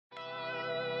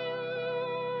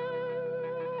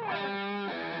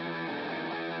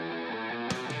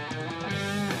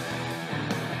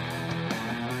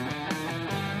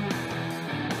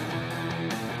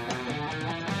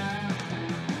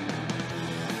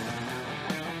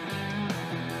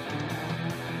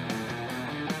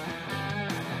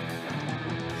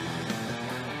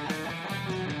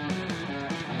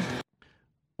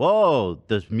Whoa,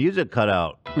 this music cut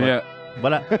out. Yeah.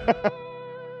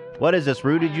 What is this,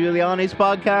 Rudy Giuliani's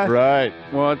podcast? Right.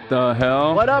 What the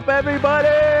hell? What up, everybody?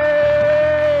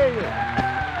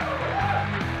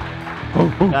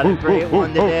 Got a great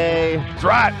one today. That's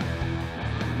right.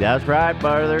 That's right,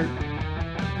 brother.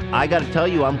 I got to tell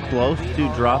you, I'm close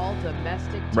to drop. All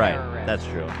domestic Right, terrorists. that's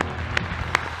true.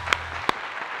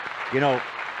 You know,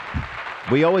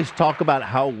 we always talk about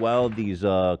how well these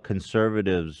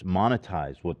conservatives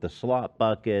monetize with the slot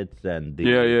buckets and the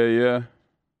Yeah.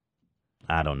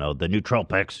 I don't know, the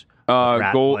nootropics.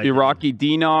 Gold, Iraqi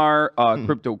dinar,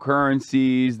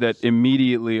 cryptocurrencies that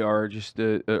immediately are just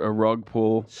a rug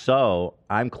pull. So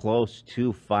I'm close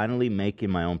to finally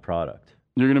making my own product.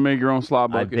 You're gonna make your own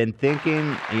slot bucket. I've been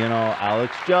thinking, you know,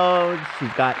 Alex Jones,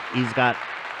 he's got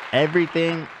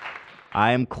everything.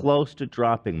 I am close to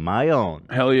dropping my own.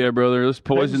 Hell yeah, brother. Let's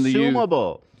poison the youth.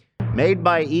 Consumable. Made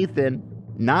by Ethan,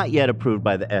 not yet approved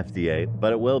by the FDA,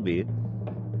 but it will be.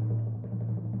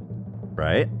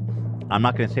 Right? I'm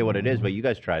not going to say what it is, but you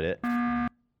guys tried it.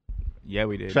 Yeah,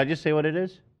 we did. Should I just say what it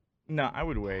is? No, I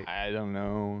would wait. I don't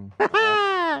know. But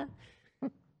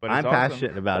I'm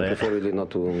passionate about it.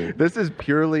 This is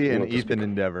purely an Ethan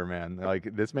endeavor, man.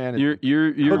 Like this man. You're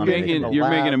making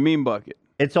a meme bucket.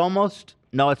 It's almost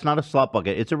it's not a slot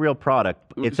bucket. It's a real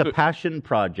product. It's a passion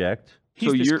project.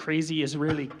 He's this crazy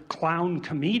Israeli clown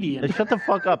comedian. Shut the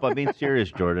fuck up. I'm being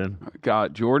serious, Jordan.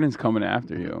 God, Jordan's coming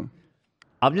after you.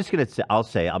 I'm just gonna say.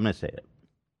 I'm gonna say it.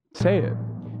 Say it.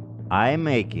 I'm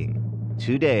making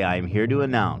today. I am here to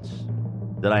announce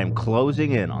that I am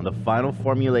closing in on the final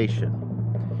formulation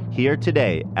here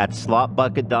today at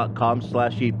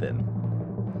slotbucket.com/Ethan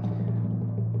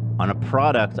on a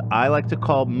product I like to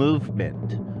call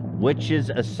Movement, which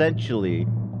is essentially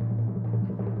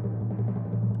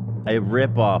a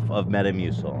ripoff of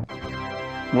Metamucil.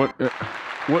 What?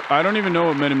 I don't even know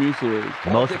what Metamucil is.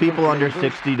 Most people under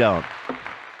 60 don't.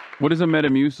 What is a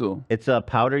Metamucil? It's a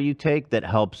powder you take that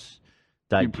helps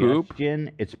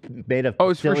digestion. It's made of. Oh,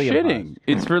 it's for psyllium shitting. husk.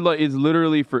 It's for it's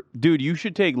literally for. Dude, you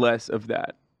should take less of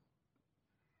that.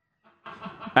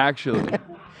 Actually,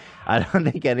 I don't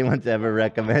think anyone's ever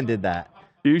recommended that.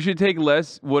 you should take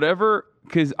less. Whatever,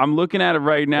 because I'm looking at it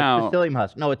right now. It's psyllium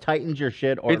husk. No, it tightens your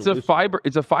shit. Or It's a fiber.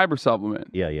 It's a fiber supplement.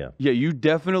 Yeah. Yeah, you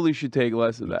definitely should take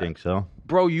less of that. Think so?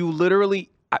 Bro, you literally.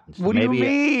 What do you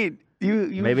mean?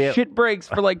 You maybe shit breaks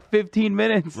for like 15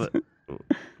 minutes.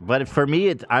 But for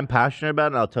me, I'm passionate about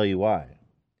it, and I'll tell you why.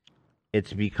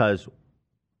 It's because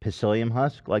psyllium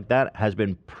husk like that has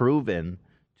been proven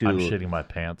to I'm shitting my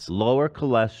pants. Lower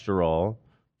cholesterol,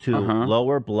 to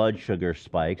lower blood sugar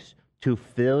spikes, to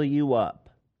fill you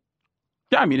up.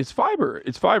 Yeah, I mean it's fiber.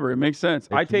 It's fiber. It makes sense.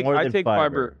 I take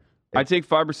fiber. I take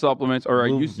fiber supplements, or I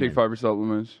used to take fiber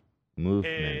supplements.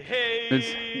 Movement.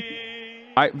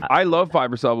 I love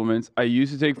fiber supplements. I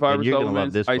used to take fiber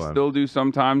supplements. I still do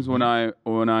sometimes when I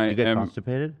you get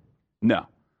constipated? No,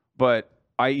 but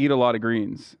I eat a lot of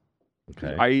greens.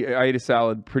 Okay. I eat a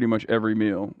salad pretty much every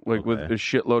meal, like with a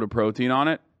shitload of protein on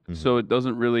it. So it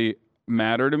doesn't really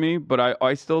matter to me. But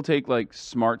I still take like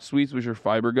Smart Sweets, which are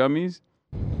fiber gummies.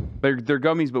 They're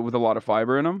gummies, but with a lot of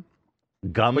fiber in them.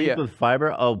 Gummies with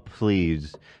fiber? Oh,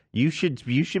 please! You should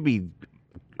be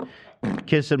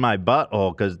kissing my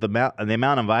butthole because the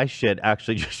amount of ice shit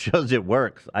actually just shows it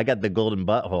works. I got the golden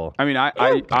butthole. I mean, I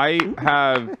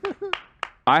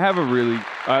have a really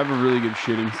good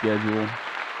shitting schedule.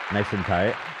 Nice and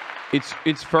tight. It's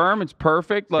firm. It's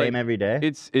perfect. Like same every day.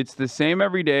 It's the same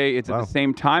every day. It's at the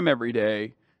same time every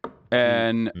day,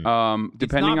 and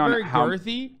depending on how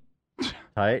girthy.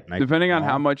 Tight. Nice depending on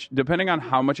how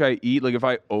much I eat. Like if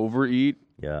I overeat.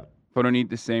 Yeah. If I don't eat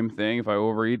the same thing, if I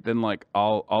overeat, then like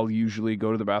I'll usually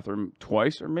go to the bathroom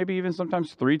twice or maybe even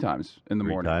sometimes 3 times in the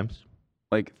morning. 3 times?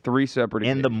 Like 3 separate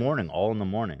in the morning, all in the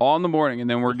morning. All in the morning, and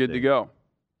then we're good to go.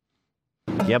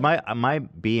 Yeah, my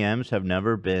BMs have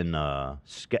never been I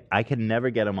can never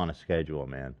get them on a schedule,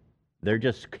 man. They're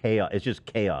just chaos. It's just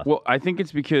chaos. Well, I think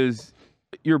it's because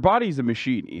your body's a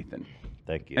machine, Ethan.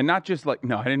 Thank you. And not just like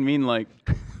I didn't mean like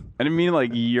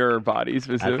your body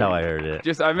specifically. That's how I heard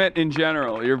it. I meant in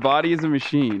general. Your body is a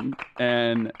machine,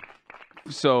 and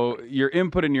so your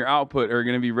input and your output are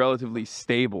going to be relatively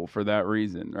stable for that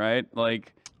reason, right?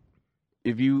 Like,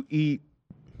 if you eat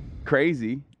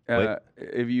crazy,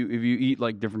 if you eat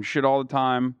like different shit all the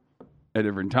time at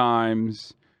different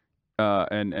times,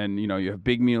 and you know you have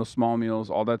big meals, small meals,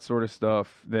 all that sort of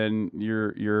stuff, then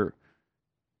your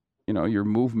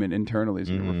movement internally is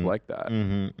going to reflect that.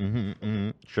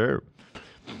 Sure.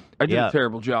 I did a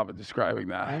terrible job at describing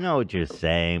that. I know what you're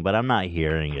saying, but I'm not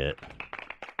hearing it.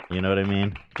 You know what I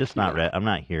mean? Just not I'm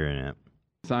not hearing it.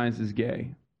 Science is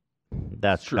gay.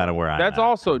 That's kind of where I'm That's at.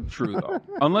 also true though.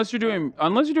 unless you're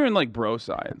doing like bro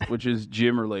science, which is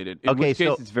gym related. In Okay, which case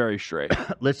so- it's very straight.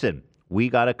 Listen, we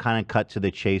got to kind of cut to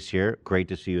the chase here. Great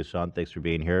to see you, son. Thanks for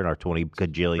being here in our $20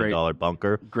 gajillion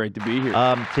bunker. Great to be here.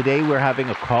 Today we're having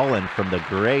a call-in from the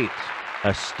great,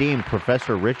 esteemed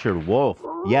Professor Richard Wolff.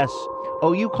 Yes.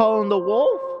 Oh, you calling the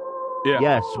Wolff? Yeah.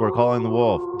 Yes, we're calling the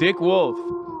Wolff. Dick Wolff.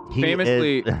 He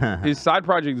Famously, is- his side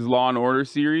project is Law and Order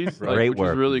series, Great which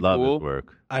work. is really Love cool. his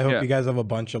work. I hope Yeah. you guys have a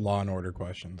bunch of Law and Order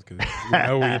questions because you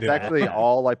know we It's do. actually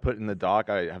all I put in the doc.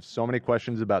 I have so many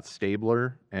questions about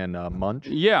Stabler and Munch.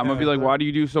 Yeah, I'm gonna be like, why do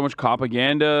you do so much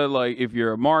propaganda? Like, if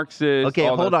you're a Marxist. Okay,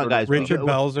 all that hold on, sort of guys. stuff. Richard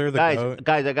Belzer, the goat.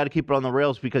 Guys, I got to keep it on the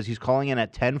rails because he's calling in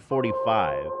at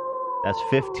 10:45. That's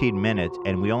 15 minutes,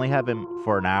 and we only have him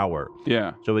for an hour.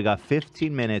 Yeah. So we got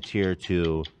 15 minutes here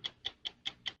to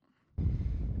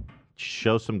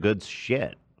show some good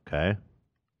shit. Okay.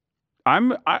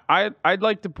 I'd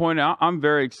like to point out I'm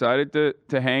very excited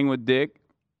to hang with Dick.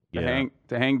 To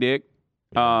hang Dick.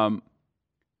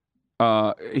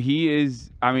 He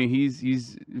is, I mean,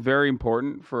 he's very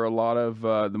important for a lot of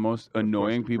the most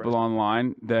annoying people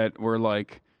online that were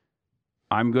like,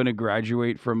 I'm gonna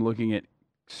graduate from looking at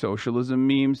socialism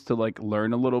memes to like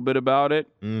learn a little bit about it.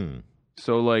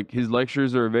 So like his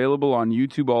lectures are available on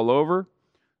YouTube all over.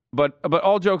 But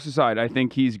all jokes aside, I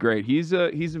think he's great. He's a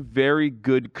very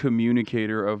good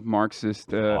communicator of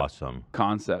Marxist Awesome.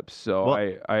 concepts. So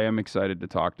Well- I am excited to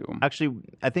talk to him. Actually,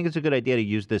 I think it's a good idea to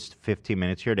use this 15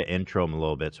 minutes here to intro him a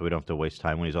little bit so we don't have to waste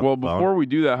time when he's on Well, the phone. before we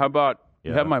do that, how about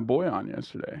you Yeah. had my boy on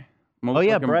yesterday? Oh,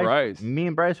 yeah, Motherfucking Bryce. Me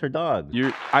and Bryce are dogs.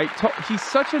 He's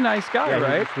such a nice guy, Yeah,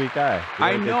 right? he's a sweet guy. We had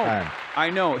I a good know. time. I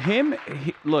know him.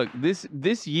 Look,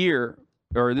 this year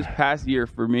or this past year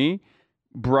for me,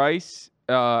 Bryce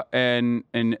and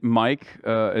Mike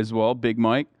as well, Big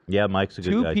Mike. Yeah, Mike's a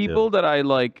good guy Two people too. that I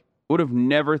like would have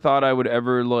never thought I would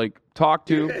ever like talk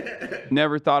to,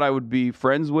 never thought I would be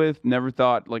friends with, never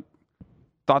thought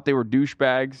they were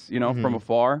douchebags, you know, from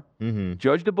afar. Mm-hmm.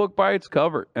 Judged a book by its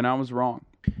cover, and I was wrong.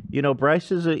 You know, Bryce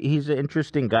he's an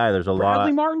interesting guy. There's a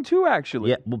Bradley lot. Martin too,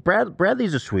 actually. Yeah, well,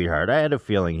 Bradley's a sweetheart. I had a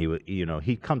feeling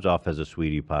he comes off as a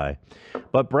sweetie pie.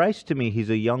 But Bryce, to me, he's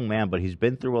a young man, but he's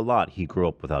been through a lot. He grew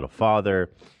up without a father.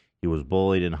 He was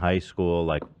bullied in high school,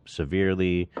 like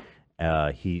severely.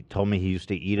 He told me he used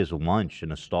to eat his lunch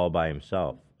in a stall by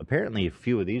himself. Apparently, a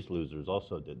few of these losers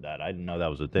also did that. I didn't know that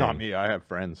was a thing. Not me. I have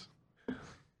friends.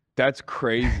 That's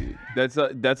crazy. That's a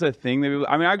thing that people,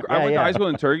 I mean, I went to yeah. high school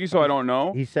in Turkey, so I don't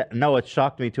know. He said, no, it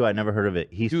shocked me too. I never heard of it.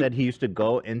 He said he used to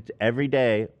go into every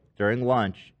day during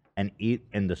lunch and eat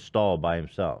in the stall by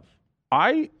himself.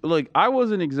 I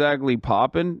wasn't exactly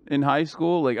popping in high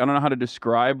school. Like, I don't know how to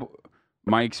describe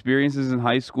my experiences in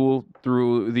high school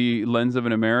through the lens of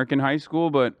an American high school,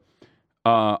 but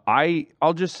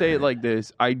I'll just say it like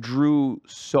this. I drew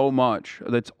so much.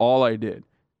 That's all I did.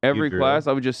 Every drew? class,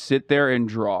 I would just sit there and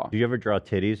draw. Do you ever draw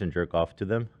titties and jerk off to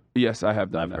them? Yes, I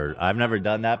have done that. I've never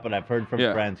done that, but I've heard from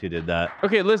Yeah. friends who did that.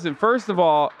 Okay, listen. First of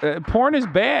all, porn is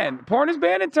banned. Porn is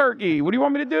banned in Turkey. What do you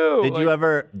want me to do? Did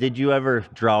you ever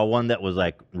draw one that was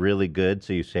like really good,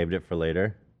 so you saved it for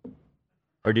later,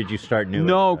 or did you start new?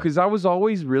 No, because I was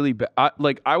always really bad.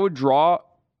 I would draw.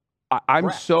 I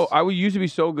would used to be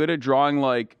so good at drawing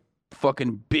like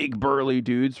fucking big burly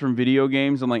dudes from video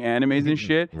games and like animes and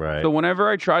shit. Right. So whenever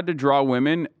I tried to draw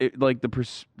women, it, like the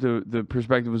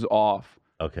perspective was off.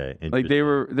 Okay. Like they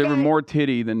were more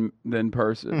titty than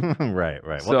person. right.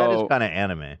 Well, that So- is kind of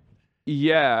anime.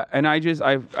 Yeah, and I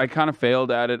kind of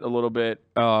failed at it a little bit.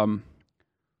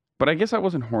 But I guess I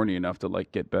wasn't horny enough to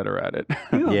like get better at it.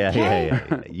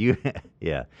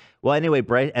 Yeah. Well, anyway,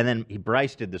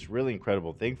 Bryce did this really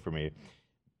incredible thing for me.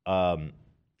 Ryan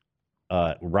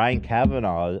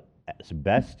Kavanaugh's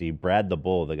bestie, Brad the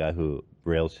Bull, the guy who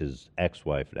rails his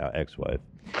ex-wife,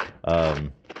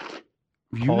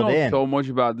 You called know in. so much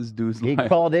about this dude's He life.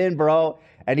 called in, bro,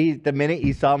 and the minute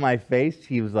he saw my face,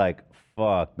 he was like,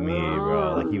 "Fuck me,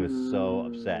 bro!" Like he was so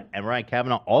upset. And Ryan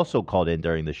Kavanaugh also called in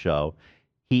during the show.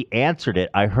 He answered it.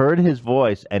 I heard his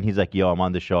voice, and he's like, "Yo, I'm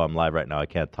on the show. I'm live right now. I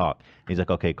can't talk." And he's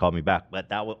like, "Okay, call me back." But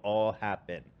that would all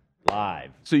happen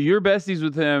live. So you're besties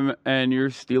with him, and you're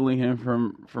stealing him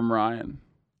from Ryan.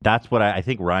 That's what I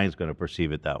think. Ryan's going to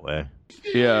perceive it that way.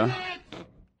 Yeah.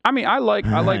 I mean, I like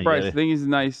Bryce. Yeah. I think he's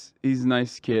a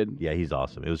nice kid. Yeah, he's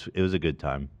awesome. It was a good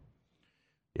time.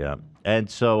 Yeah, and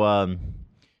so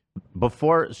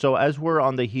as we're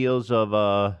on the heels of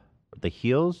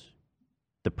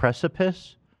the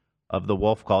precipice of the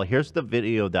Wolff call, here's the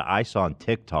video that I saw on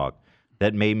TikTok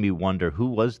that made me wonder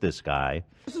who was this guy.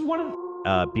 This is one of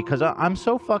the Because I'm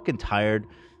so fucking tired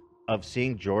of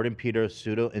seeing Jordan Peter's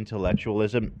pseudo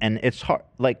intellectualism, and it's hard.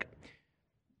 Like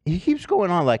he keeps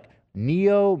going on like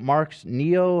neo-Marxist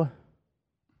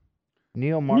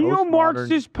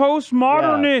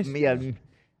postmodernist. Yeah,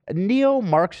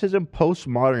 neo-Marxism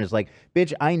postmodern is like,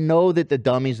 bitch, I know that the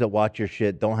dummies that watch your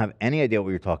shit don't have any idea what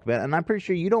you're talking about, and I'm pretty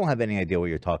sure you don't have any idea what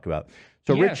you're talking about.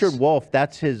 So Yes. Richard Wolff,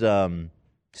 that's his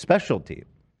specialty,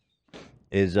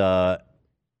 is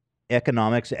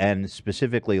economics and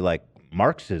specifically like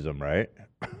Marxism, right?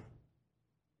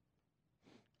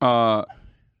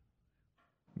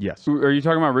 Yes. Are you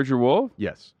talking about Richard Wolff?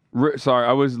 Yes. Sorry,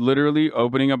 I was literally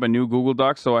opening up a new Google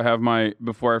Doc, so I have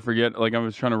before I forget, like I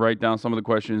was trying to write down some of the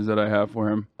questions that I have for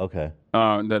him. Okay.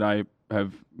 That I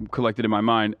have collected in my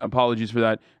mind. Apologies for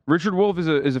that. Richard Wolff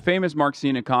is a famous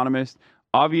Marxian economist.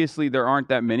 Obviously, there aren't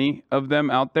that many of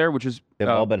them out there, which is... They've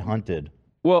all been hunted.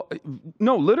 Well,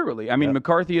 no, literally. I mean,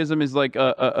 McCarthyism is like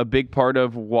a big part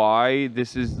of why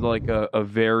this is like a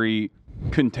very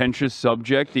contentious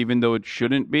subject, even though it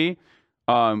shouldn't be.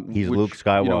 He's Luke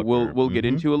Skywalker. You know, we'll get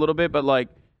into a little bit, but like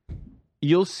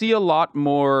you'll see a lot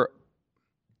more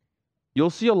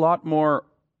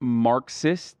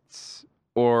Marxists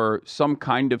or some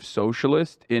kind of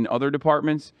socialist in other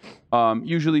departments.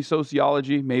 Usually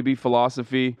sociology, maybe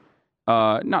philosophy.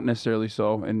 Not necessarily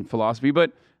so in philosophy,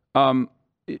 but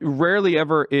rarely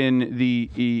ever in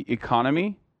the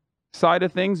economy side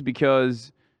of things,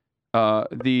 because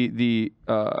the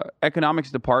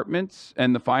economics departments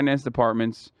and the finance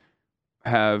departments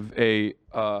have a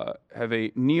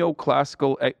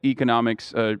neoclassical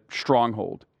economics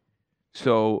stronghold.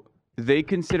 So they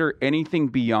consider anything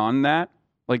beyond that,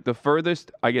 like the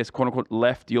furthest, I guess, quote unquote,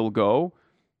 left you'll go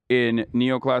in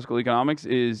neoclassical economics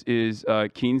is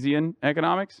Keynesian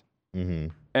economics. Mm-hmm.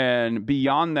 And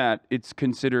beyond that, it's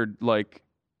considered like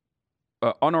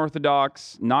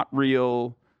unorthodox, not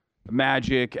real,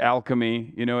 magic,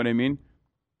 alchemy. You know what I mean?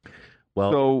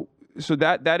 Well, so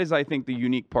that is, I think, the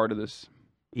unique part of this.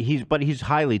 He's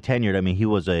highly tenured. I mean, he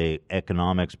was a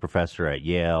economics professor at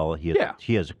Yale. He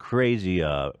has a crazy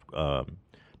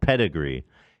pedigree.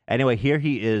 Anyway, here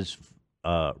he is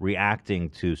reacting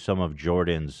to some of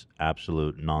Jordan's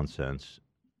absolute nonsense.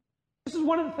 This is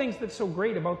one of the things that's so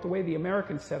great about the way the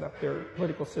Americans set up their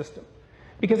political system.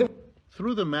 Because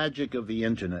through the magic of the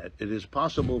internet, it is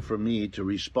possible for me to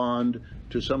respond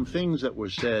to some things that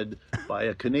were said by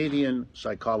a Canadian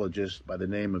psychologist by the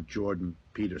name of Jordan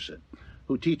Peterson,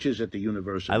 who teaches at the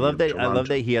University of Toronto. I love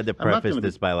that he had to preface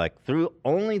this by like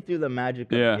only through the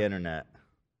magic of the internet.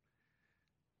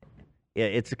 Yeah,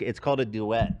 it's called a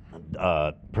duet,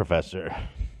 Professor.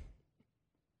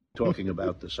 Talking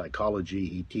about the psychology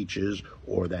he teaches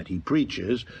or that he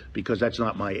preaches, because that's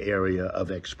not my area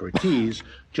of expertise,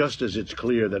 just as it's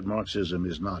clear that Marxism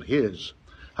is not his.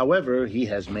 However, he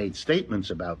has made statements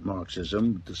about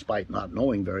Marxism, despite not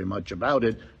knowing very much about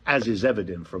it, as is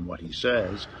evident from what he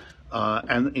says.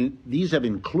 These have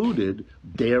included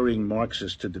daring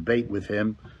Marxists to debate with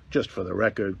him, just for the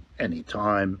record,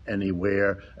 anytime,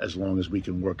 anywhere, as long as we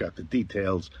can work out the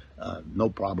details. No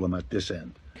problem at this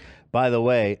end. By the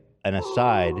way, an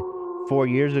aside, 4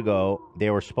 years ago, they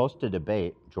were supposed to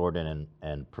debate, Jordan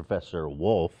and Professor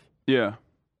Wolff. Yeah.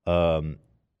 And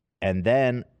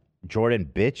then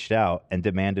Jordan bitched out and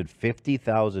demanded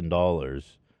 $50,000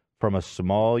 from a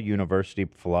small university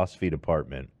philosophy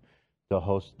department to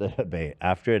host the debate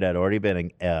after it had already been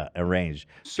arranged.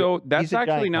 So that's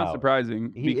actually not surprising,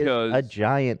 because is a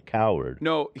giant coward.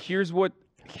 No, here's what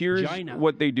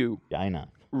they do. Gina.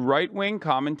 Right-wing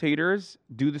commentators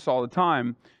do this all the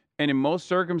time, and in most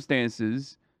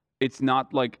circumstances, it's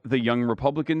not like the Young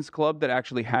Republicans Club that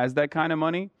actually has that kind of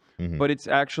money, but it's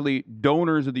actually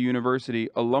donors of the university,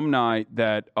 alumni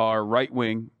that are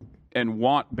right-wing and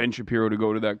want Ben Shapiro to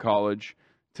go to that college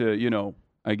to, you know,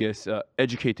 I guess,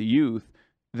 educate the youth,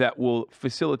 that will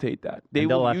facilitate that. They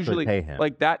will usually pay him.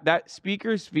 Like that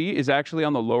speaker's fee is actually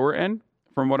on the lower end,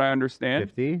 from what I understand.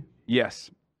 50? Yes.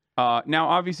 Now,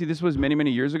 obviously, this was many,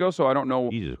 many years ago, so I don't know.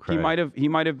 Jesus Christ. He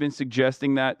might have been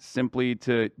suggesting that simply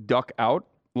to duck out,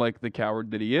 like the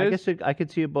coward that he is. I guess I could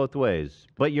see it both ways,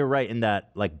 but you're right in that,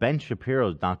 like, Ben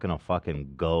Shapiro's not gonna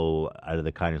fucking go out of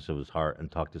the kindness of his heart and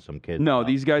talk to some kid. No,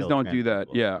 these guys don't do that.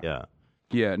 Yeah. Yeah.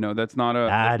 Yeah. No, that's not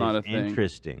a thing.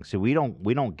 Interesting. So we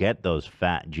don't get those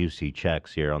fat, juicy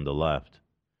checks here on the left.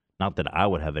 Not that I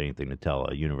would have anything to tell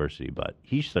a university, but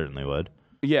he certainly would.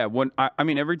 Yeah, I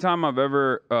mean, every time I've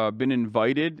ever been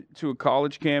invited to a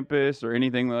college campus or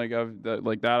anything like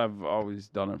that, I've always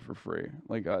done it for free.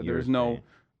 Like,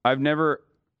 I've never,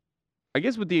 I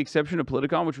guess with the exception of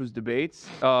Politicon, which was debates,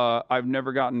 I've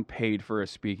never gotten paid for a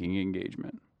speaking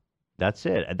engagement. That's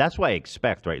it. And that's what I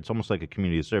expect, right? It's almost like a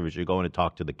community service. You're going to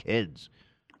talk to the kids.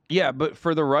 Yeah, but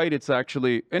for the right, it's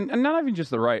actually, and not even just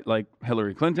the right. Like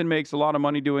Hillary Clinton makes a lot of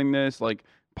money doing this. Like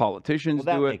politicians Well,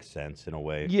 that do it. makes sense in a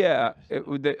way. Yeah,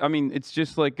 I mean, it's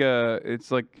just like it's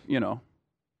like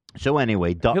So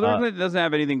anyway, Hillary Clinton doesn't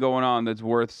have anything going on that's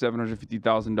worth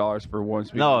 $750,000 for one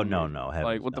speech. No.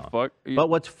 Like what the fuck? But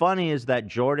what's funny is that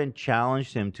Jordan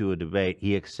challenged him to a debate.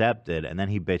 He accepted, and then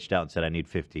he bitched out and said, "I need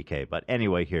 50K." But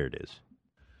anyway, here it is.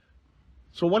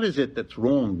 So what is it that's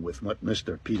wrong with what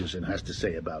Mr. Peterson has to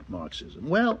say about Marxism?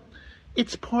 Well,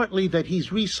 it's partly that he's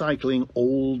recycling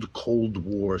old Cold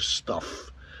War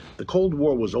stuff. The Cold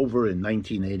War was over in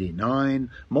 1989.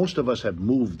 Most of us have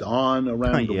moved on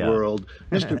around the world.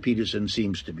 Mr. Peterson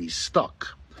seems to be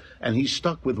stuck. And he's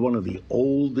stuck with one of the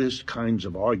oldest kinds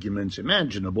of arguments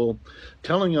imaginable,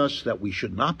 telling us that we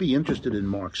should not be interested in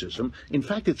Marxism. In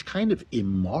fact, it's kind of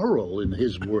immoral, in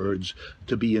his words,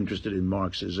 to be interested in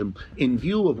Marxism in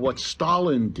view of what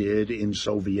Stalin did in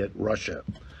Soviet Russia.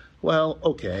 Well,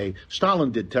 okay,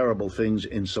 Stalin did terrible things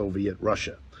in Soviet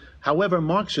Russia. However,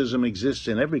 Marxism exists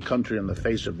in every country on the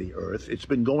face of the earth. It's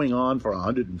been going on for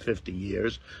 150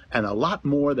 years, and a lot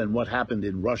more than what happened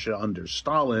in Russia under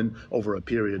Stalin over a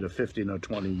period of 15 or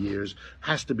 20 years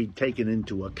has to be taken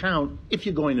into account if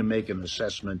you're going to make an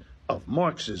assessment of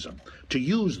Marxism. To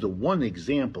use the one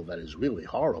example that is really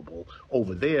horrible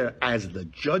over there as the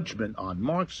judgment on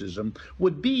Marxism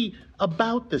would be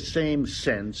about the same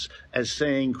sense as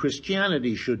saying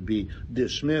Christianity should be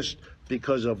dismissed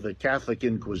because of the Catholic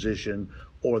Inquisition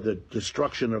or the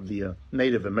destruction of the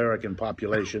Native American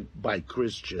population by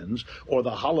Christians, or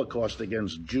the Holocaust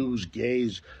against Jews,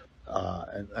 gays,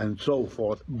 and so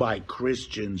forth by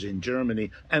Christians in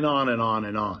Germany, and on and on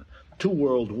and on. 2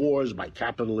 world wars by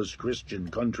capitalist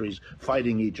Christian countries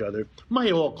fighting each other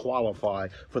might all qualify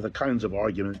for the kinds of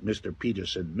argument Mr.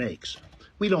 Peterson makes.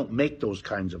 We don't make those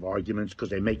kinds of arguments because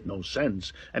they make no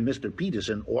sense, and Mr.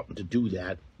 Peterson oughtn't to do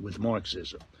that with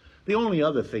Marxism. The only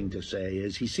other thing to say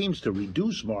is he seems to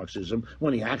reduce Marxism,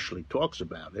 when he actually talks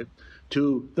about it,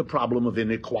 to the problem of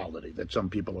inequality, that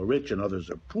some people are rich and others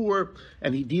are poor,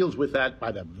 and he deals with that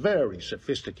by the very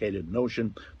sophisticated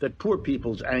notion that poor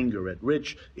people's anger at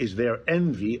rich is their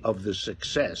envy of the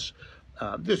success.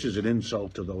 This is an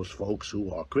insult to those folks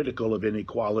who are critical of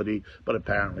inequality, but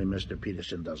apparently Mr.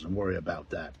 Peterson doesn't worry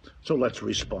about that. So let's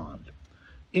respond.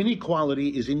 Inequality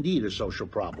is indeed a social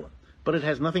problem, but it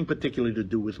has nothing particularly to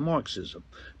do with Marxism.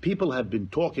 People have been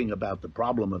talking about the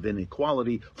problem of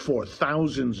inequality for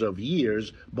thousands of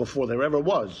years before there ever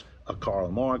was a Karl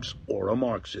Marx or a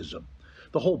Marxism.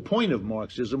 The whole point of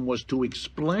Marxism was to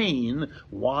explain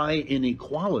why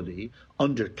inequality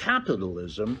under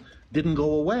capitalism didn't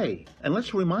go away. And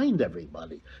let's remind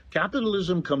everybody,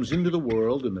 capitalism comes into the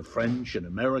world in the French and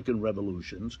American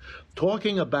revolutions,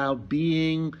 talking about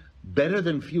being better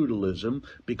than feudalism,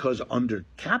 because under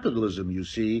capitalism, you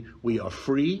see, we are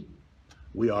free,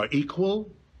 we are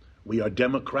equal, we are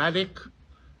democratic,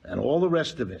 and all the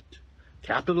rest of it.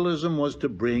 Capitalism was to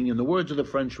bring, in the words of the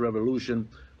French Revolution,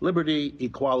 liberty,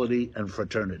 equality, and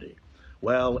fraternity.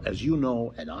 Well, as you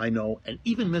know, and I know, and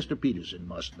even Mr. Peterson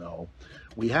must know,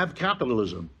 we have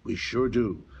capitalism, we sure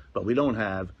do, but we don't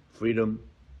have freedom,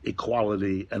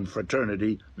 equality, and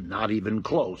fraternity, not even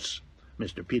close.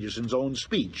 Mr. Peterson's own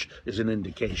speech is an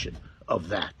indication of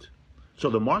that. So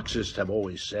the Marxists have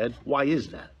always said, why is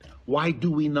that? Why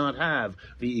do we not have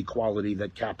the equality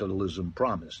that capitalism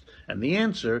promised? And the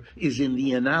answer is in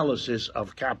the analysis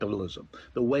of capitalism,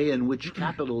 the way in which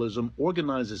capitalism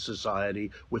organizes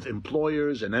society with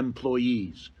employers and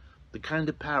employees, the kind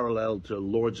of parallel to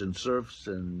lords and serfs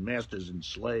and masters and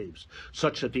slaves,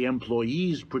 such that the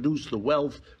employees produce the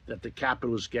wealth that the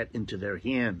capitalists get into their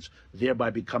hands, thereby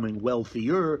becoming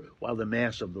wealthier, while the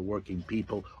mass of the working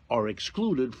people are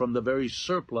excluded from the very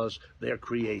surplus their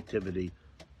creativity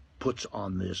puts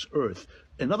on this earth.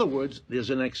 In other words, there's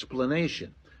an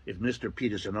explanation. If Mr.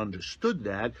 Peterson understood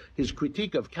that, his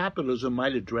critique of capitalism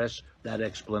might address that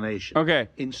explanation. Okay,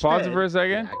 Instead, pause it for a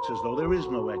second. It acts as though there is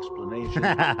no explanation.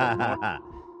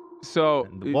 So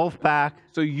The Wolf Pack.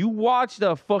 So you watched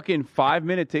a fucking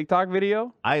 5-minute TikTok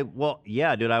video?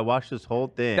 Yeah, dude, I watched this whole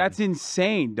thing. That's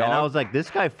insane, dog. And I was like, this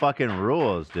guy fucking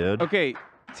rules, dude. Okay,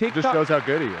 TikTok Just shows how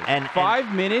good he is. And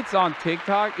 5 minutes on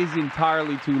TikTok is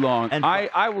entirely too long. And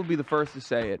I will be the first to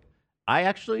say it.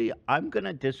 I'm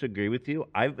gonna disagree with you.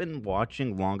 I've been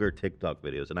watching longer TikTok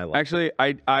videos, and I like. Actually,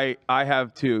 I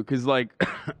have too, because like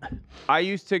I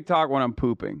use TikTok when I'm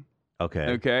pooping.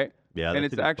 Okay. Okay. Yeah. And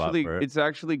that's a good spot for it. it's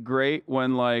actually great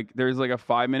when like there's like a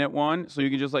 5-minute one, so you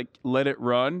can just like let it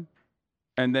run,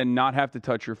 and then not have to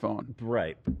touch your phone.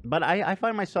 Right. But I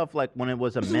find myself like when it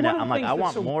was a This is minute, one of I'm the like, things I that's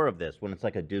want so- more of this. When it's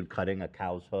like a dude cutting a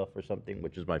cow's hoof or something,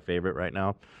 which is my favorite right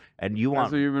now. And you That's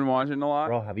want, what you've been watching a lot.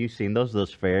 bro, have you seen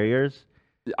those farriers?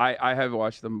 I have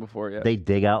watched them before. Yeah. They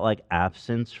dig out like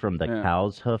absence from the Yeah.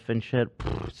 cow's hoof and shit.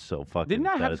 Pfft, it's so fucking Didn't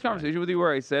I have this satisfying. conversation with you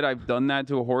where I said I've done that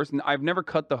to a horse, and I've never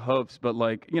cut the hoofs, but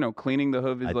like cleaning the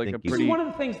hoof is I like think a you- This is pretty one of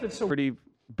the things that's so pretty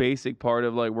basic part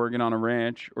of like working on a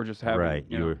ranch or just having Right.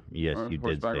 you know, Yes, or you did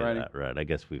horseback say riding. that. Right. I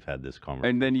guess we've had this conversation.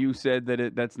 And then you said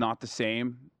that that's not the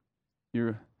same.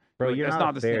 Bro, like, you're that's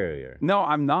not the a same. farrier. No,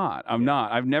 I'm not. I'm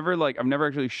not. I've never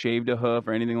actually shaved a hoof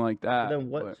or anything like that.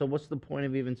 Then what? but- So what's the point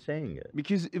of even saying it?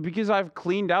 Because I've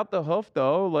cleaned out the hoof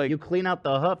though. Like You clean out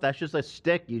the hoof. That's just a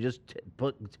stick. You just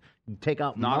take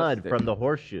out Not a mud stick. from the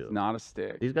horseshoe. not a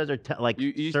stick. These guys are like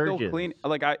You surgeons. still clean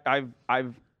like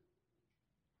I've.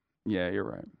 Yeah, you're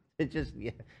right. It's just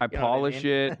yeah. I You know what I polish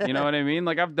mean? it. You know what I mean?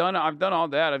 Like I've done all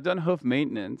that. I've done hoof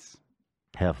maintenance.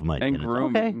 Half my And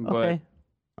grooming,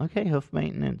 Okay, hoof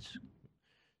maintenance.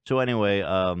 So anyway,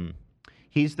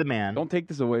 he's the man. Don't take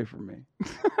this away from me.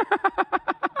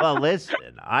 Well, listen,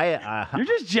 You're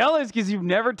just jealous because you've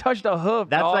never touched a hoof.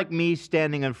 that's dog. like me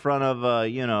standing in front of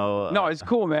No, it's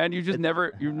cool, man. You've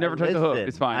never touched a hoof. listen,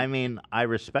 It's fine. I mean, I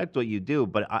respect what you do,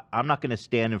 but I'm not going to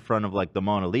stand in front of like the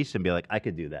Mona Lisa and be like, I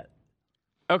could do that.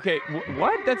 Okay,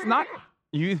 what? That's not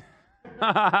you. Just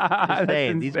That's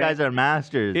saying, these insane. guys are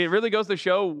masters. It really goes to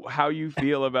show how you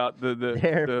feel about They're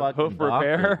the fucking hoof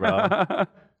repair. doctors,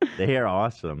 They are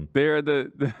awesome, They're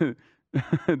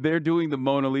they're doing the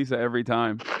Mona Lisa every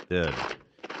time. dude.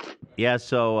 Yeah,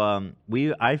 so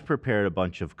I've prepared a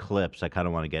bunch of clips. I kind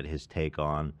of want to get his take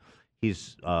on.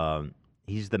 He's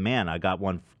the man. I got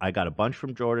a bunch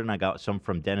from Jordan. I got some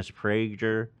from Dennis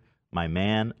Prager, my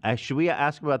man. Should we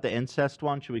ask about the incest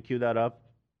one? Should we cue that up?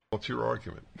 What's your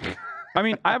argument? I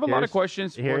mean, I have a lot of Here's-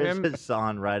 questions for Here's him. his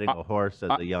son riding a horse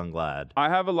as a young lad. I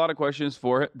have a lot of questions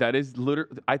for it. That is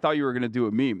literally. I thought you were gonna do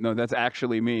a meme. No, that's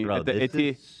actually me. Bro, At the this ITI.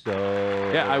 is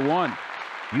so... Yeah, I won.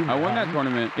 You I won that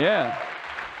tournament. Yeah.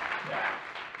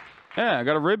 Yeah, I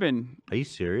got a ribbon. Are you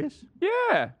serious?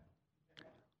 Yeah.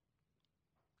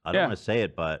 I don't Yeah. want to say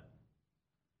it, but...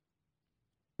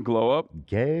 Glow up.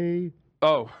 Gay?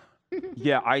 Oh,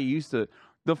 yeah. I used to.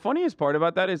 The funniest part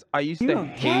about that is I used to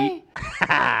hate.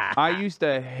 I used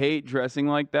to hate dressing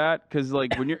like that because,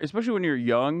 like, especially when you're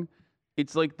young,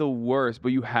 it's like the worst.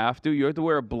 But you have to. You have to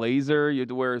wear a blazer. You have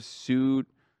to wear a suit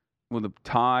with a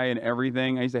tie and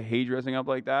everything. I used to hate dressing up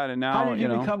like that, and now How did you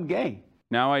become gay?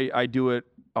 Now I do it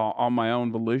on my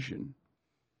own volition.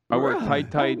 I wear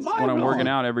tight tights when I'm working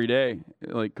out every day,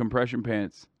 like compression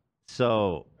pants.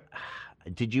 So,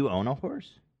 did you own a horse?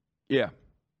 Yeah.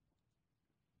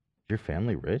 Your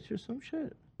family rich or some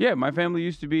shit? Yeah, my family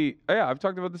used to be. Yeah, I've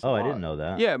talked about this. Oh, a I lot. didn't know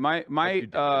that. Yeah, my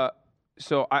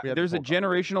so there's a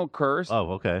generational curse.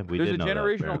 Oh, okay. We There's a did know that,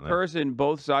 generational apparently. curse in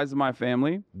both sides of my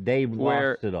family. They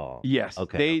where- lost it all. Yes.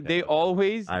 Okay. They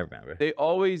always I remember. they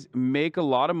always make a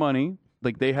lot of money.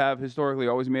 Like they have historically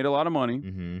always made a lot of money,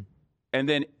 Mm-hmm. and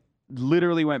then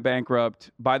literally went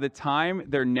bankrupt by the time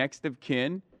their next of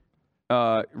kin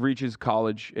reaches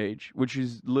college age, which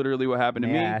is literally what happened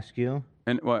May to me. I ask you?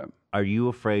 And what? Are you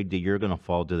afraid that you're gonna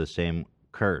fall to the same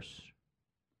curse?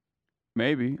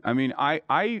 Maybe. I mean, I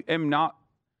am not.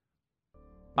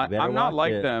 better I'm not watch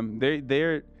like it. them.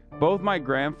 They're both my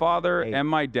grandfather Hey. and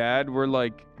my dad were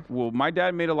like. Well, my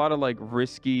dad made a lot of like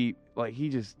risky. Like he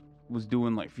just was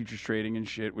doing like futures trading and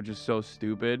shit, which is so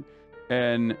stupid.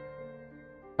 And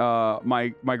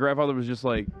my grandfather was just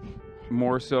like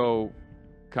more so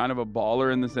kind of a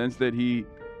baller in the sense that he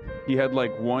had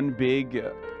like one big.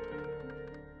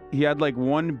 He had like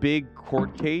one big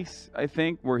court case, I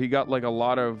think, where he got like a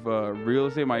lot of real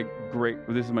estate.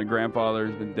 This is my grandfather,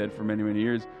 who's been dead for many, many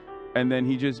years. And then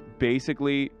he just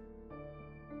basically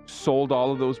sold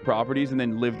all of those properties and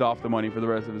then lived off the money for the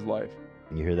rest of his life.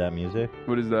 You hear that music?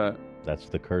 What is that? That's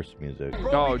the curse music.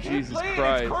 Oh, Jesus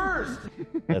Christ.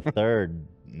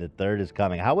 The third is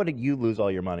coming. How would you lose all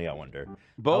your money? I wonder.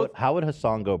 Both. How would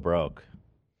Hassan go broke?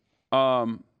 I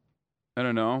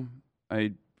don't know.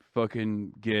 I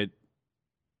fucking get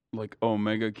like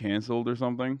Omega canceled or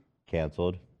something.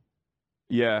 Canceled.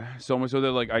 Yeah, so much so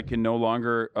that like I can no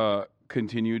longer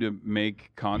continue to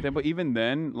make content. But even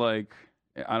then, like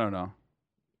I don't know.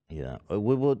 Yeah.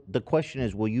 The question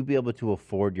is, will you be able to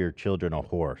afford your children a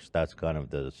horse? That's kind of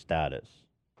the status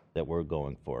that we're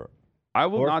going for. I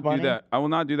will Horse not money? do that. I will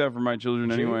not do that for my children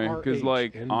anyway. Because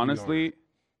like honestly,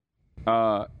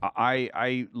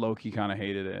 I low key kind of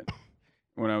hated it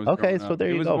when I was Okay, growing so up. there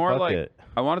It you was go. more Fuck like it.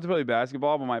 I wanted to play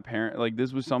basketball, but my parent like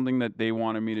this was something that they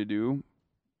wanted me to do.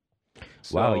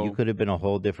 Wow, you So, could have been a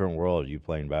whole different world. You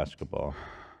playing basketball.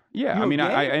 yeah, I mean,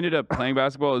 I ended up playing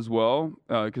basketball as well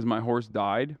because my horse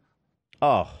died.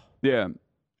 Oh, Yeah.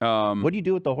 what do you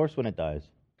do with the horse when it dies?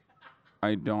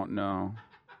 I don't know.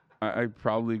 I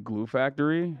probably glue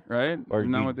factory, right? Or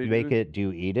Isn't do that you what they make do? it? Do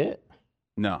you eat it?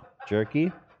 No,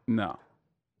 Jerky? no,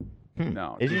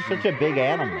 no. It's just such a big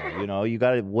animal. You know, you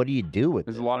got to. What do you do with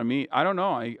There's it? a lot of meat. I don't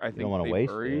know. I think don't wanna they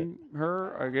waste bury it.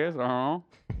 her. I guess I don't know.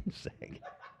 Say.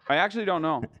 I actually don't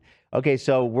know. Okay,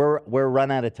 so we're run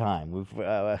out of time. We've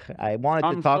I wanted to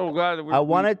I'm talk. so glad that I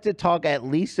wanted to talk at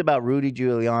least about Rudy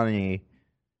Giuliani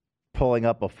pulling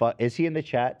up a Is he in the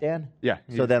chat, Dan? Yeah.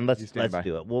 So then let's standing by.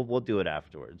 do it. We'll do it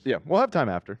afterwards. Yeah, we'll have time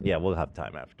after. Yeah, we'll have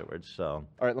time afterwards. So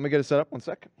All right, let me get it set up. 1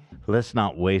 second. let's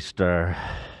not waste our.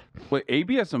 Wait,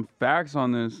 AB has some facts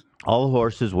on this. All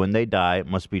horses, when they die,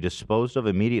 must be disposed of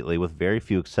immediately with very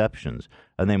few exceptions,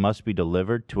 and they must be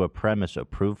delivered to a premise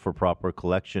approved for proper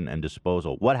collection and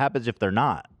disposal. What happens if they're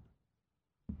not?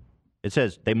 It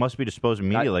says they must be disposed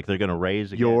immediately, like they're going to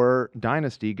raise again. Your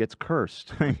dynasty gets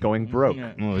cursed, going broke,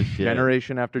 Oh, shit.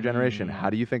 generation after generation. How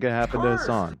do you think it happened to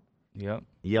Hassan? Yep.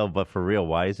 Yo, but for real,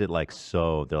 why is it like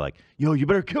so? They're like, yo, you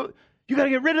better kill. You got to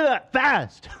get rid of that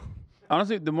fast.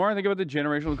 Honestly, the more I think about the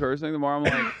generational curse thing, the more I'm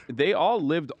like, they all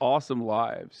lived awesome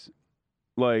lives.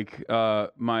 Like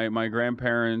my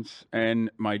grandparents and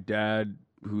my dad,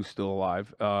 who's still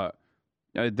alive,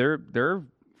 they're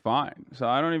fine. So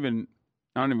I don't even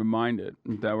mind it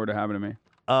if that were to happen to me.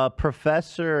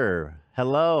 Professor,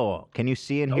 hello. Can you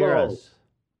see and hear Hello. us?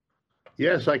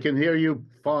 Yes, I can hear you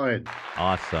fine.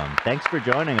 Awesome. Thanks for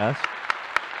joining us.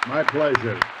 My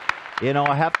pleasure. You know,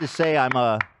 I have to say, I'm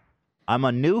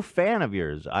a new fan of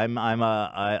yours.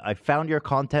 I found your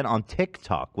content on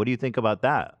TikTok. What do you think about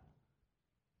that?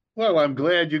 Well, I'm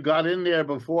glad you got in there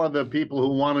before the people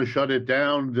who want to shut it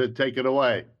down to take it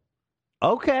away.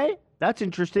 Okay, that's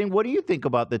interesting. What do you think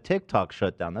about the TikTok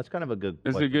shutdown? That's kind of a good.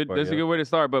 That's a question good. for That's a you. good way to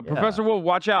start. But Yeah. Professor Wolff,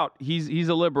 watch out. He's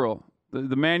a liberal.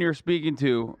 The man you're speaking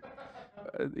to,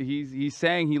 he's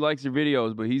saying he likes your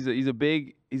videos, but he's a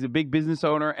big business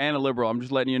owner and a liberal. I'm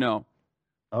just letting you know.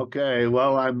 Okay,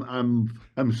 well,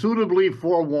 I'm suitably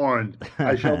forewarned.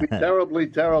 I shall be terribly,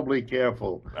 terribly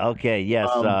careful. Okay, yes.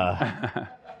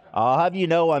 I'll have you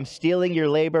know I'm stealing your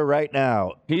labor right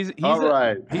now. He's All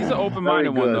right. He's an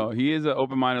open-minded Very one good. though. He is an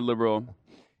open-minded liberal.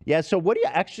 Yeah. So what do you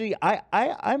actually? I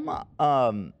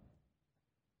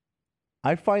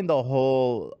find the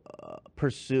whole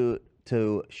pursuit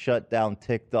to shut down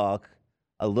TikTok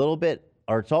a little bit,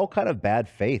 or it's all kind of bad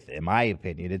faith, in my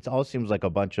opinion. It all seems like a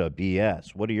bunch of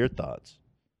BS. What are your thoughts?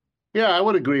 Yeah, I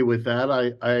would agree with that.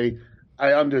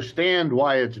 I understand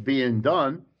why it's being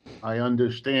done. I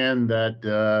understand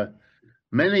that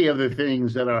many of the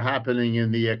things that are happening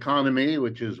in the economy,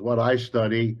 which is what I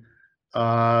study,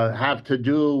 have to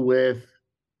do with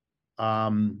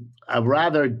a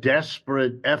rather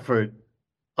desperate effort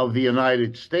of the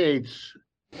United States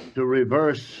to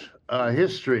reverse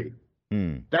history.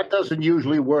 That doesn't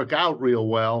usually work out real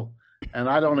well, and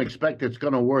I don't expect it's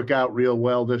going to work out real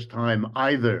well this time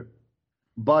either.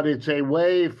 But it's a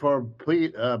way for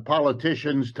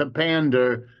politicians to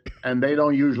pander, and they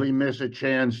don't usually miss a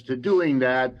chance to doing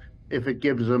that if it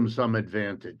gives them some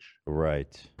advantage.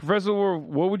 Right. Professor Wolff,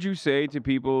 what would you say to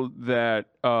people that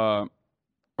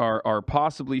are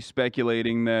possibly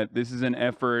speculating that this is an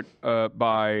effort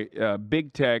by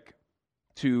big tech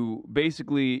to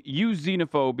basically use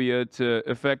xenophobia to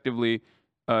effectively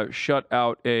shut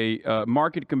out a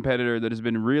market competitor that has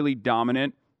been really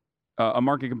dominant, a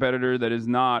market competitor that is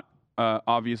not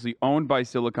obviously owned by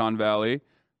Silicon Valley,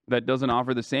 that doesn't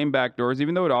offer the same backdoors,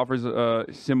 even though it offers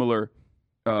similar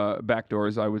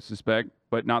backdoors, I would suspect,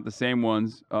 but not the same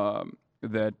ones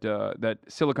that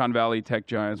Silicon Valley tech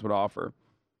giants would offer.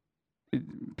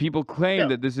 People claim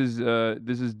that this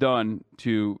is done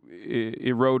to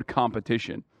erode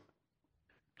competition.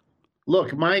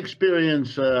 Look, my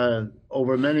experience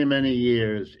over many, many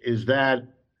years is that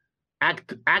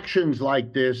actions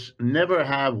like this never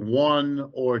have one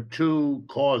or two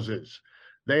causes.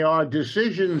 They are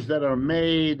decisions that are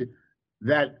made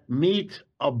that meet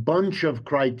a bunch of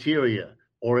criteria,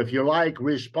 or if you like,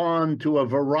 respond to a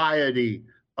variety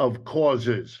of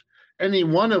causes, any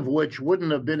one of which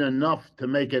wouldn't have been enough to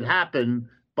make it happen,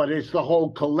 but it's the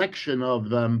whole collection of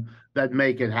them that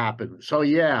make it happen. So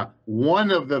yeah,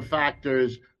 one of the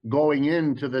factors going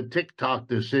into the TikTok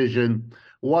decision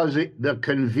was the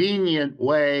convenient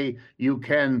way you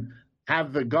can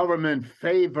have the government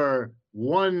favor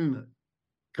one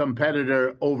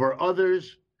competitor over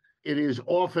others it is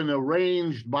often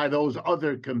arranged by those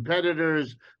other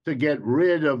competitors to get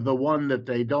rid of the one that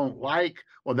they don't like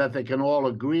or that they can all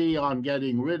agree on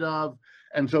getting rid of.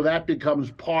 And so that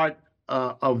becomes part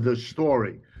of the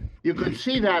story. You could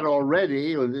see that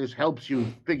already, or this helps you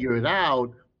figure it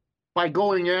out, by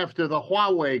going after the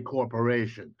Huawei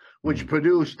Corporation, which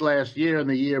produced last year and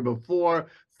the year before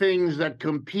things that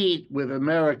compete with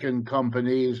American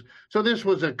companies. So this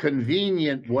was a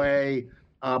convenient way,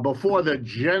 before the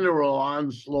general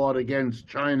onslaught against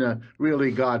China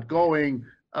really got going,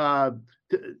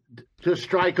 to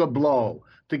strike a blow,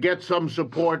 to get some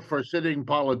support for sitting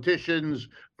politicians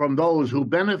from those who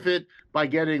benefit by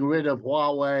getting rid of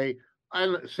Huawei.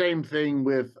 And same thing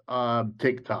with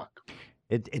TikTok.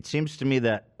 It seems to me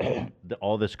that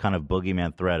all this kind of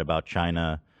boogeyman threat about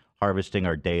China harvesting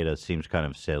our data seems kind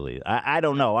of silly. I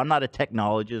don't know. I'm not a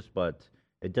technologist, but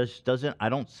it just doesn't. I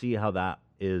don't see how that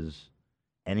is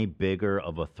any bigger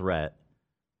of a threat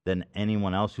than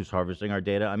anyone else who's harvesting our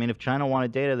data. I mean, if China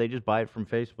wanted data, they just buy it from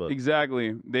Facebook.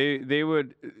 Exactly. They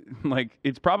would, like,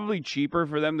 it's probably cheaper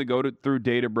for them to go through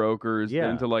data brokers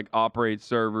than to like operate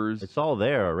servers. It's all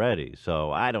there already.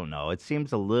 So I don't know. It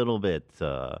seems a little bit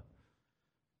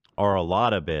or a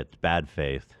lot of it bad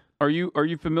faith. Are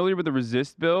you familiar with the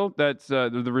Resist bill? That's the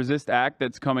Resist Act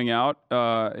that's coming out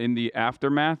in the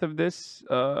aftermath of this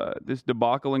this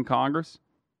debacle in Congress?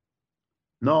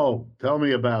 No, tell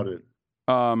me about it.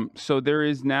 So there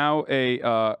is now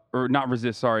or not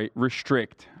resist, sorry,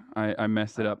 restrict. I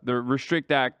messed it up. The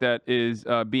Restrict Act that is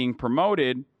being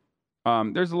promoted.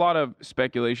 There's a lot of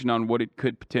speculation on what it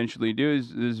could potentially do.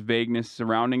 There's vagueness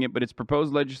surrounding it, but it's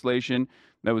proposed legislation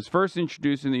that was first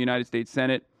introduced in the United States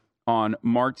Senate on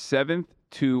March 7th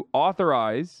to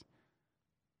authorize,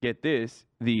 get this,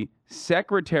 the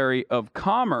Secretary of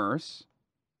Commerce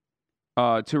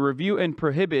to review and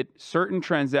prohibit certain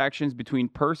transactions between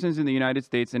persons in the United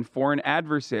States and foreign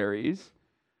adversaries.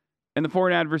 And the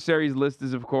foreign adversaries list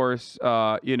is, of course,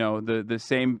 the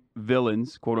same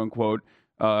villains, quote unquote,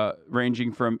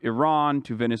 ranging from Iran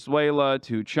to Venezuela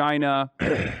to China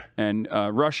and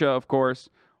Russia, of course.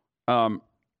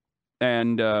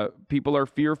 And people are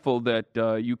fearful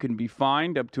that you can be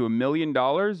fined up to $1 million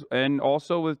and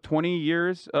also with 20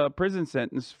 years prison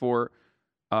sentence for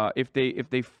if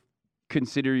they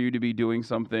consider you to be doing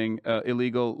something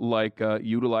illegal, like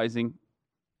utilizing.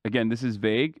 Again, this is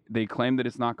vague. They claim that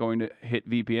it's not going to hit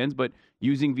VPNs, but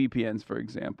using VPNs, for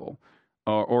example,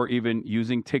 or even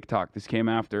using TikTok. This came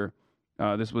after.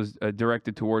 This was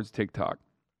directed towards TikTok.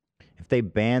 If they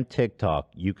ban TikTok,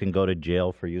 you can go to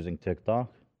jail for using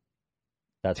TikTok?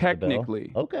 That's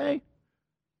technically. Okay.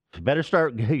 You better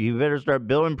start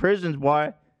building prisons,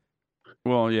 boy.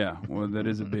 Well, yeah. Well, that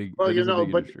is a big. Well,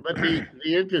 but the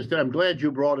interesting. I'm glad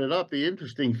you brought it up. The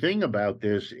interesting thing about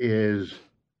this is,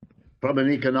 from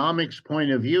an economics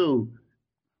point of view,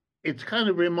 it's kind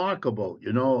of remarkable.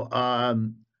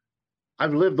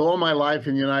 I've lived all my life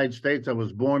in the United States. I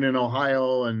was born in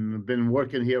Ohio and been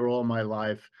working here all my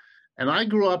life. And I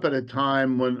grew up at a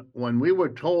time when we were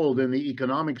told in the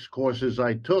economics courses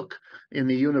I took in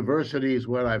the universities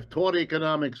where I've taught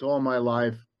economics all my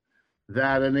life,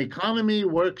 that an economy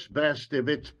works best if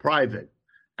it's private.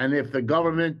 And if the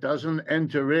government doesn't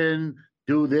enter in,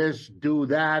 do this, do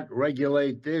that,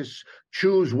 regulate this,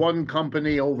 choose one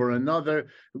company over another.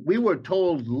 We were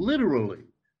told literally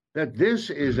that this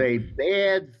is a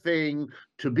bad thing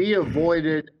to be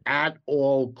avoided at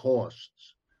all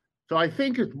costs. So I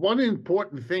think one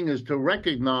important thing is to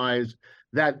recognize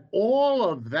that all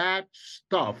of that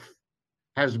stuff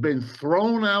has been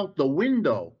thrown out the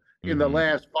window in the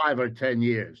last 5 or 10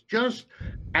 years, just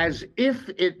as if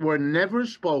it were never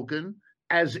spoken,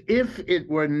 as if it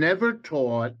were never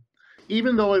taught,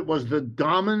 even though it was the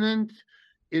dominant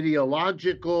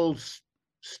ideological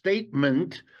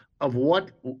statement of what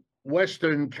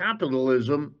Western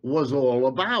capitalism was all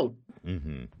about.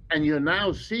 And you're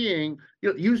now seeing,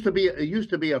 it used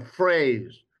to be a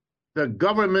phrase, the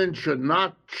government should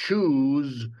not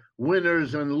choose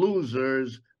winners and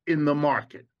losers in the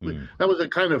market. That was a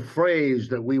kind of phrase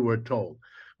that we were told.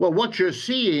 Well, what you're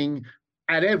seeing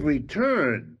at every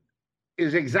turn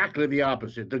is exactly the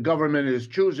opposite. The government is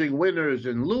choosing winners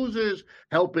and losers,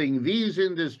 helping these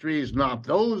industries, not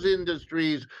those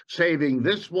industries, saving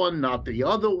this one, not the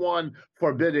other one,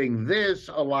 forbidding this,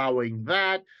 allowing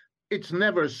that. It's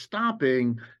never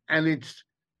stopping, and it's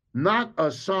not a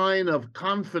sign of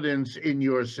confidence in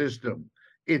your system.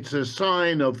 It's a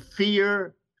sign of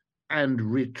fear and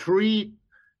retreat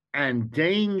and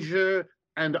danger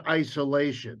and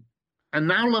isolation. And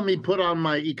now let me put on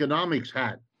my economics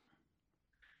hat.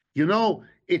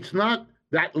 It's not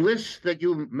That list that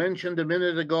you mentioned a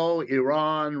minute ago,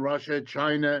 Iran, Russia,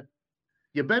 China,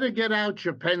 you better get out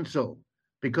your pencil,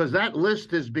 because that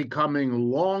list is becoming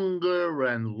longer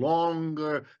and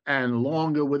longer and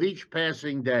longer with each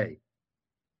passing day.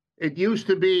 It used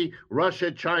to be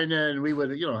Russia, China, and we would,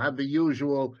 have the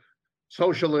usual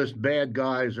socialist bad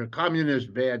guys or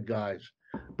communist bad guys.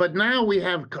 But now we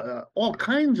have all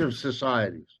kinds of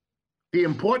societies. The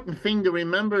important thing to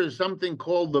remember is something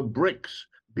called the BRICS,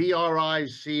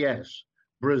 BRICS,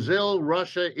 Brazil,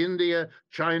 Russia, India,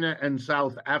 China, and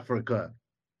South Africa.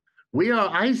 We are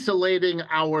isolating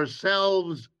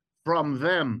ourselves from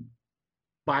them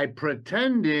by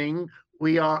pretending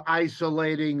we are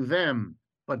isolating them.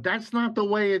 But that's not the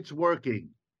way it's working.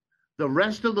 The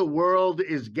rest of the world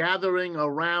is gathering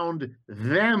around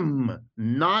them,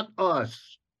 not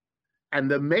us. And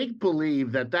the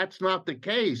make-believe that that's not the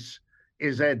case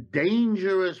is a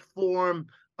dangerous form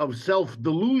of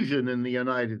self-delusion in the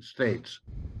United States.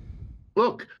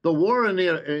 Look, the war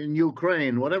in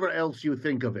Ukraine, whatever else you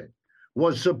think of it,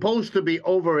 was supposed to be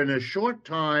over in a short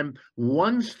time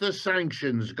once the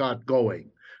sanctions got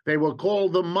going. They were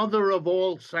called the mother of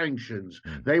all sanctions.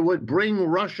 They would bring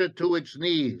Russia to its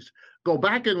knees. Go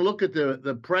back and look at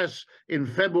the press in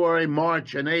February,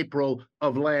 March, and April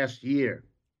of last year.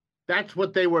 That's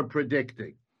what they were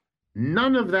predicting.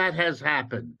 None of that has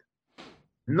happened.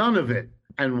 None of it.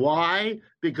 And why?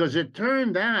 Because it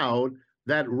turned out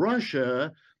that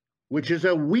Russia, which is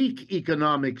a weak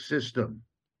economic system,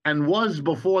 and was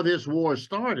before this war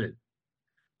started,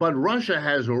 but Russia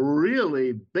has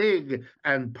really big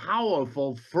and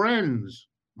powerful friends,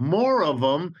 more of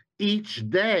them each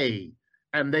day.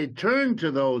 And they turned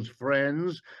to those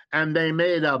friends and they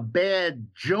made a bad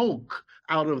joke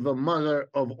out of the mother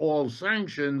of all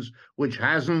sanctions, which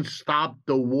hasn't stopped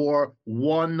the war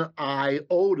one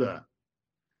iota.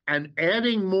 And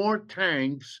adding more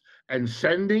tanks and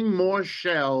sending more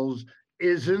shells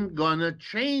isn't going to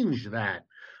change that.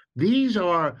 These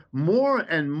are more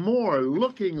and more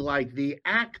looking like the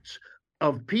acts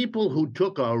of people who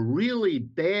took a really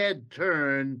bad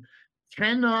turn,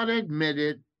 cannot admit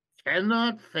it,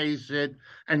 cannot face it,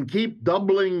 and keep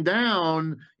doubling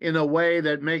down in a way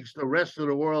that makes the rest of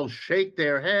the world shake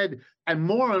their head. And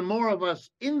more of us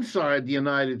inside the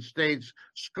United States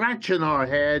scratching our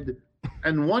head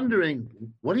and wondering,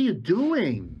 what are you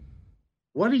doing?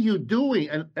 What are you doing?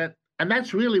 And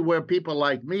that's really where people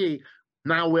like me,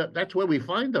 that's where we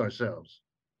find ourselves.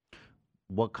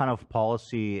 What kind of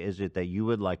policy is it that you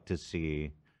would like to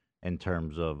see in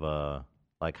terms of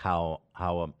like how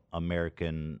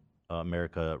America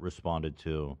responded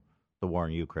to the war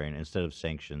in Ukraine instead of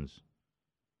sanctions?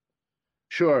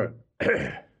 Sure.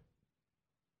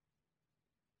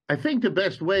 I think the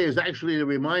best way is actually to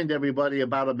remind everybody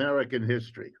about American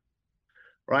history,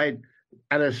 right?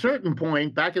 At a certain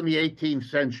point, back in the 18th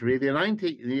century,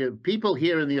 the people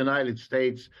here in the United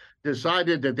States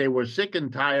decided that they were sick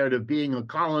and tired of being a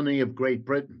colony of Great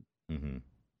Britain. Mm-hmm.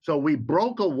 So we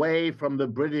broke away from the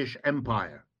British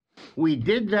Empire. We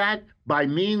did that by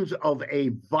means of a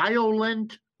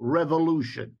violent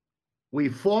revolution. We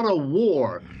fought a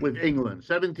war with England,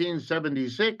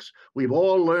 1776. We've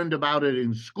all learned about it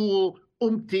in school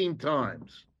umpteen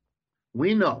times.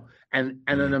 We know. And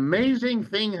an amazing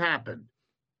thing happened.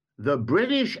 The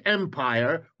British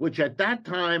Empire, which at that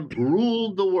time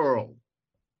ruled the world,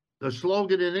 the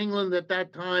slogan in England at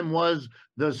that time was,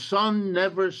 "The sun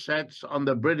never sets on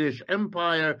the British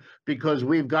Empire," because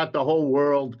we've got the whole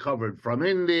world covered, from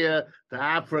India to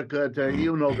Africa to,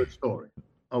 you know the story,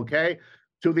 okay?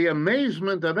 To the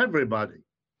amazement of everybody,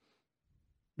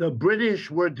 the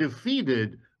British were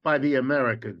defeated by the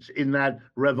Americans in that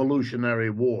Revolutionary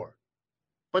War.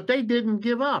 But they didn't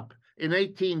give up. In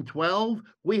 1812,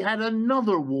 we had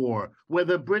another war where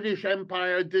the British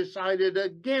Empire decided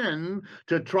again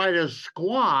to try to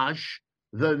squash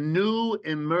the new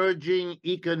emerging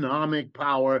economic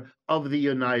power of the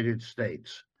United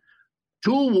States.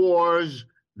 2 wars,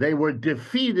 they were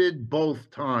defeated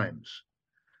both times.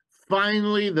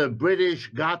 Finally, the British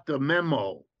got the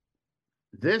memo.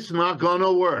 This is not going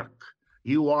to work.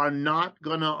 You are not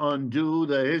going to undo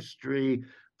the history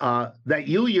that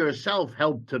you yourself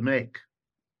helped to make.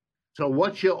 So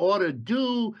what you ought to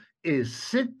do is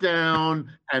sit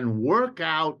down and work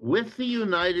out with the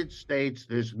United States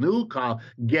this new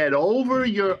get over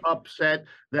your upset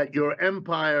that your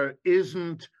empire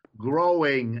isn't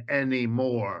growing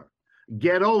anymore.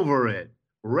 Get over it.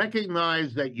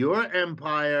 Recognize that your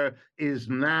empire is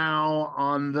now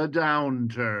on the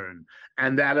downturn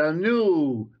and that a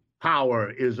new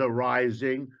power is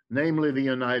arising, namely the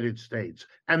United States.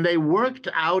 And they worked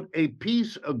out a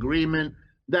peace agreement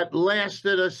that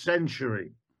lasted a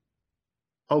century.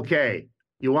 Okay,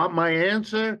 you want my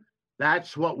answer?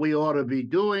 That's what we ought to be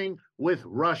doing with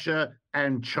Russia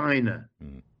and China.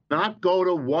 Not go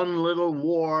to one little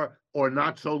war or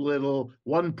not so little,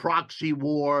 one proxy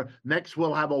war. Next,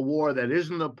 we'll have a war that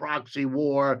isn't a proxy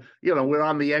war. You know, we're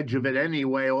on the edge of it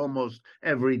anyway, almost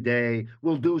every day.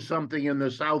 We'll do something in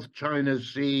the South China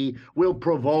Sea. We'll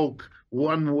provoke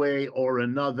one way or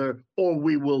another, or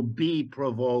we will be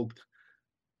provoked.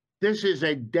 This is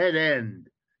a dead end.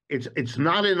 It's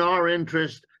not in our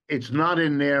interest. It's not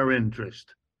in their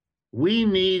interest. We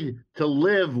need to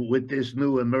live with this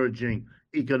new emerging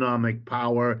economic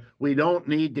power. We don't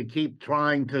need to keep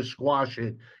trying to squash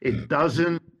it. It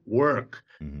doesn't work.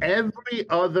 Every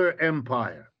other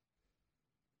empire,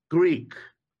 Greek,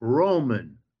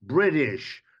 Roman,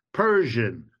 British,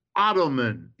 Persian,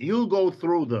 Ottoman, you go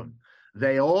through them.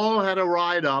 They all had a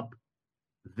ride up,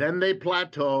 then they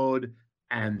plateaued,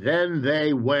 and then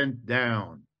they went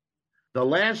down. The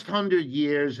last 100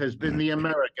 years has been the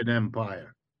American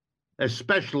empire,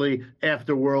 especially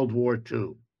after World War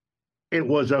II. It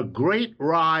was a great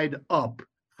ride up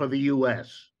for the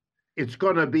U.S. It's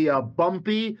going to be a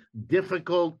bumpy,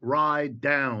 difficult ride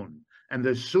down. And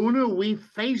the sooner we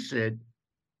face it,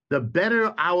 the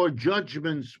better our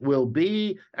judgments will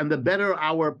be and the better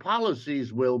our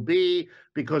policies will be,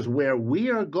 because where we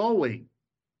are going,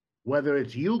 whether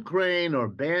it's Ukraine or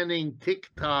banning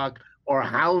TikTok or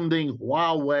hounding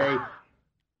Huawei,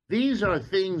 these are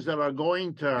things that are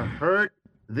going to hurt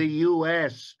the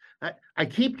U.S. I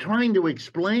keep trying to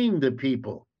explain to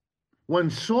people,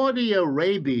 when Saudi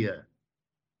Arabia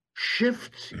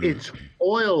shifts its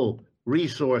oil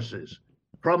resources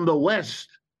from the West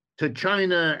to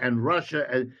China and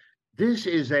Russia, this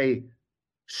is a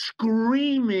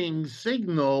screaming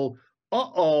signal,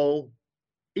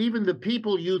 even the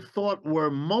people you thought were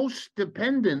most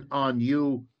dependent on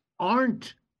you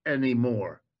aren't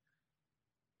anymore.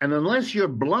 And unless you're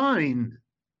blind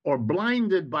or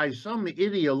blinded by some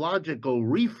ideological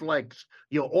reflex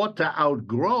you ought to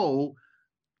outgrow,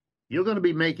 you're going to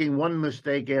be making one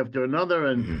mistake after another,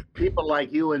 and people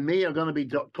like you and me are going to be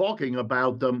talking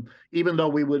about them, even though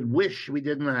we would wish we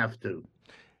didn't have to.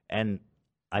 And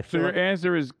I So feel your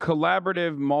answer is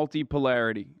collaborative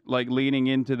multipolarity, like leaning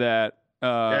into that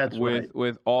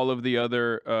with all of the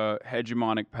other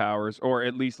hegemonic powers, or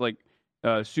at least like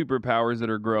superpowers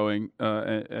that are growing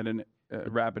at a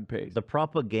rapid pace. The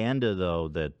propaganda, though,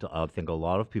 that I think a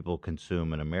lot of people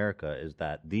consume in America is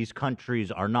that these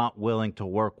countries are not willing to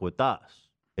work with us.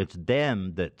 It's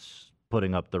them that's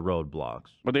putting up the roadblocks.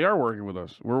 But they are working with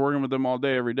us. We're working with them all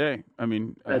day, every day. I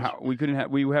mean, we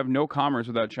have no commerce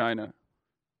without China.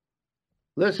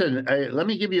 Listen, let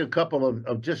me give you a couple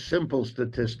of just simple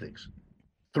statistics.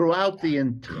 Throughout the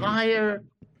entire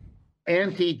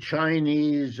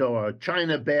anti-Chinese or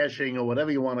China bashing or whatever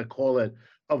you want to call it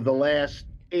of the last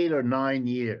 8 or 9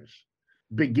 years,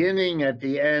 beginning at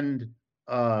the end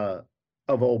of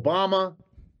Obama,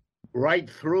 right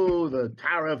through the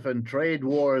tariff and trade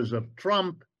wars of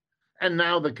Trump, and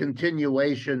now the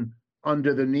continuation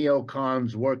under the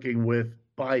neocons working with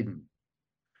Biden.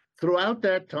 Throughout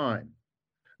that time,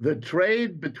 the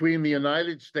trade between the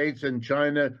United States and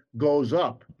China goes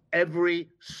up every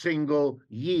single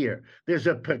year. There's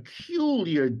a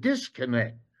peculiar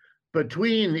disconnect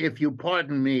between, if you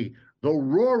pardon me, the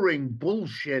roaring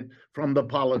bullshit from the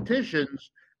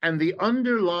politicians and the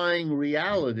underlying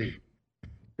reality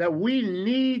that we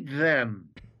need them.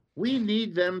 We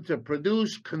need them to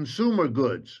produce consumer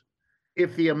goods.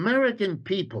 If the American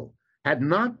people had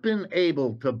not been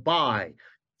able to buy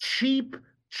cheap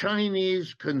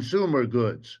Chinese consumer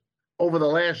goods over the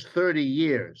last 30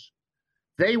 years,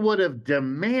 they would have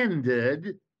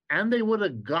demanded and they would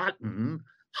have gotten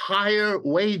higher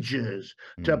wages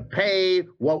to pay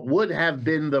what would have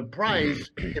been the price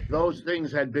if those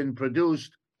things had been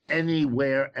produced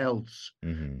anywhere else.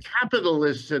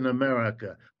 Capitalists in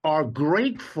America are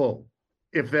grateful,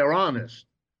 if they're honest,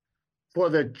 for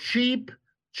the cheap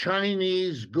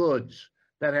Chinese goods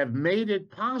that have made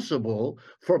it possible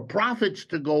for profits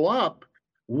to go up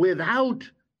without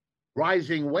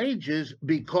rising wages,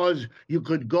 because you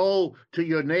could go to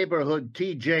your neighborhood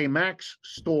TJ Maxx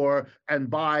store and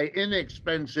buy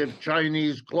inexpensive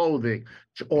Chinese clothing,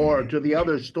 or to the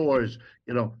other stores.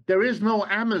 You know, there is no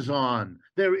Amazon,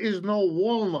 there is no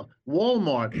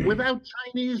Walmart without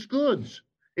Chinese goods.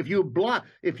 If you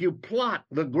plot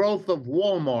the growth of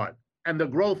Walmart and the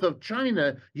growth of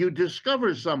China, you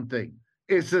discover something.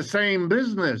 It's the same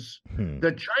business.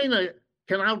 The China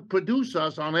can outproduce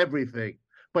us on everything,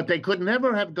 but they could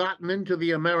never have gotten into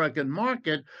the American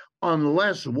market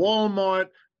unless Walmart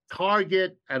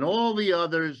Target, and all the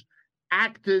others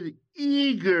acted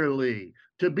eagerly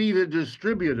to be the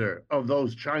distributor of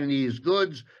those Chinese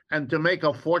goods and to make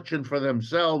a fortune for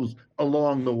themselves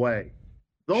along the way.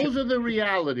 Those are the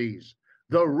realities.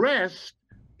 The rest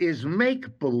is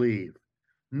make-believe.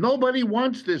 Nobody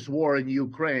wants this war in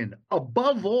Ukraine.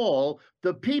 Above all,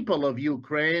 the people of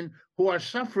Ukraine who are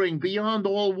suffering beyond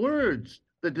all words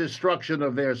the destruction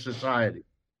of their society.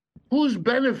 Who's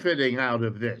benefiting out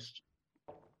of this?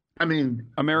 I mean,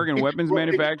 American weapons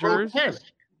manufacturers.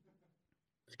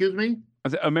 Excuse me?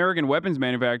 American weapons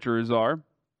manufacturers are.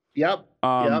 Yep.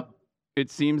 It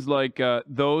seems like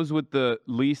those with the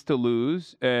least to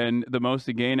lose and the most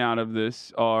to gain out of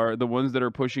this are the ones that are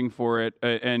pushing for it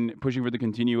and pushing for the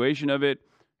continuation of it,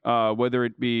 whether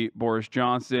it be Boris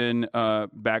Johnson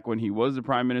back when he was the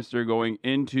prime minister going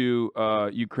into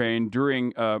Ukraine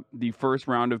during the first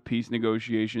round of peace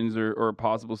negotiations or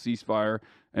possible ceasefire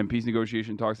and peace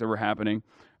negotiation talks that were happening,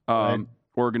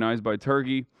 organized by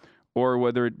Turkey. Or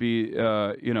whether it be,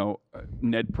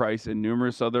 Ned Price and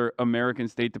numerous other American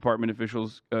State Department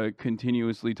officials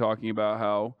continuously talking about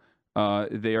how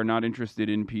they are not interested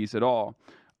in peace at all.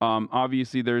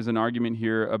 Obviously, there's an argument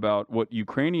here about what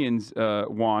Ukrainians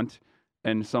want,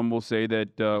 and some will say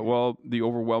that, the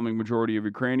overwhelming majority of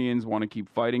Ukrainians want to keep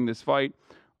fighting this fight,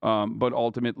 but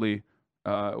ultimately,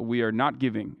 we are not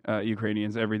giving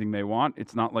Ukrainians everything they want.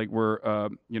 It's not like we're,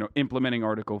 implementing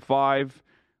Article 5.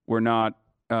 We're not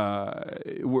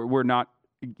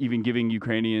even giving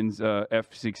Ukrainians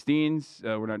F-16s.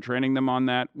 We're not training them on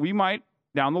that. We might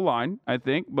down the line, I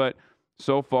think, but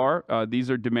so far these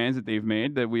are demands that they've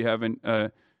made that we haven't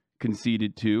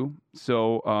conceded to.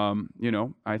 So,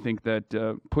 I think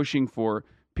that pushing for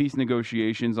peace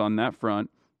negotiations on that front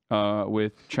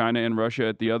with China and Russia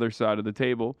at the other side of the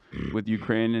table, with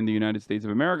Ukraine and the United States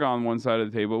of America on one side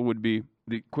of the table would be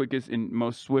the quickest and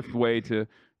most swift way to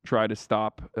try to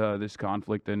stop this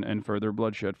conflict and further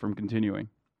bloodshed from continuing.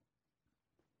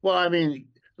 Well, I mean,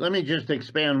 let me just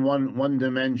expand one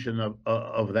dimension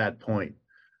of that point.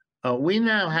 We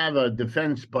now have a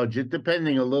defense budget,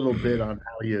 depending a little bit on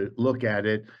how you look at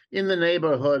it, in the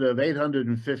neighborhood of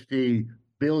 $850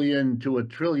 billion to $1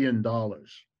 trillion.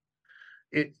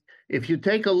 If you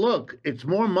take a look, it's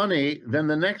more money than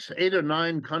the next 8 or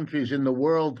 9 countries in the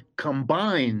world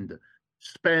combined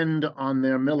spend on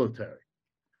their military.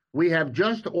 We have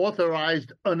just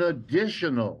authorized an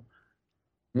additional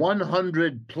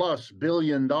 $100+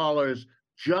 billion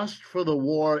just for the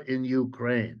war in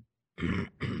Ukraine.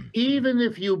 Even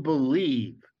if you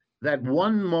believe that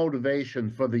one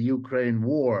motivation for the Ukraine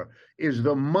war is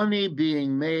the money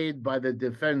being made by the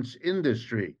defense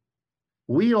industry,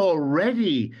 we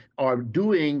already are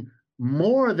doing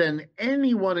more than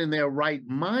anyone in their right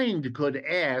mind could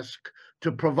ask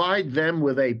to provide them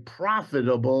with a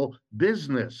profitable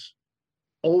business.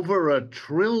 Over $1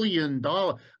 trillion.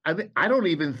 I mean, I don't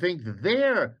even think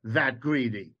they're that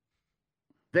greedy.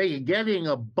 They're getting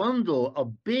a bundle, a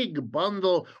big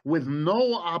bundle with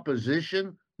no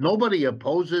opposition. Nobody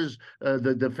opposes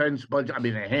the defense budget. I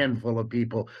mean, a handful of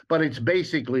people, but it's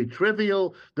basically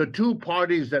trivial. The two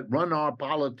parties that run our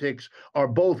politics are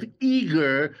both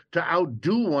eager to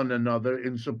outdo one another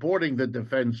in supporting the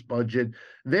defense budget.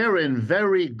 They're in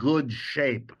very good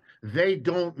shape. They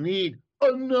don't need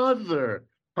another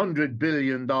 $100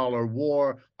 billion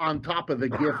war on top of the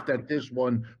gift that this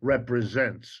one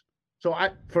represents. So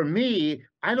for me,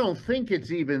 I don't think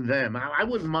it's even them. I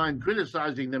wouldn't mind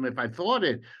criticizing them if I thought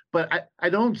it, but I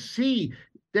don't see,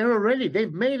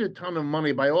 they've made a ton of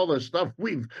money by all the stuff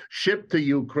we've shipped to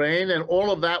Ukraine, and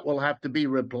all of that will have to be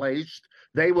replaced.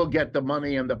 They will get the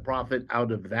money and the profit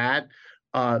out of that.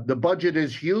 The budget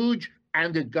is huge,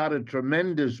 and it got a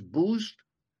tremendous boost.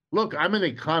 Look, I'm an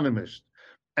economist,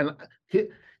 and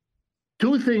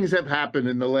two things have happened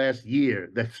in the last year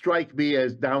that strike me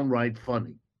as downright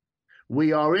funny.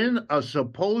 We are in a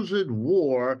supposed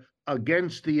war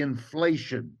against the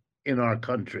inflation in our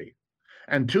country.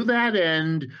 And to that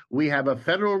end, we have a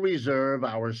Federal Reserve,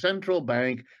 our central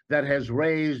bank, that has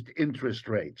raised interest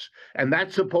rates. And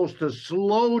that's supposed to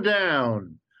slow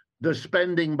down the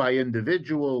spending by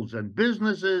individuals and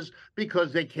businesses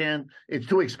because it's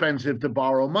too expensive to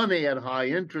borrow money at high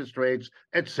interest rates,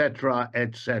 et cetera,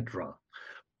 et cetera.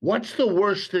 What's the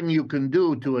worst thing you can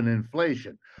do to an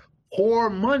inflation? Pour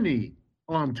money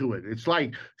onto it. It's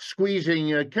like squeezing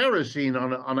kerosene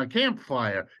on a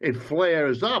campfire. It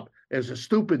flares up as a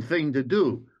stupid thing to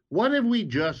do. What have we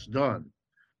just done?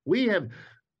 We have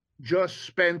just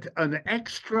spent an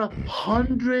extra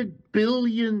 $100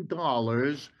 billion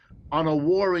on a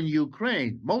war in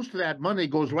Ukraine. Most of that money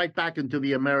goes right back into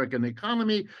the American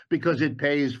economy because it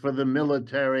pays for the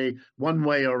military one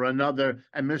way or another.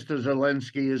 And Mr.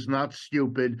 Zelensky is not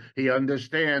stupid. He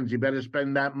understands you better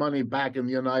spend that money back in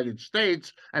the United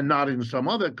States and not in some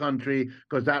other country,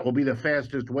 because that will be the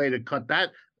fastest way to cut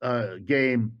that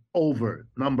game over,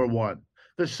 number one.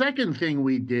 The second thing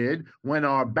we did when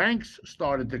our banks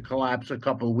started to collapse a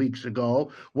couple of weeks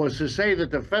ago was to say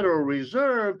that the Federal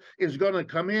Reserve is going to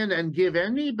come in and give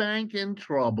any bank in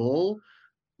trouble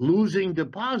losing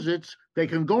deposits, they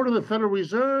can go to the Federal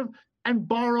Reserve and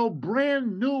borrow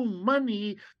brand new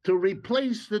money to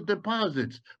replace the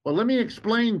deposits. Well, let me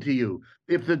explain to you.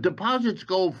 If the deposits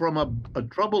go from a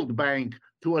troubled bank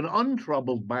to an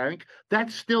untroubled bank,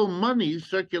 that's still money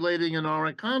circulating in our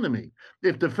economy.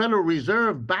 If the Federal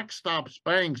Reserve backstops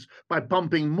banks by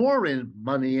pumping more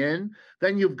money in,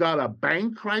 then you've got a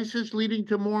bank crisis leading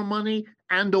to more money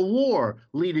and a war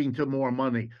leading to more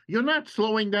money. You're not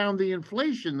slowing down the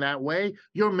inflation that way.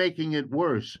 You're making it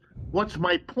worse. What's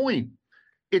my point?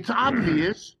 It's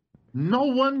obvious. No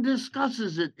one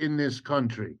discusses it in this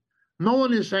country. No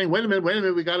one is saying, wait a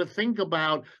minute, we got to think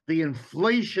about the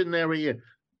inflationary.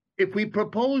 If we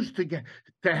propose to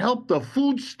help the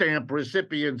food stamp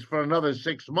recipients for another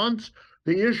 6 months,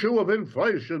 the issue of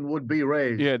inflation would be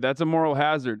raised. Yeah, that's a moral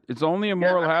hazard. It's only a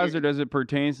moral hazard as it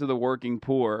pertains to the working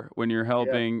poor when you're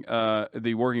helping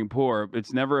the working poor.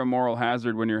 It's never a moral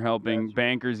hazard when you're helping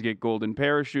bankers get golden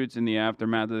parachutes in the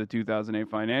aftermath of the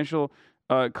 2008 financial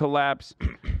collapse.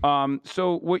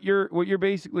 So what you're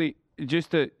basically, just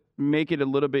to make it a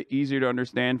little bit easier to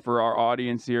understand for our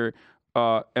audience here,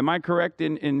 am I correct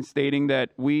in stating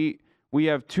that we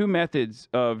have two methods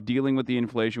of dealing with the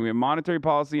inflation? We have monetary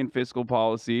policy and fiscal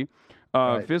policy.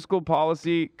 Right. Fiscal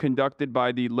policy conducted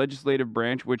by the legislative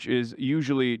branch, which is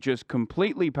usually just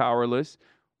completely powerless,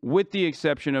 with the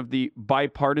exception of the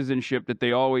bipartisanship that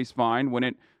they always find when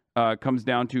it comes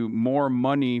down to more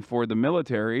money for the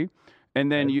military.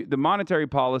 And then the monetary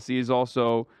policy is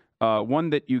also one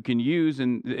that you can use,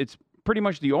 and it's pretty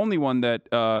much the only one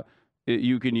that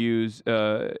you can use,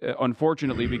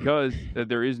 unfortunately, because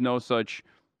there is no such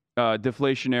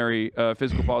deflationary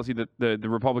fiscal policy that the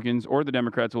Republicans or the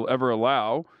Democrats will ever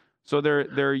allow. So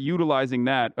they're utilizing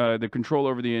that, the control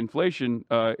over the inflation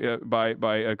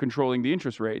by controlling the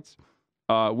interest rates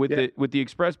with the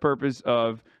express purpose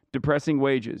of depressing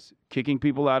wages, kicking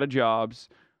people out of jobs,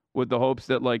 with the hopes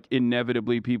that, like,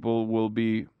 inevitably people will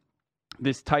be,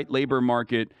 this tight labor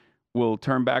market will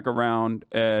turn back around,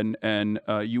 and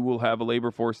you will have a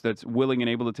labor force that's willing and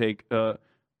able to take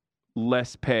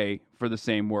less pay for the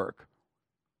same work.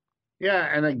 Yeah,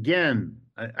 and again,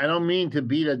 I don't mean to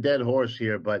beat a dead horse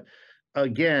here, but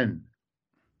again,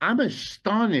 I'm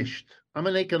astonished. I'm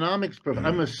an economics professor.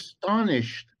 I'm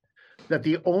astonished that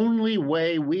the only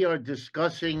way we are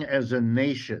discussing as a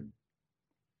nation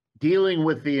dealing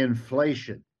with the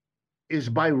inflation is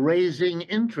by raising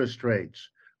interest rates,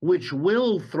 which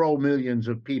will throw millions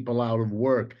of people out of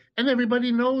work. And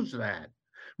everybody knows that,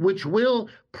 which will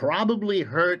probably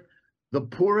hurt the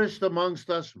poorest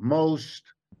amongst us most,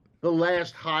 the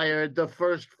last hired, the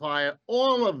first fired,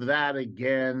 all of that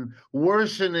again,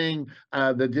 worsening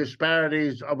the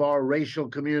disparities of our racial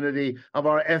community, of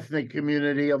our ethnic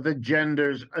community, of the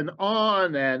genders, and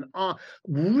on and on.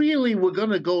 Really, we're going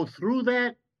to go through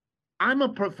that? I'm a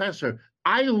professor.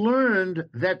 I learned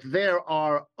that there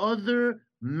are other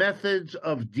methods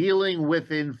of dealing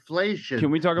with inflation. Can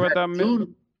we talk about that?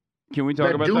 Can we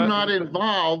talk about that? Do not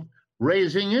involve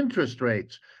raising interest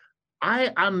rates.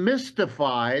 I'm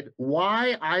mystified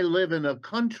why I live in a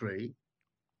country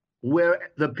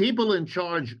where the people in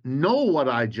charge know what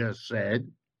I just said,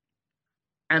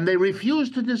 and they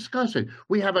refuse to discuss it.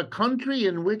 We have a country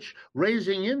in which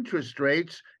raising interest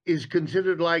rates is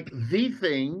considered like the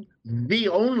thing, the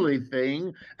only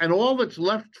thing, and all that's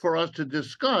left for us to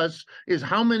discuss is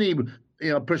how many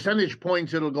percentage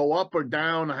points it'll go up or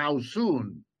down, how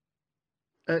soon.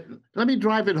 Let me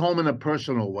drive it home in a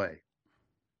personal way.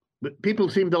 But people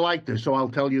seem to like this, so I'll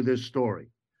tell you this story.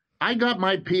 I got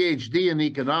my PhD in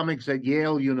economics at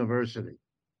Yale University.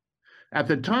 At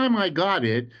the time I got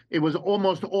it, it was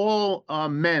almost all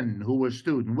men who were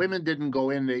students. Women didn't go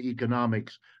into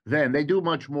economics then. They do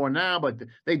much more now, but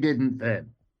they didn't then.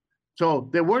 So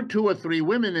there were 2 or 3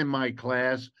 women in my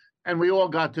class, and we all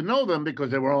got to know them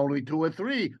because there were only 2 or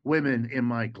 3 women in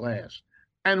my class.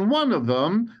 And one of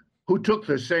them, who took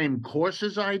the same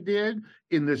courses I did,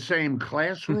 in the same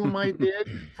classroom I did,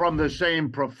 from the same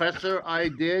professor I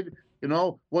did, you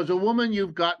know, was a woman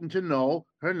you've gotten to know.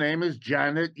 Her name is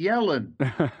Janet Yellen.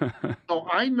 So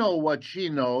I know what she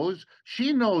knows.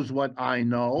 She knows what I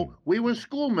know. We were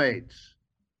schoolmates.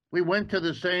 We went to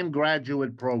the same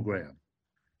graduate program.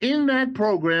 In that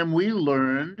program, we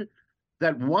learned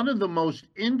that one of the most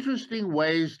interesting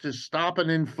ways to stop an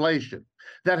inflation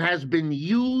that has been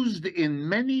used in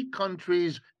many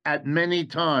countries at many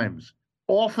times,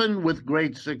 often with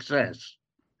great success,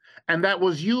 and that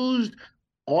was used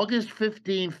August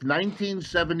 15th,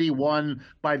 1971,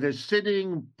 by the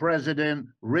sitting president,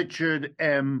 Richard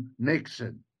M.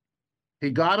 Nixon.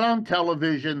 He got on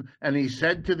television and he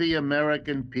said to the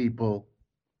American people,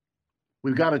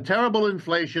 we've got a terrible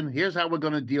inflation. Here's how we're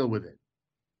going to deal with it.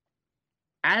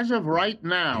 As of right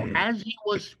now, as he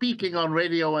was speaking on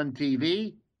radio and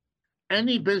TV,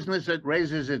 any business that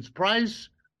raises its price,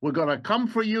 we're going to come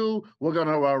for you, we're going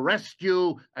to arrest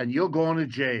you, and you're going to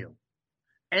jail.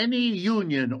 Any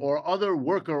union or other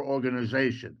worker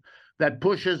organization that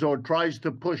pushes or tries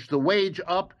to push the wage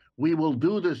up, we will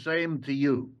do the same to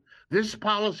you. This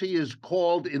policy is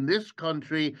called in this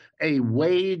country a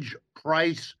wage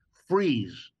price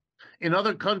freeze. In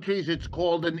other countries, it's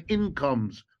called an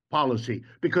incomes policy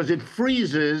because it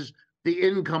freezes the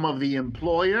income of the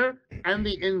employer and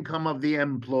the income of the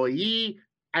employee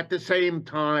at the same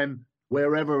time,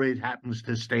 wherever it happens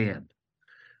to stand.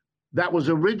 That was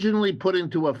originally put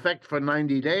into effect for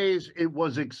 90 days. It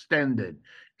was extended.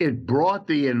 It brought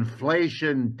the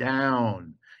inflation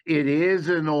down. It is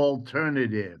an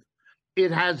alternative.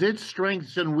 It has its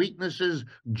strengths and weaknesses,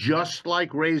 just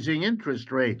like raising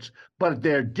interest rates, but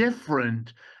they're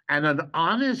different. And an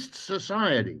honest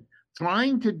society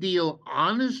trying to deal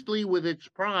honestly with its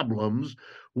problems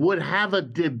would have a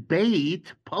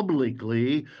debate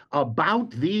publicly about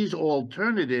these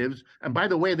alternatives. And by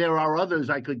the way, there are others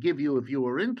I could give you if you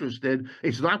were interested.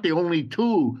 It's not the only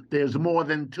two. There's more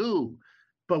than two.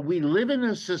 But we live in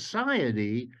a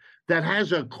society that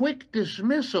has a quick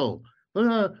dismissal.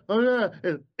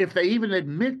 If they even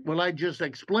admit what I just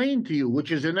explained to you,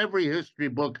 which is in every history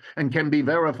book and can be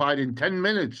verified in 10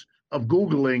 minutes of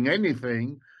Googling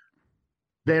anything,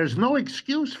 there's no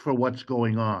excuse for what's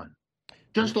going on.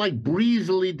 Just like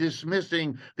breezily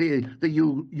dismissing the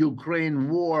Ukraine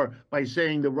war by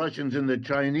saying the Russians and the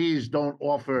Chinese don't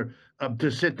offer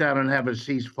to sit down and have a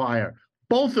ceasefire.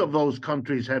 Both of those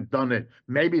countries have done it.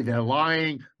 Maybe they're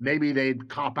lying. Maybe they'd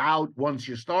cop out once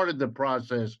you started the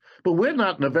process. But we're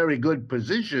not in a very good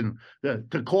position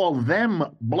to call them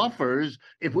bluffers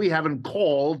if we haven't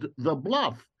called the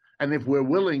bluff. And if we're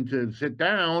willing to sit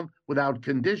down without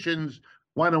conditions,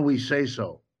 why don't we say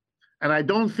so? And I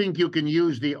don't think you can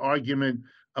use the argument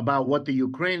about what the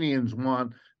Ukrainians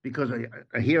want, because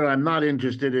here I'm not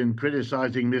interested in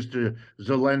criticizing Mr.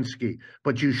 Zelensky.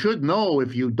 But you should know,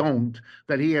 if you don't,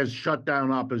 that he has shut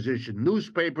down opposition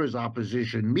newspapers,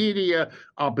 opposition media,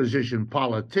 opposition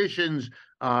politicians.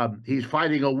 He's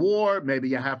fighting a war. Maybe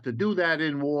you have to do that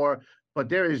in war. But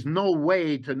there is no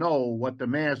way to know what the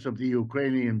mass of the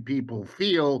Ukrainian people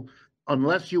feel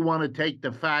unless you want to take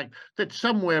the fact that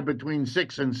somewhere between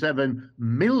 6 and 7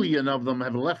 million of them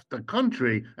have left the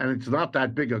country, and it's not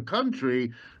that big a country,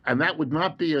 and that would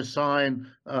not be a sign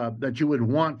that you would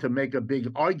want to make a big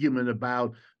argument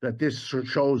about, that this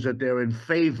shows that they're in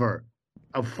favor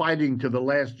of fighting to the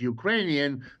last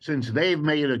Ukrainian, since they've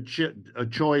made a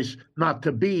choice not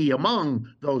to be among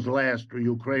those last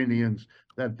Ukrainians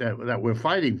that we're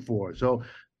fighting for. So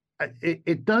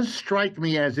it does strike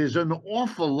me as there's an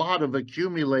awful lot of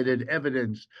accumulated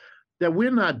evidence that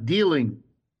we're not dealing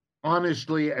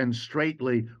honestly and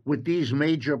straightly with these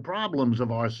major problems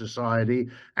of our society.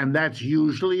 And that's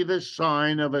usually the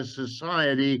sign of a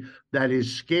society that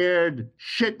is scared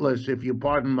shitless, if you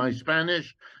pardon my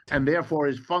Spanish, and therefore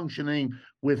is functioning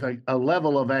with a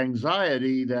level of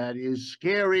anxiety that is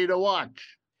scary to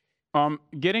watch.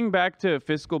 Getting back to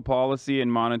fiscal policy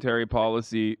and monetary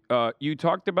policy, you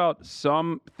talked about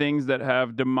some things that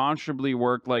have demonstrably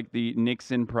worked, like the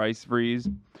Nixon price freeze.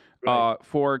 Right.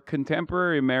 For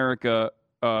contemporary America,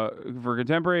 for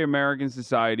contemporary American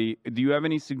society, do you have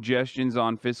any suggestions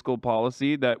on fiscal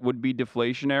policy that would be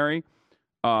deflationary?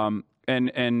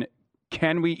 And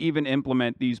can we even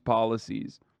implement these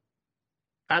policies?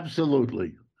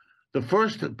 Absolutely. The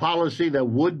first policy that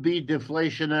would be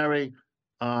deflationary,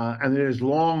 and it is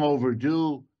long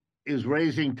overdue, is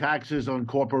raising taxes on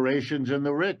corporations and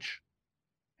the rich.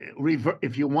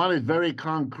 If you want it very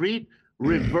concrete,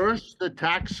 reverse the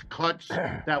tax cuts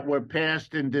that were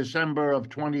passed in December of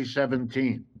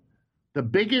 2017. The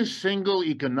biggest single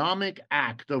economic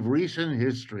act of recent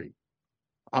history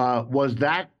was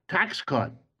that tax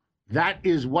cut. That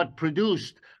is what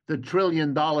produced the $1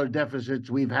 trillion deficits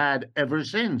we've had ever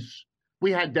since.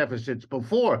 We had deficits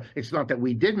before. It's not that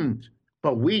we didn't,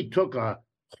 but we took a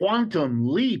quantum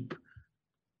leap.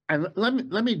 And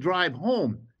let me drive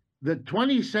home. The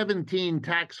 2017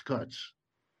 tax cuts,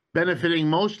 benefiting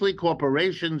mostly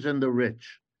corporations and the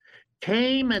rich,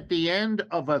 came at the end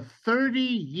of a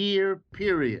 30-year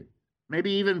period,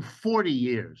 maybe even 40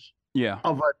 years,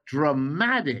 of a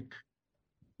dramatic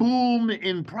boom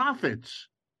in profits,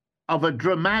 of a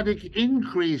dramatic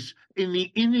increase in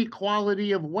the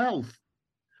inequality of wealth.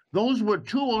 Those were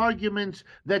two arguments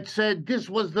that said this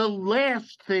was the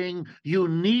last thing you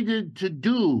needed to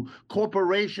do.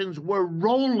 Corporations were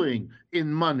rolling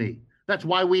in money. That's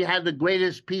why we had the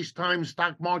greatest peacetime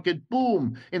stock market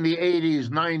boom in the 80s,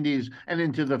 90s, and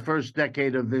into the first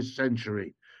decade of this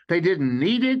century. They didn't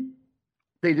need it.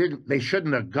 They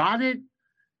shouldn't have got it.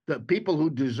 The people who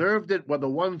deserved it were the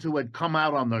ones who had come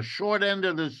out on the short end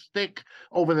of the stick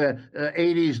over the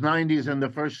 80s, 90s, and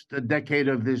the first decade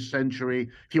of this century.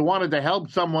 If you wanted to help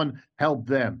someone, help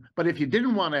them. But if you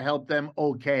didn't want to help them,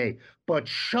 okay. But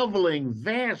shoveling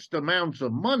vast amounts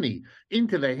of money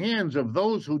into the hands of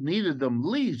those who needed them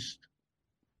least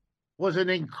was an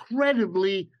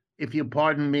incredibly, if you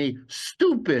pardon me,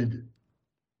 stupid.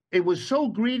 It was so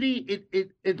greedy,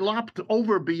 it lopped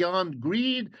over beyond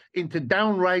greed into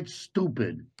downright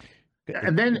stupid.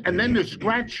 And then to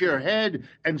scratch your head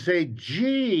and say,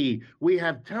 gee, we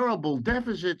have terrible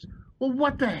deficits. Well,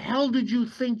 what the hell did you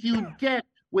think you'd get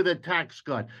with a tax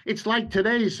cut? It's like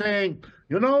today saying,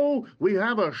 you know, we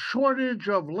have a shortage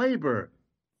of labor.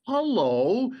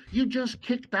 Hello, you just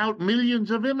kicked out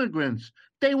millions of immigrants.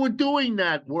 They were doing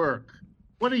that work.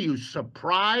 What, are you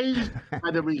surprised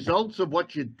by the results of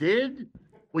what you did?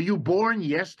 Were you born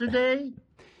yesterday?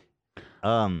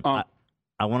 I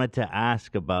wanted to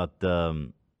ask about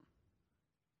the.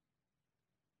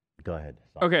 Go ahead.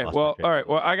 Okay. Well, all right.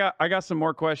 Well, I got some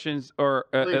more questions, or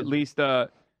at least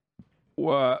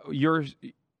your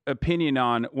opinion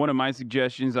on one of my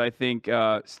suggestions. I think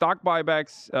stock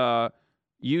buybacks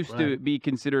used to be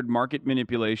considered market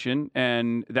manipulation,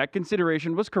 and that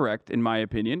consideration was correct in my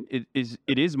opinion. It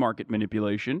is market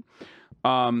manipulation,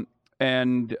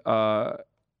 and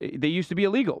they used to be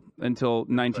illegal until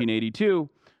 1982.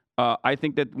 I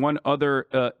think that one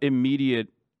other immediate,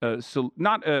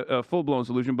 not a full-blown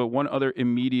solution, but one other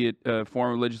immediate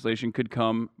form of legislation could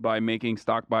come by making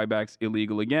stock buybacks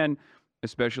illegal again,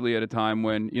 especially at a time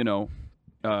when, you know,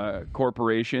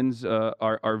 corporations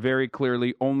are very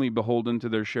clearly only beholden to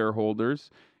their shareholders.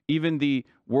 Even the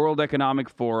World Economic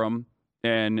Forum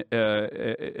and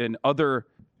other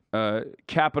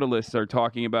capitalists are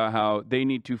talking about how they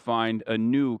need to find a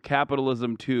new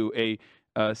capitalism to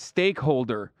a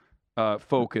stakeholder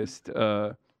focused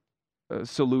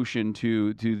solution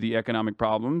to the economic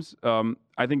problems.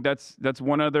 I think that's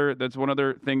one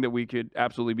other thing that we could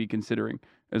absolutely be considering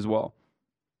as well.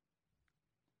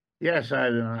 Yes,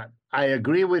 I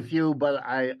agree with you, but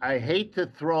I hate to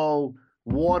throw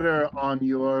water on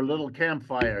your little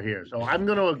campfire here. So I'm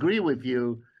going to agree with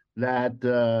you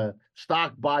that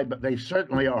stock buyback, they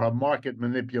certainly are a market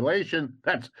manipulation.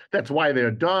 That's why they're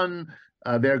done.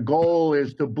 Their goal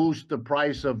is to boost the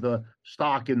price of the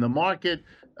stock in the market.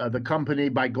 The company,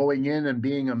 by going in and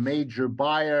being a major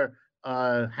buyer,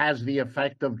 has the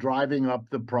effect of driving up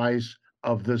the price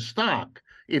of the stock.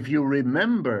 If you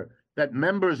remember that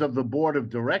members of the board of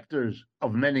directors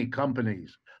of many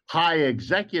companies, high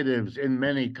executives in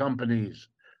many companies,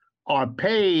 are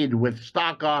paid with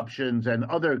stock options and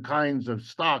other kinds of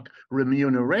stock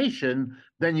remuneration,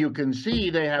 then you can see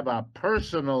they have a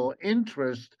personal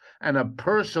interest and a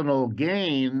personal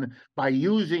gain by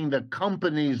using the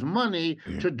company's money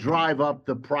to drive up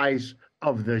the price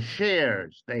of the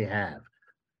shares they have.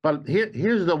 But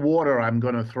here's the water I'm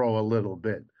going to throw a little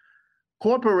bit.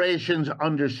 Corporations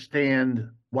understand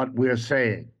what we're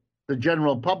saying. The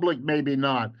general public maybe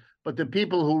not, but the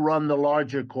people who run the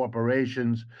larger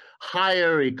corporations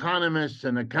hire economists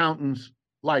and accountants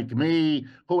like me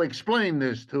who explain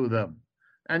this to them.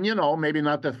 And, you know, maybe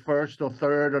not the first or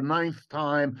third or ninth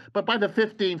time, but by the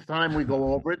 15th time we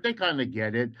go over it, they kind of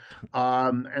get it.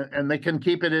 And they can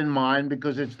keep it in mind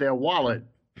because it's their wallet.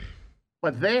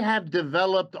 But they have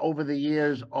developed over the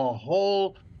years a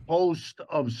whole host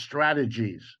of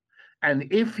strategies. And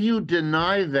if you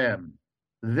deny them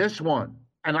this one,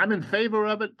 and I'm in favor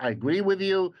of it, I agree with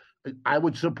you, I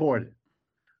would support it.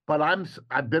 But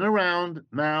I've been around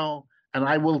now, and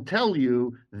I will tell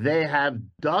you, they have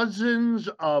dozens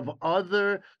of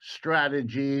other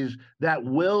strategies that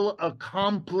will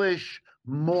accomplish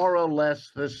more or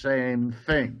less the same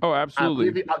thing. Oh,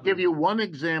 absolutely. I'll give you one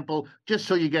example just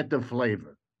so you get the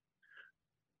flavor.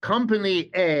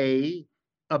 Company A,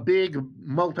 a big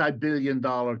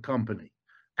multi-billion-dollar company,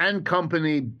 and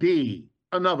Company B,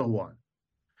 another one.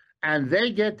 And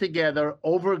they get together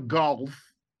over golf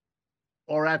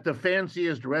or at the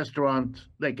fanciest restaurant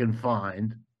they can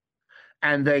find,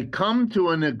 and they come to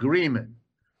an agreement.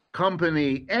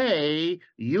 Company A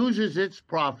uses its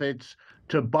profits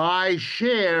to buy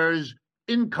shares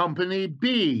in Company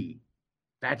B.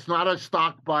 That's not a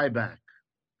stock buyback.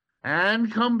 And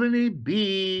Company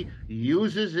B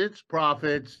uses its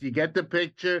profits, you get the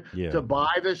picture, to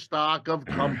buy the stock of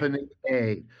Company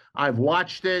A. I've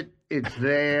watched it. It's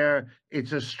there.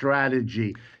 It's a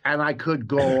strategy. And I could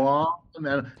go on.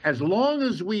 And as long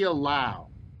as we allow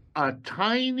a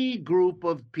tiny group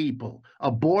of people, a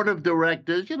board of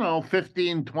directors,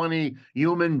 15, 20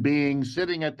 human beings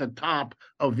sitting at the top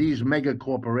of these mega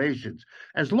corporations,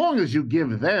 as long as you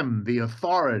give them the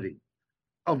authority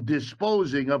of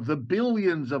disposing of the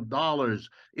billions of dollars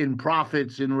in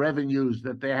profits, in revenues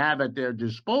that they have at their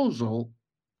disposal,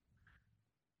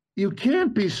 you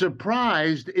can't be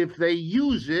surprised if they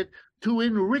use it to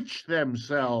enrich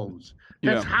themselves.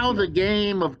 That's how the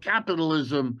game of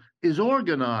capitalism is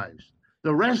organized.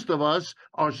 The rest of us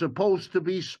are supposed to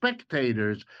be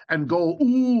spectators and go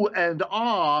ooh and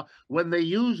ah when they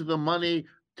use the money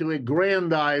to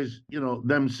aggrandize,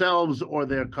 themselves or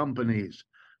their companies.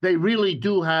 They really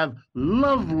do have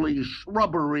lovely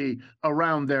shrubbery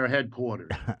around their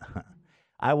headquarters.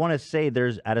 I want to say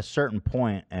there's at a certain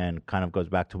point, and kind of goes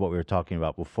back to what we were talking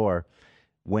about before,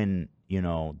 when,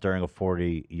 during a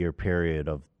 40-year period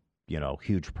of,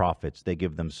 huge profits, they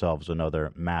give themselves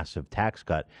another massive tax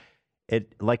cut.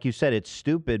 It, like you said, it's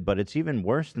stupid, but it's even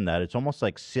worse than that. It's almost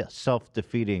like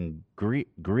self-defeating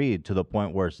greed to the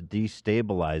point where it's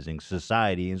destabilizing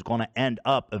society. Is going to end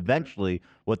up eventually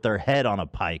with their head on a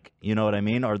pike. You know what I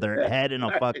mean? Or their head in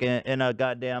a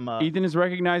goddamn. Ethan is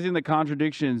recognizing the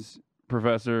contradictions,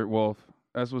 Professor Wolff.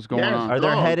 That's what's going on. Or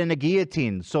their head in a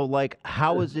guillotine. So, like,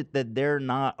 how is it that they're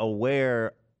not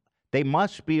aware? They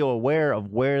must be aware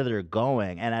of where they're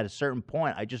going. And at a certain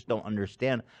point, I just don't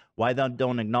understand why they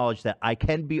don't acknowledge that I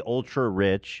can be ultra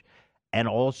rich. And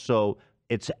also,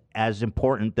 it's as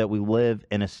important that we live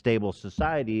in a stable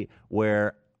society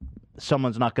where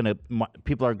someone's not going to,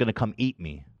 people are going to come eat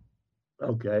me.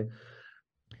 Okay.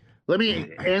 Let me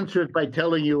answer it by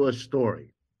telling you a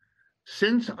story.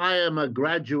 Since I am a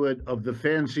graduate of the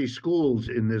fancy schools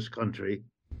in this country,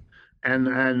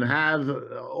 and have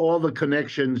all the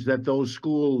connections that those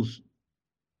schools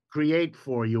create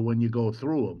for you when you go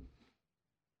through them.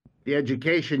 The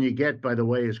education you get, by the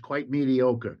way, is quite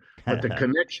mediocre, but the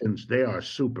connections, they are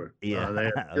super.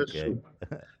 They're just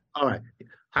super. All right.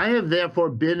 I have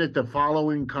therefore been at the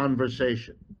following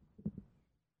conversation.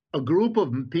 A group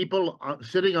of people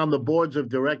sitting on the boards of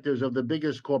directors of the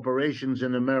biggest corporations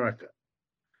in America.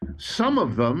 Some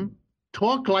of them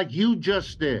talk like you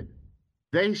just did.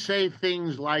 They say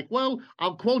things like, well,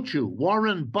 I'll quote you,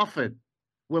 Warren Buffett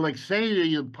will say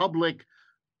to the public,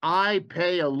 I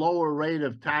pay a lower rate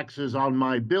of taxes on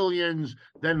my billions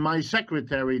than my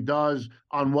secretary does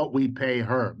on what we pay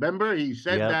her. Remember, he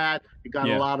said that. He got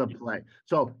a lot of play.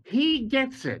 So he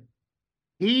gets it.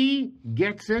 He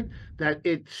gets it that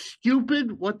it's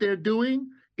stupid what they're doing.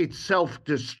 It's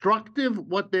self-destructive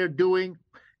what they're doing.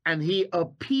 And he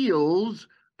appeals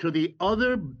to the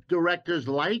other directors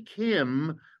like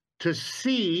him to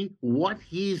see what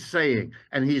he's saying.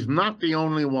 And he's not the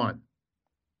only one.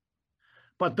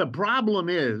 But the problem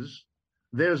is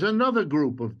there's another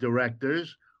group of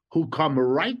directors who come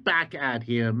right back at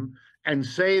him and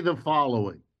say the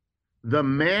following. The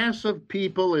mass of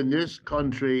people in this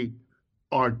country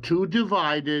are too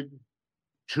divided,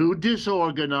 too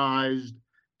disorganized,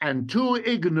 and too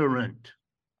ignorant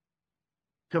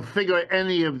to figure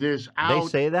any of this out. They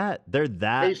say that? They're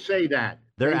that? They say that.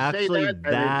 They're actually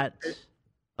that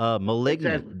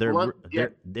malignant.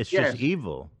 It's just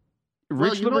evil.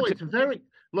 Well, it's very...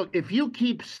 Look, if you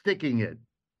keep sticking it,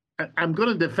 I'm going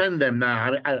to defend them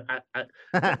now,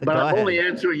 but I'm only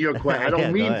answering your question. I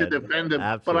don't mean to defend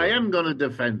them, but I am going to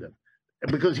defend them.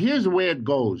 Because here's the way it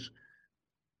goes.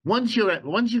 Once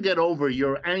you get over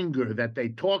your anger that they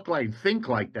talk like, think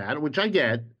like that, which I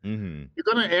get, you're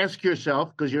going to ask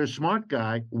yourself, because you're a smart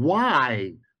guy,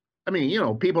 why? I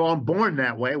mean, people aren't born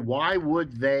that way. Why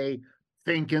would they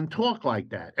think and talk like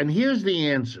that? And here's the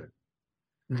answer.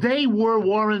 They were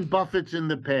Warren Buffett's in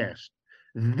the past.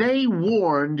 They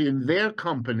warned in their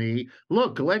company,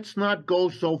 look, let's not go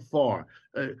so far.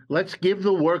 Let's give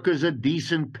the workers a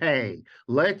decent pay.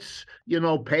 Let's,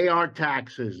 pay our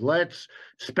taxes. Let's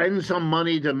spend some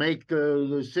money to make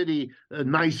the city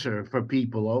nicer for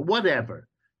people or whatever.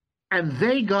 And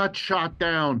they got shot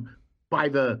down by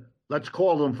the, let's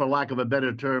call them, for lack of a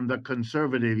better term, the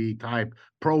conservative type,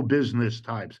 pro-business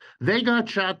types. They got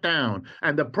shot down,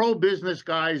 and the pro-business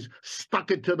guys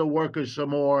stuck it to the workers some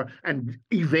more and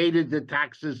evaded the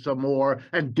taxes some more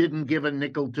and didn't give a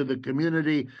nickel to the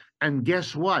community. And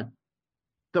guess what?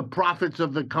 The profits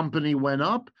of the company went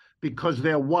up because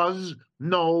there was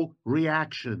no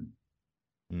reaction.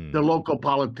 The local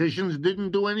politicians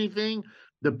didn't do anything.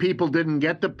 The people didn't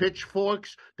get the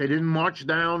pitchforks. They didn't march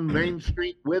down Main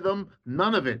Street with them.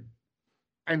 None of it.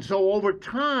 And so over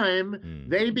time,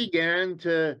 they began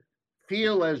to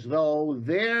feel as though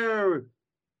their,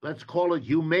 let's call it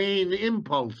humane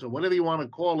impulse, or whatever you want to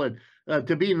call it,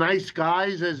 to be nice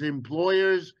guys as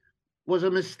employers was a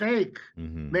mistake.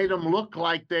 Made them look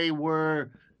like they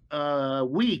were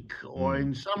weak or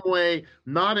in some way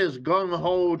not as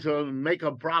gung-ho to make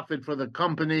a profit for the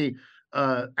company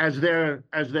as their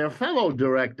fellow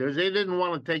directors. They didn't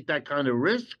want to take that kind of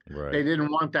risk. Right. They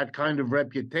didn't want that kind of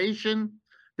reputation.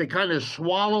 They kind of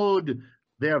swallowed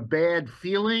their bad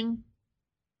feeling.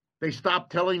 They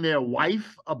stopped telling their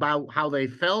wife about how they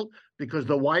felt because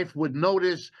the wife would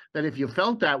notice that if you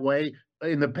felt that way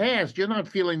in the past, you're not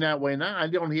feeling that way now. I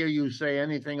don't hear you say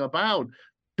anything about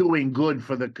doing good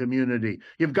for the community.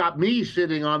 You've got me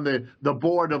sitting on the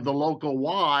board of the local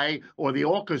Y or the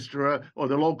orchestra or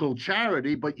the local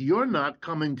charity, but you're not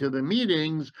coming to the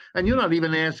meetings and you're not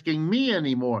even asking me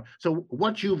anymore. So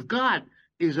what you've got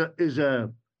is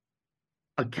a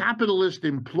capitalist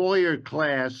employer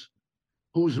class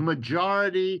whose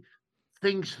majority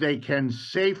thinks they can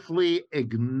safely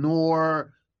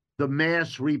ignore the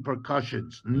mass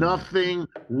repercussions. Nothing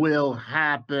will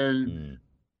happen.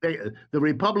 The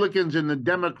Republicans and the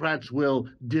Democrats will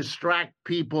distract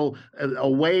people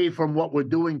away from what we're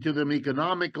doing to them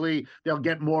economically. They'll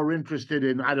get more interested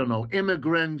in, I don't know,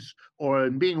 immigrants or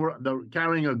in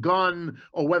carrying a gun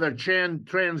or whether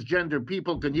transgender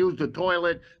people can use the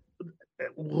toilet.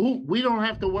 We don't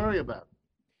have to worry about.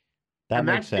 That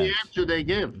makes sense. That's the answer they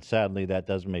give. Sadly, that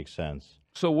does make sense.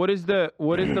 So what is the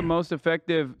most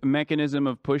effective mechanism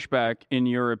of pushback in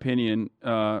your opinion?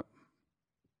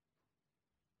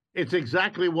 It's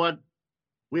exactly what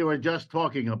we were just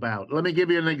talking about. Let me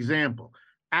give you an example.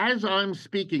 As I'm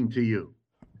speaking to you,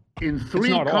 in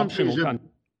three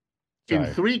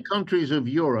countries of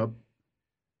Europe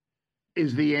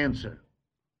is the answer.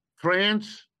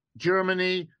 France,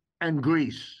 Germany, and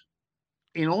Greece.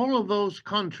 In all of those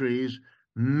countries,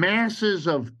 masses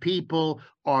of people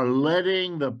are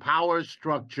letting the power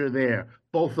structure there,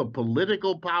 both the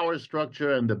political power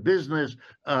structure and the business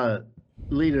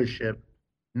leadership,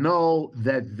 know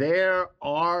that there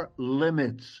are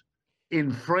limits.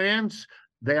 In France,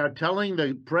 they are telling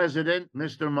the president,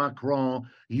 Mr. Macron,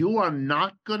 you are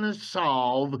not going to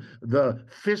solve the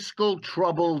fiscal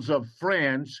troubles of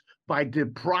France by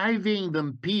depriving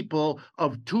the people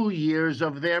of 2 years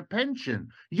of their pension.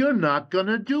 You're not going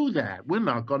to do that. We're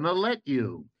not going to let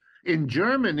you. In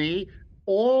Germany,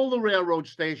 all the railroad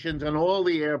stations and all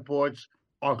the airports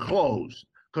are closed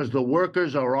because the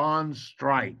workers are on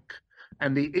strike.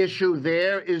 And the issue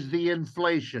there is the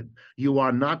inflation. You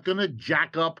are not going to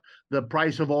jack up the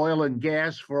price of oil and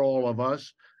gas for all of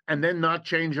us and then not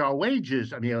change our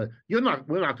wages. I mean, we're not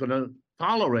going to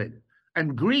tolerate it.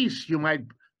 And Greece, you might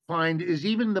find, is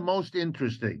even the most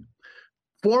interesting.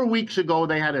 4 weeks ago,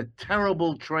 they had a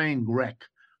terrible train wreck,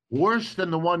 worse than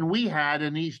the one we had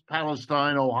in East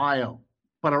Palestine, Ohio,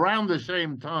 but around the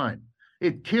same time.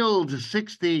 It killed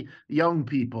 60 young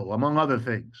people, among other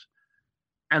things.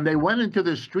 And they went into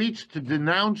the streets to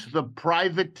denounce the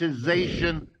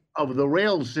privatization of the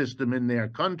rail system in their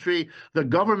country. The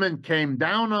government came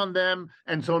down on them,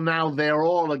 and so now they're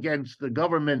all against the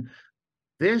government.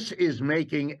 This is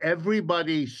making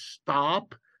everybody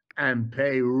stop and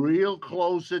pay real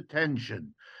close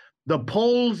attention. The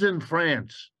Poles in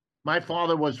France, my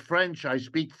father was French. I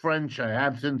speak French. I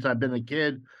have since I've been a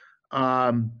kid.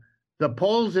 The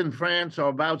polls in France are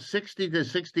about 60 to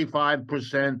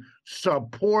 65%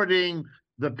 supporting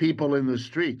the people in the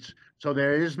streets. So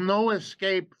there is no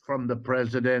escape from the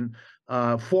president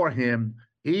for him.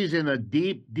 He's in a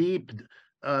deep, deep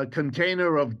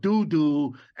container of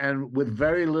doo-doo and with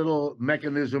very little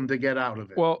mechanism to get out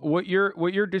of it. Well, what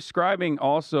you're describing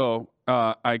also,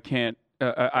 I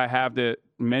have to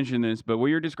mention this, but what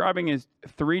you're describing is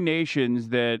three nations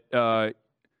that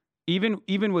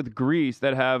even with Greece,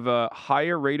 that have a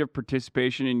higher rate of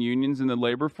participation in unions in the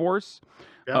labor force,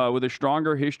 with a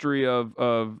stronger history of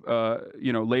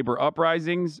labor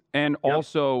uprisings, and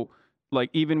also, like,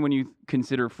 even when you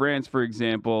consider France, for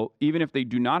example, even if they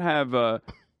do not have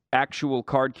actual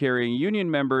card-carrying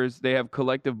union members, they have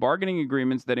collective bargaining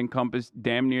agreements that encompass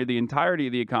damn near the entirety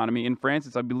of the economy. In France,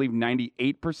 it's, I believe,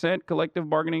 98% collective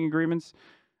bargaining agreements.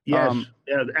 Yes,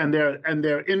 and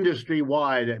they're industry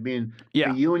wide. I mean,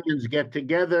 the unions get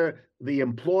together, the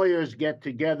employers get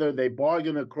together, they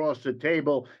bargain across the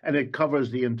table, and it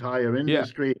covers the entire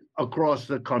industry across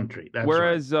the country. That's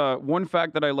Whereas one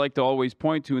fact that I like to always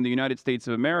point to in the United States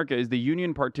of America is the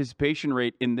union participation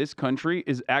rate in this country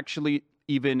is actually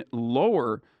even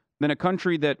lower than a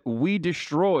country that we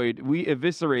destroyed, we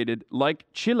eviscerated, like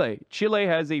Chile. Chile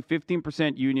has a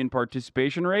 15% union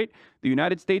participation rate. The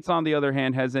United States, on the other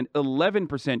hand, has an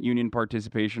 11% union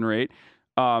participation rate,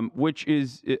 which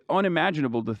is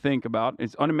unimaginable to think about.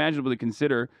 It's unimaginable to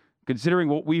consider, considering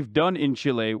what we've done in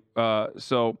Chile.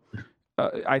 So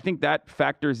I think that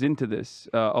factors into this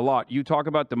a lot. You talk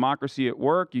about democracy at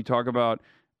work. You talk about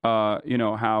how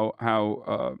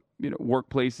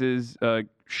workplaces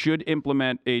should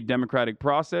implement a democratic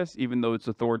process, even though it's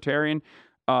authoritarian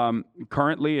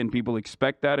currently, and people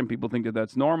expect that, and people think that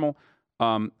that's normal.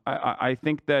 I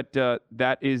think that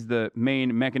that is the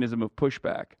main mechanism of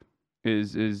pushback,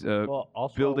 is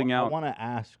also, building out. I want to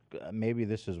ask, maybe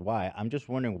this is why. I'm just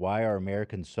wondering, why are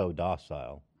Americans so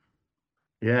docile?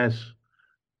 Yes.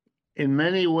 In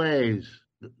many ways,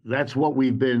 that's what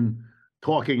we've been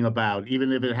talking about,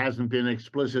 even if it hasn't been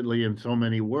explicitly in so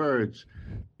many words.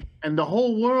 And the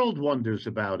whole world wonders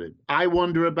about it. I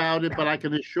wonder about it, but I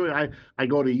can assure you, I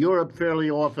go to Europe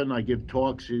fairly often. I give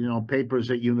talks,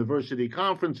 papers at university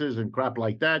conferences and crap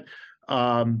like that.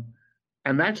 And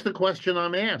that's the question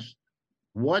I'm asked.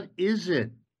 What is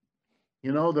it?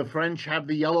 The French have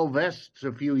the yellow vests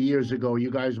a few years ago. You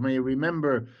guys may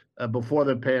remember before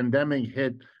the pandemic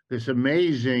hit, this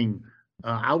amazing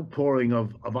outpouring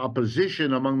of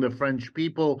opposition among the French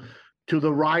people to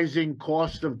the rising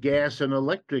cost of gas and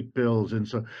electric bills. And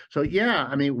so yeah,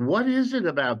 I mean, what is it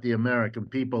about the American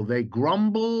people? They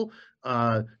grumble.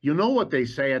 You know what they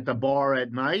say at the bar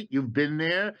at night. You've been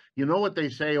there. You know what they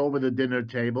say over the dinner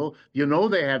table. You know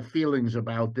they have feelings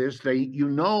about this.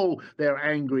 They're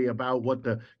angry about what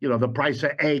the price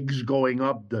of eggs going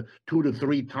up 2 to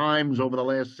 3 times over the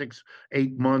last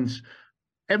 6-8 months.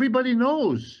 Everybody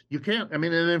knows you can't. I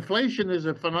mean, and inflation is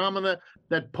a phenomena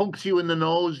that pokes you in the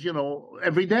nose,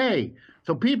 every day.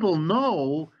 So people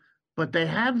know, but they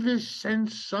have this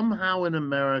sense somehow in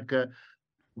America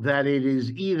that it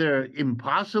is either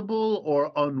impossible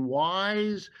or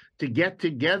unwise to get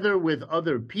together with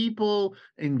other people,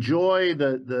 enjoy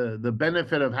the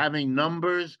benefit of having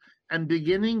numbers, and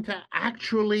beginning to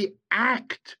actually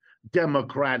act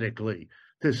democratically,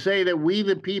 to say that we,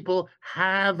 the people,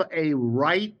 have a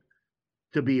right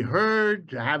to be heard,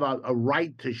 to have a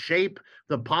right to shape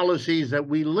the policies that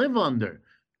we live under.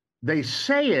 They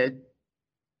say it,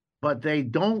 but they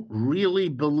don't really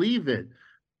believe it.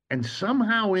 And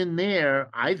somehow in there,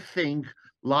 I think,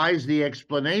 lies the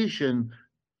explanation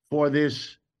for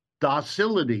this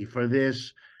docility, for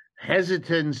this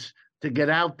hesitance to get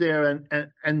out there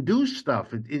and do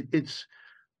stuff. It's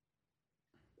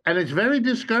very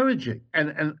discouraging.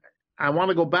 And I want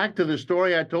to go back to the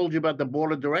story I told you about the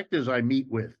board of directors I meet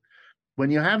with. When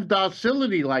you have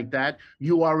docility like that,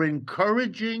 you are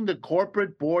encouraging the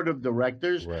corporate board of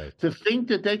directors to think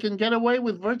that they can get away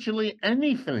with virtually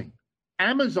anything.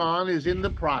 Amazon is in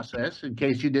the process, in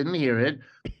case you didn't hear it,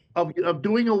 of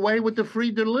doing away with the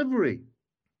free delivery.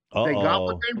 They got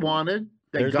what they wanted.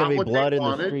 There's going to be blood in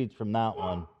the streets from that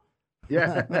one.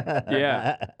 Yeah.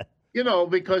 Yeah.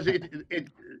 Because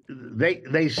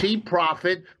they see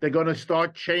profit. They're going to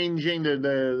start changing.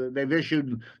 They've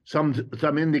issued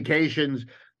some indications.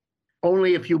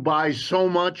 Only if you buy so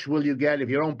much will you get. If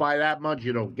you don't buy that much,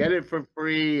 you don't get it for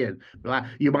free. And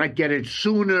you might get it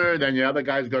sooner, then the other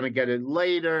guy's going to get it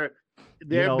later.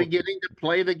 They're beginning to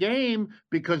play the game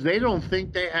because they don't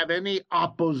think they have any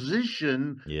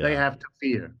opposition they have to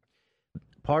fear.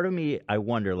 Part of me, I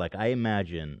wonder, I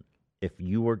imagine if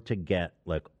you were to get,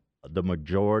 the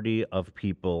majority of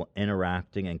people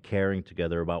interacting and caring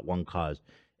together about one cause.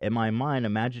 In my mind,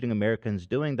 imagining Americans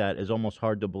doing that is almost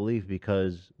hard to believe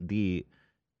because the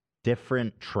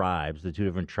different tribes, the 2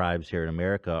 different tribes here in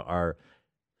America, are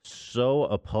so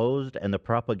opposed, and the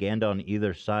propaganda on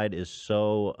either side is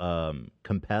so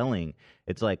compelling.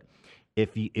 It's like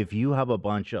if you have a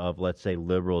bunch of, let's say,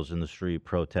 liberals in the street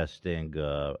protesting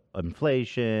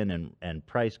inflation and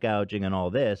price gouging and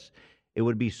all this, it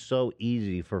would be so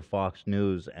easy for Fox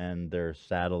News and their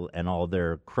saddle and all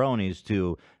their cronies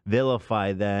to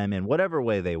vilify them in whatever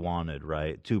way they wanted,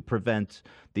 right? To prevent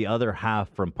the other half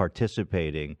from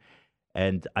participating.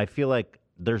 And I feel like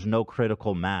there's no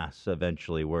critical mass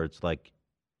eventually where it's like,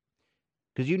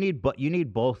 because you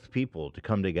need both people to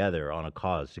come together on a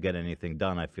cause to get anything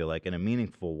done. I feel like in a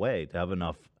meaningful way to have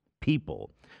enough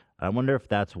people. I wonder if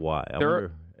that's why.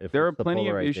 There are plenty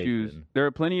of issues. There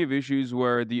are plenty of issues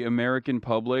where the American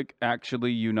public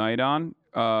actually unite on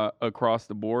across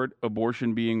the board.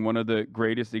 Abortion being one of the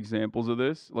greatest examples of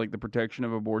this, like the protection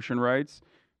of abortion rights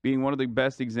being one of the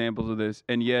best examples of this.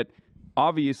 And yet,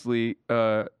 obviously,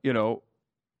 the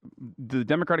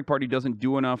Democratic Party doesn't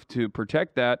do enough to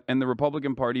protect that, and the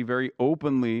Republican Party very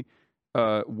openly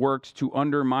works to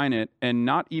undermine it, and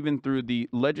not even through the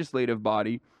legislative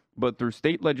body, but through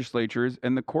state legislatures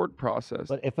and the court process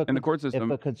and the court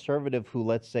system. If a conservative who,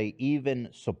 let's say, even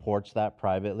supports that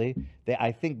privately,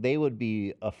 I think they would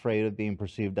be afraid of being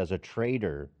perceived as a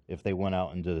traitor if they went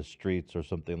out into the streets or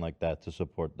something like that to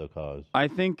support the cause. I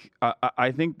think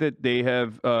that they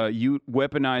have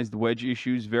weaponized wedge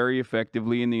issues very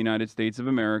effectively in the United States of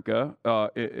America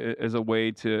as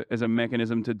a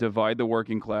mechanism to divide the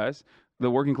working class. The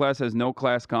working class has no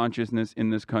class consciousness in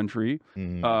this country.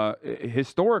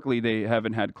 Historically, they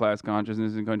haven't had class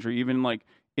consciousness in the country. Even like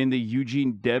in the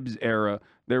Eugene Debs era,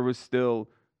 there were still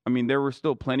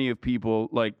plenty of people,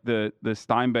 like the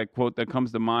Steinbeck quote that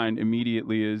comes to mind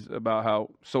immediately is about how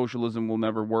socialism will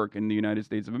never work in the United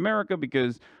States of America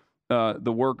because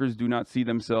the workers do not see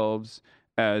themselves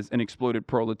as an exploited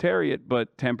proletariat,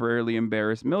 but temporarily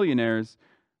embarrassed millionaires.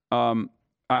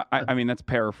 I mean, that's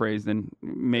paraphrased and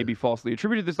maybe falsely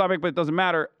attributed to this topic, but it doesn't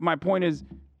matter. My point is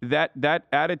that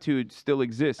attitude still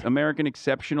exists. American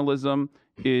exceptionalism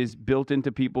is built into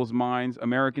people's minds.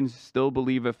 Americans still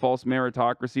believe a false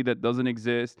meritocracy that doesn't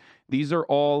exist. These are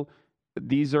all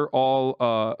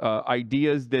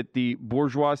ideas that the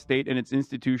bourgeois state and its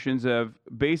institutions have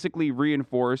basically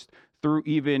reinforced through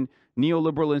even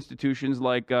neoliberal institutions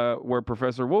like where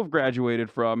Professor Wolff graduated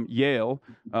from, Yale,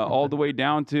 all the way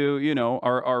down to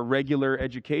our regular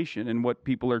education and what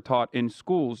people are taught in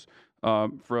schools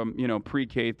from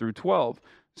pre-K through 12.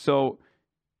 So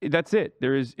that's it.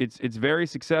 It's very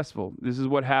successful. This is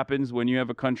what happens when you have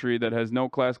a country that has no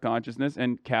class consciousness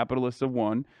and capitalists have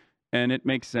won. And it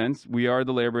makes sense. We are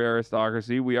the labor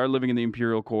aristocracy. We are living in the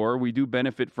imperial core. We do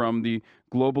benefit from the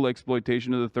global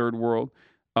exploitation of the third world.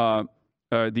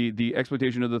 The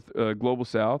exploitation of the global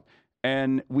south,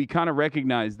 and we kind of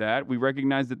recognize that. We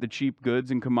recognize that the cheap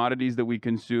goods and commodities that we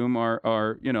consume are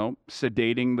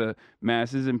sedating the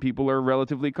masses, and people are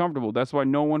relatively comfortable. That's why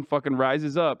no one fucking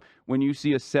rises up when you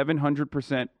see a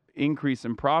 700% increase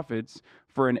in profits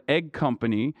for an egg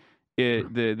company,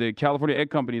 the California egg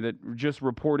company that just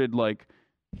reported like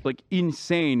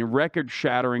insane,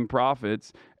 record-shattering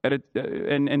profits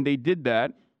and they did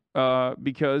that.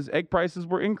 Because egg prices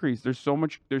were increased. There's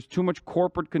too much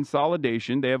corporate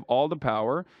consolidation. They have all the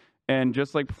power. And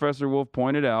just like Professor Wolff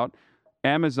pointed out,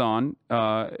 Amazon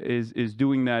is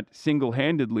doing that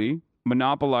single-handedly,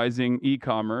 monopolizing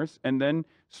e-commerce, and then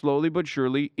slowly but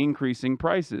surely increasing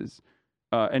prices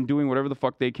and doing whatever the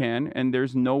fuck they can. And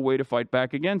there's no way to fight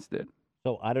back against it.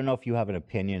 So I don't know if you have an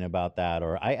opinion about that,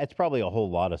 or it's probably a whole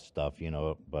lot of stuff,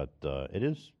 but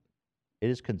it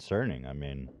is concerning. I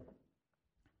mean.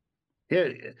 Yeah,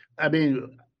 I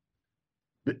mean,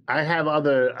 I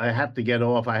have to get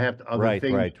off. I have other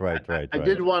things. Right. I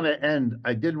did want to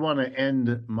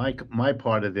end my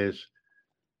part of this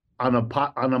on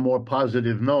a more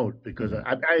positive note, because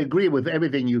I agree with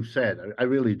everything you've said. I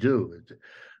really do.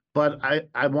 But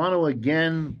I want to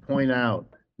again point out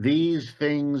these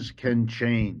things can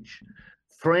change.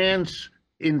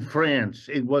 In France,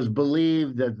 it was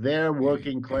believed that their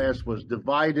working class was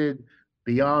divided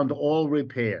beyond all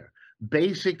repair.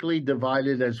 Basically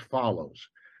divided as follows: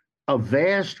 a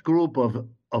vast group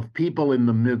of people in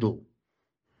the middle,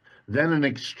 then an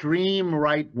extreme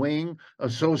right wing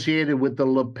associated with the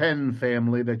Le Pen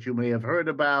family that you may have heard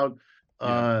about,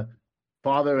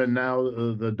 father and now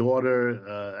the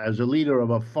daughter as a leader of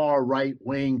a far right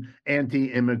wing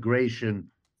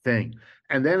anti-immigration thing,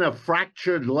 and then a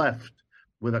fractured left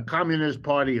with a communist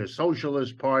party, a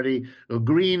socialist party, a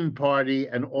green party,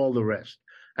 and all the rest.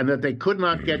 And that they could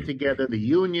not get together. The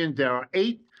union, there are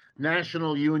 8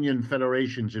 national union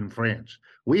federations in France.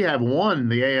 We have 1,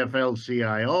 the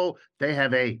AFL-CIO, they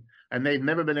have 8, and they've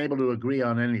never been able to agree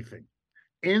on anything.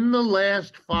 In the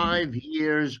last 5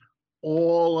 years,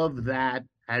 all of that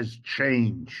has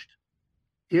changed.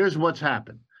 Here's what's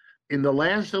happened. In the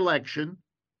last election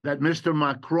that Mr.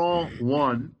 Macron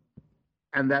won,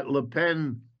 and that Le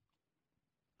Pen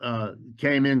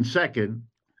came in second,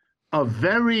 a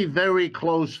very, very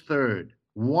close third.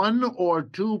 1 or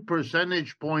 2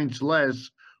 percentage points less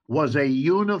was a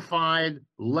unified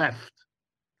left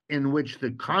in which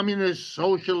the communists,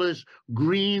 socialists,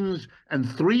 Greens, and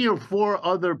 3 or 4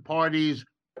 other parties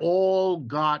all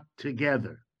got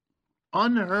together.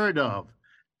 Unheard of.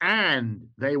 And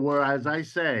they were, as I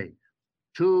say,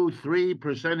 2, 3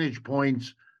 percentage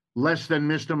points less than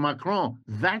Mr. Macron.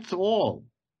 That's all.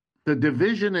 The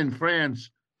division in France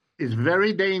is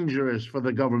very dangerous for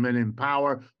the government in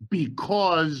power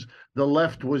because the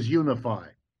left was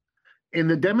unified. In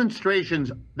the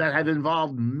demonstrations that have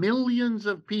involved millions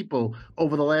of people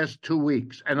over the last 2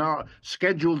 weeks and are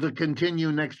scheduled to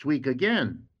continue next week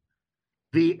again,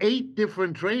 the 8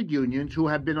 different trade unions who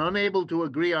have been unable to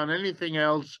agree on anything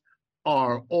else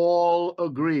are all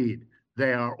agreed.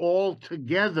 They are all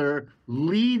together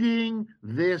leading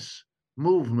this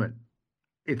movement.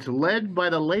 It's led by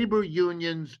the labor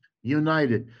unions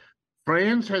united.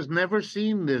 France has never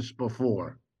seen this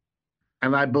before.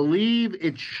 And I believe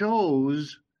it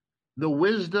shows the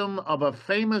wisdom of a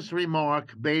famous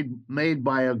remark made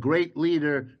by a great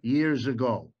leader years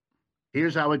ago.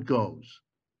 Here's how it goes.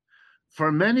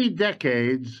 For many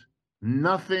decades,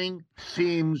 nothing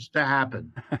seems to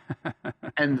happen.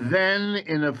 And then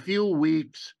in a few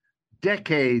weeks,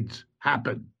 decades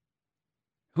happen.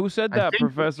 Who said that,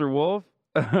 Professor Wolff?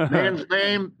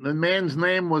 The man's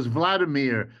name was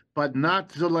Vladimir, but not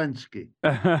Zelensky.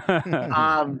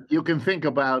 You can think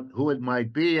about who it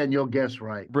might be, and you'll guess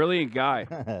right. Brilliant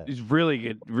guy. He's really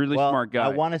good, really smart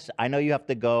guy. I know you have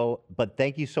to go, but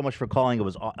thank you so much for calling. It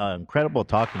was incredible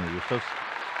talking to you.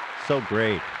 So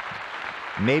great.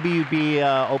 Maybe you'd be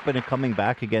open to coming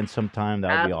back again sometime.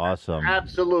 That would be awesome.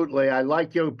 Absolutely. I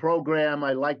like your program.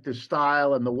 I like the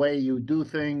style and the way you do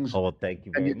things. Oh, well, thank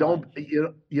you and very much.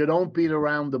 You don't beat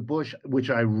around the bush, which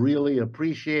I really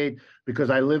appreciate, because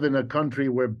I live in a country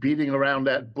where beating around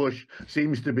that bush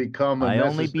seems to become I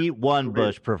only beat one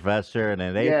bush, Professor, and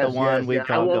it ain't the one we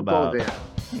talk about. Go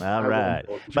there. All right.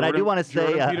 But I do want to say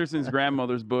Jordan Peterson's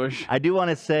grandmother's bush. I do want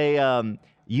to say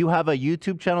you have a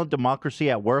YouTube channel, Democracy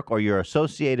at Work, or you're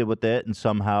associated with it, and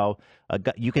somehow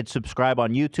you can subscribe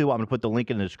on YouTube. I'm going to put the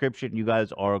link in the description. You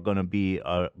guys are going to be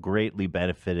greatly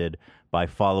benefited by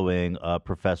following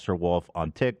Professor Wolff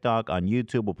on TikTok, on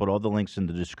YouTube. We'll put all the links in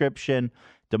the description.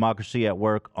 Democracy at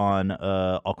Work on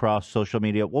across social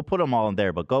media. We'll put them all in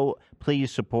there, but go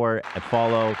please support and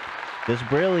follow this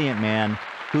brilliant man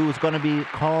who's going to be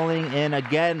calling in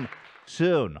again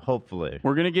soon, hopefully.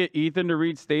 We're going to get Ethan to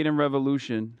read State and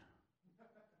Revolution.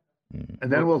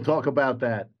 And then we'll talk about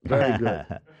that. Very good.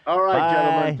 All right, Bye.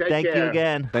 gentlemen. Take Thank care. you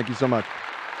again. Thank you so much.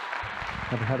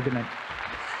 Have a good night.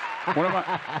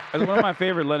 That's one of my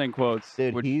favorite Lenin quotes,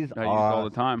 Dude, which he's I use all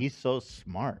the time. He's so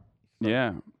smart.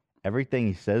 Yeah. Everything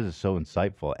he says is so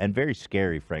insightful and very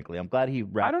scary, frankly. I'm glad he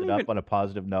wrapped it up on a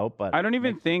positive note, but I don't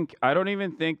even think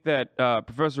that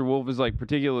Professor Wolff is like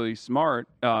particularly smart.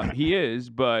 He is,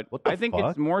 but I think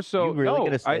it's more so. You really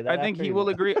gonna say that I think after he you- will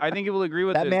agree. I think he will agree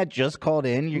with that this. man just called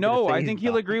in. You're gonna No, say I he's think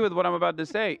he'll not. agree with what I'm about to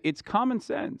say. It's common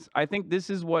sense. I think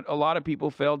this is what a lot of people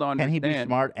fail to Can understand. he be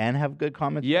smart and have good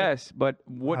comments? Yes, but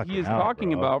what he is Fucking hell, talking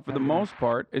bro. about, for the most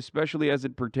part, especially as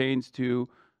it pertains to,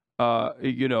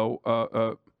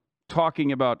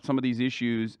 talking about some of these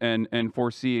issues and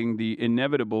foreseeing the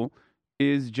inevitable,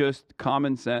 is just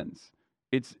common sense.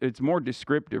 It's more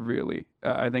descriptive, really.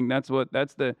 I think that's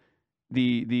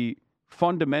the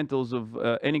fundamentals of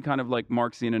any kind of like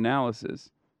Marxian analysis.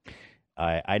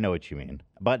 I know what you mean,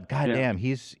 but goddamn,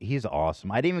 he's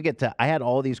awesome. I didn't even get to. I had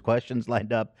all these questions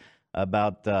lined up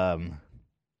about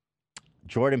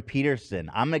Jordan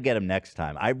Peterson. I'm gonna get him next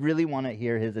time. I really want to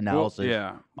hear his analysis.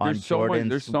 Yeah, on Jordan's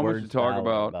there's so much to talk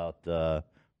about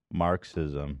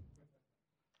Marxism.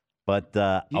 But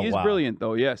he is brilliant,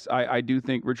 though. Yes, I do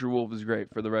think Richard Wolff is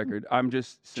great. For the record, I'm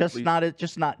just simply...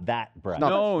 just not that bright.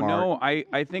 No.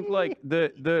 I think like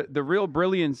the real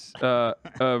brilliance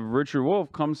of Richard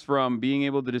Wolff comes from being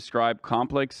able to describe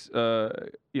complex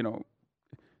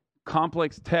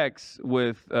texts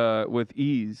with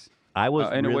ease. I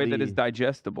was in a way that is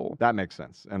digestible. That makes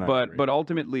sense. And but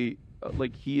ultimately,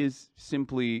 like, he is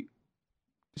simply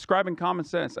describing common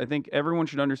sense. I think everyone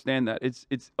should understand that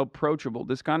it's approachable.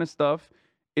 This kind of stuff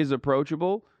is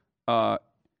approachable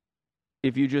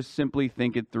if you just simply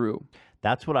think it through.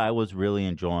 That's what I was really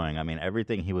enjoying. I mean,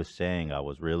 everything he was saying, I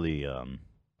was really. It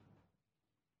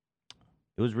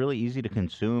was really easy to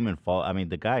consume and follow. I mean,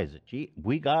 the guys. Gee,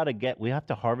 we have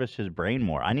to harvest his brain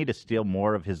more. I need to steal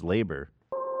more of his labor.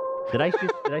 Did I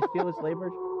steal his labor?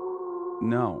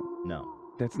 No. No.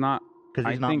 That's not Because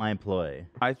he's not my employee.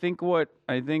 I think.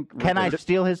 Can I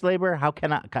steal his labor? How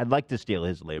can I? I'd like to steal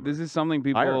his labor. This is something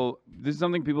people. This is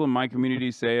something people in my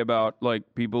community say about like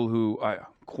people who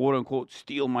quote unquote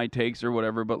steal my takes or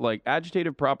whatever. But like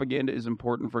agitative propaganda is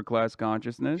important for class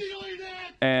consciousness,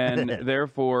 and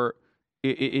therefore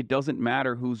it doesn't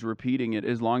matter who's repeating it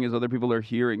as long as other people are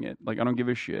hearing it. Like I don't give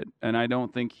a shit, and I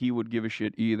don't think he would give a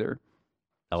shit either.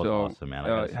 That was awesome,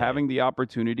 man. Having the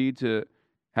opportunity to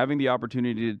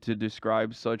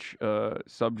describe such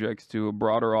subjects to a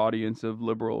broader audience of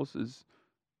liberals is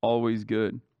always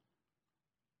good.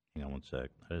 Hang on one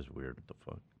sec. That is weird. What the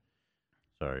fuck?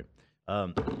 Sorry.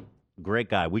 Great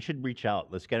guy. We should reach out.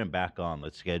 Let's get him back on.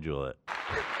 Let's schedule it.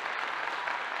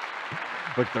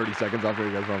 Like 30 seconds after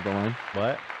you guys went off the line.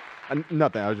 What?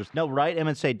 Nothing. I was just write him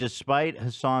and say, despite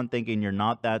Hassan thinking you're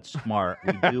not that smart,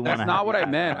 we do want to. That's not what I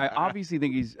meant. I obviously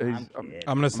think he's. I'm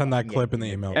gonna send that clip in the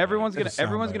email. Everyone's gonna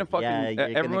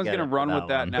run with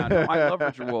that now. No, I love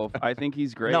Richard Wolff. I think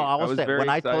he's great. No, I was say, when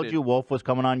excited. I told you Wolff was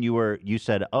coming on, you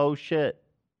said, "Oh shit."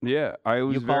 Yeah, I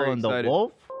was. You calling the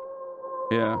Wolff?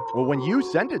 Yeah. Well, when you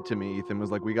sent it to me, Ethan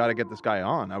was like, "We got to get this guy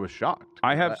on." I was shocked.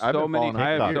 I have so many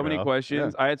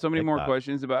questions. Yeah. I had so many more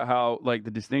questions about how, like,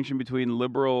 the distinction between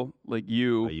liberal, like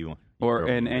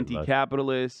and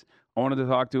anti-capitalist. I wanted to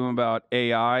talk to him about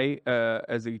AI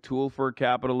as a tool for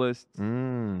capitalists,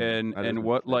 and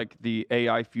what like the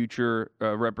AI future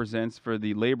represents for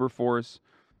the labor force.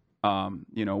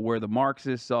 Where the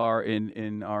Marxists are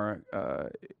in our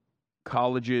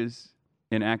colleges,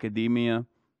 in academia.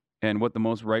 And what the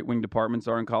most right-wing departments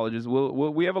are in colleges.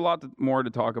 We have a lot more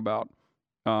to talk about,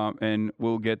 and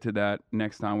we'll get to that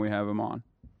next time we have him on.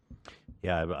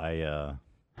 Yeah, I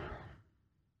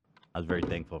was very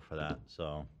thankful for that.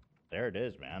 So there it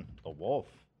is, man. The Wolff.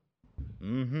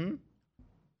 Mm-hmm.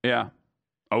 Yeah.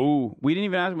 Oh, we didn't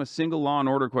even ask him a single Law and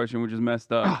Order question, which is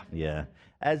messed up. Yeah.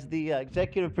 As the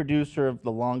executive producer of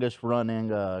the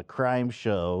longest-running crime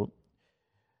show,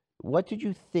 what did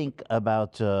you think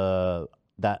about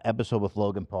that episode with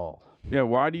Logan Paul? Yeah,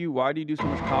 why do you do so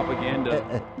much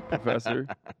propaganda, Professor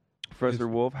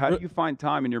Wolff? How do you find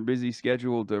time in your busy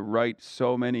schedule to write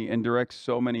so many and direct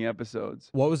so many episodes?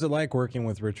 What was it like working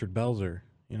with Richard Belzer?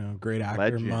 Great actor,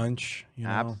 Legend. Munch.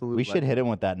 Absolutely. We should hit him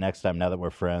with that next time. Now that we're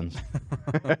friends,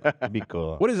 it'd be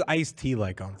cool. What is Ice-T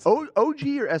like on? OG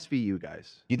or SVU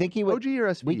guys? Do you think he would? OG or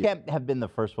SVU? We can't have been the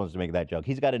first ones to make that joke.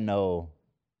 He's got to know.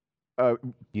 Do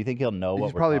you think he'll know what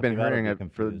he's we're probably talking been about, hearing or it be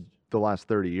for confused? the last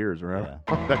 30 years, right?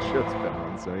 Yeah. That shit's been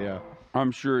on, so yeah.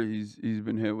 I'm sure he's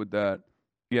been hit with that.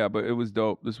 Yeah, but it was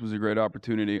dope. This was a great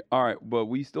opportunity. All right, but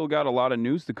we still got a lot of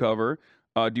news to cover.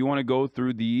 Do you want to go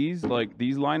through these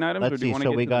line items, Let's or do you see. want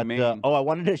So to we get to got. the main? I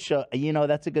wanted to show.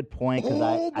 That's a good point because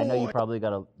I know you probably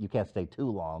you can't stay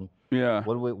too long. Yeah.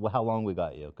 How long we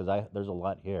got you? Because there's a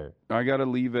lot here. I gotta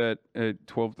leave at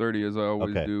 12:30 as I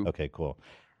always do. Okay, cool.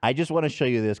 I just want to show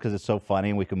you this because it's so funny,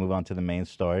 and we can move on to the main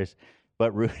stories.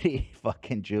 But Rudy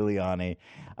fucking Giuliani,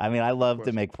 I mean, I love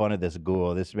to make fun of this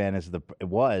ghoul. This man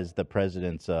was the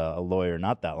president's lawyer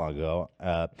not that long ago.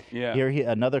 Yeah. Here,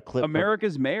 another clip.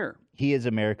 America's mayor. He is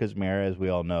America's mayor, as we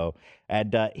all know.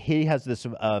 And he has this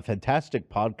fantastic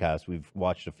podcast. We've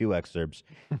watched a few excerpts.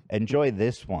 Enjoy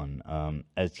this one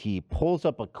as he pulls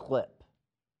up a clip.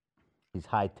 He's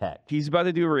high tech. He's about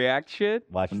to do React shit.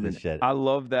 Watch this shit. I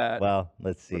love that. Well,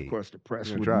 let's see. Of course, the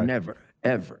press would try. never,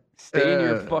 ever Stay in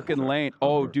your fucking lane.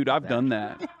 Oh, dude, I've done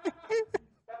that.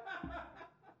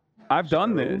 I've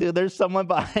done this. Dude, there's someone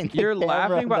behind the You're camera,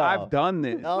 laughing, but though. I've done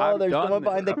this. No, there's someone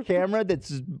behind the camera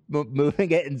that's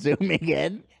moving it and zooming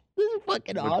in. This is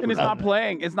fucking awesome. And it's not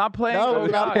playing. It's not playing. No, Oh,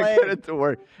 it's not God. playing. Get it to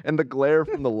work. And the glare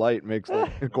from the light makes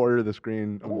like a quarter of the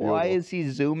screen unviewable. Why is he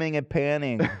zooming and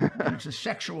panning? It's a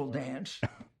sexual dance.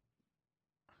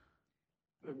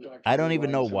 I don't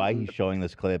even know why he's showing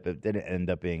this clip. It didn't end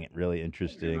up being really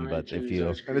interesting, but if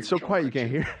you... And it's so quiet you can't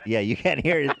hear. Yeah, you can't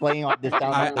hear it. It's playing off this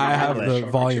down. I have the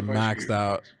volume maxed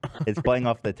out. It's playing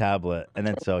off the tablet. And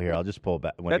then so here, I'll just pull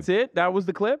back. That's it? That was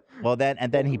the clip? Well,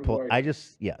 then he pulled...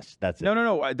 Yes, that's it.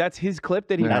 No. That's his clip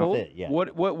that he That's pulled? it, yeah.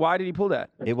 Why did he pull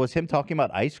that? It was him talking about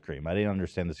ice cream. I didn't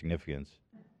understand the significance.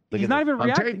 He's not even I'm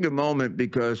reacting. taking a moment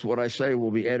because what I say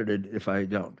will be edited if I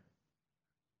don't.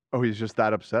 Oh, he's just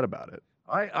that upset about it.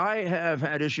 I have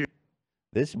had issues.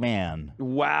 This man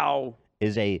Wow.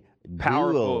 is a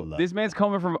Powerful. ghoul. This man's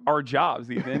coming from our jobs,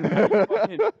 Ethan.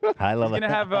 I love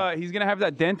He's gonna have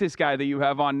that dentist guy that you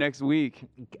have on next week.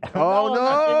 Oh,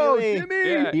 no, Jimmy.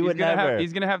 Yeah, He would never.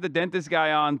 He's gonna have the dentist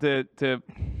guy on to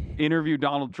interview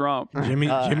Donald Trump.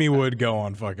 Jimmy would go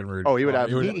on fucking Rudy. Oh, he would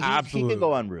He absolutely. can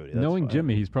go on Rudy. That's Knowing fine.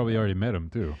 Jimmy, he's probably already met him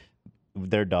too.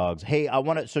 their dogs. Hey, I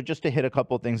want to. So just to hit a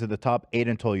couple things at the top.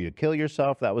 Aiden told you to kill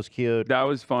yourself. That was cute. That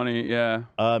was funny. Yeah.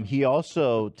 He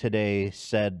also today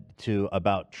said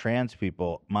about trans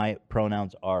people. My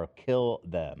pronouns are kill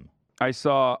them.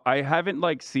 I haven't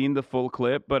like seen the full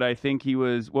clip, but I think he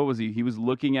was. What was he? He was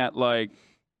looking at like.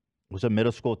 It was a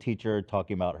middle school teacher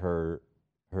talking about her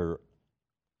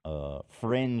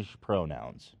fringe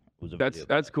pronouns.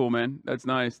 That's cool, man. That's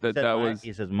nice.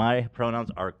 He says my pronouns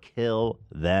are kill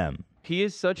them.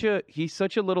 He's such a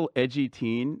little edgy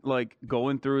teen, like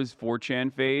going through his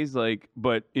 4chan phase, like,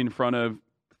 but in front of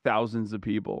thousands of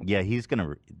people. Yeah, he's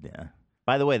gonna. Yeah.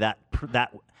 By the way, that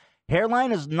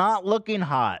hairline is not looking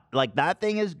hot. Like that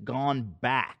thing has gone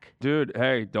back. Dude,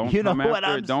 hey, don't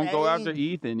go after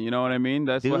Ethan. You know what I mean?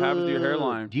 That's what happens to your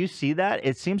hairline. Do you see that?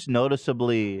 It seems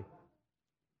noticeably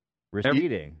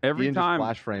receding. Every time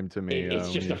flash frame to me.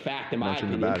 It's just a fact in my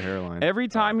opinion. The bad hairline. Every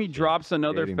time he drops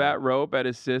another fat rope at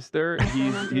his sister,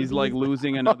 he's like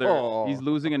losing another. He's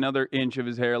losing another inch of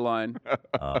his hairline.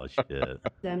 Oh shit!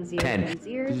 He's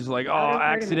just like, oh,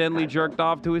 accidentally jerked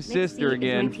off to his sister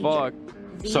again. Fuck.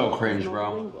 So cringe,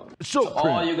 bro. So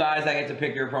all you guys that get to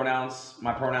pick your pronouns,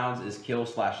 my pronouns is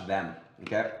kill/them.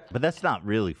 Okay. But that's not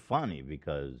really funny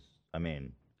because I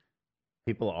mean,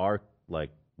 people are like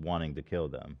wanting to kill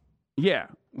them. Yeah,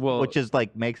 well, which is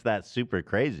like makes that super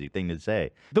crazy thing to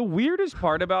say. The weirdest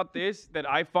part about this that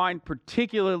I find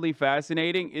particularly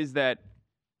fascinating is that,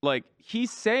 like,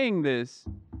 he's saying this,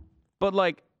 but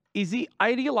like, is he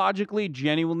ideologically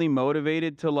genuinely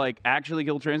motivated to like actually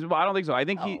kill trans people? I don't think so. I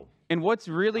think he. And what's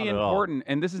really important,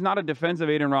 and this is not a defense of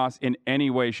Aiden Ross in any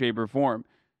way, shape, or form.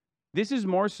 This is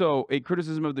more so a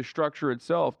criticism of the structure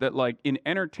itself. That like in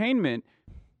entertainment,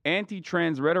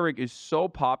 anti-trans rhetoric is so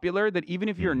popular that even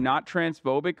if you're not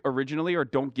transphobic originally or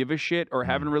don't give a shit or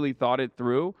haven't really thought it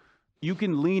through, you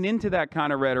can lean into that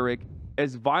kind of rhetoric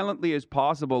as violently as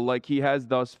possible, like he has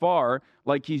thus far,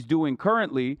 like he's doing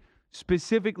currently,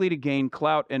 specifically to gain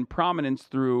clout and prominence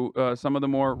through some of the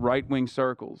more right-wing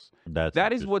circles.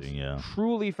 That is what's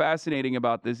truly fascinating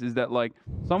about this, is that like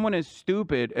someone as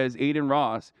stupid as Aiden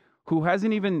Ross, who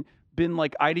hasn't even been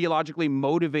like ideologically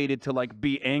motivated to like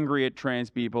be angry at trans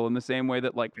people in the same way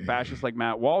that like fascists like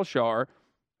Matt Walsh are,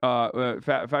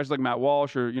 fascists like Matt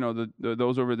Walsh or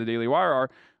those over the Daily Wire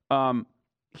are,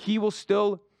 he will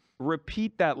still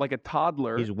repeat that like a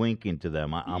toddler. He's winking to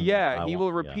them. He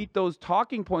will repeat those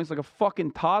talking points like a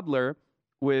fucking toddler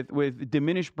with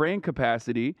diminished brain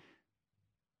capacity,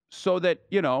 so that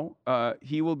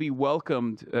he will be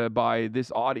welcomed by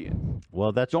this audience.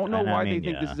 Well, that's don't know why they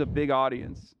think this is a big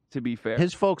audience. To be fair,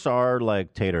 his folks are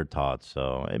like tater tots,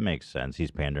 so it makes sense.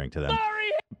 He's pandering to them.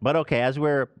 But okay, as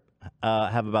we're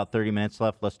have about 30 minutes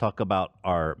left, let's talk about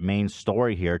our main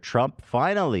story here. Trump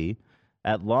finally,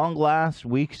 at long last,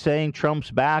 week saying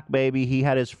Trump's back, baby. He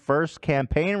had his first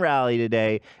campaign rally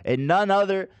today in none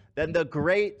other than the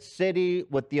great city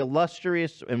with the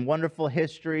illustrious and wonderful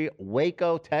history,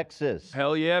 Waco, Texas.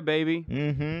 Hell yeah, baby.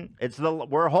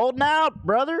 We're holding out,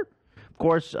 brother. Of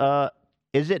course,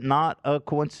 is it not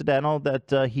coincidental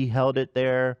that he held it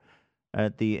there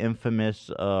at the infamous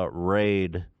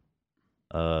raid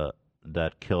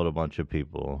that killed a bunch of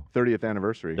people? 30th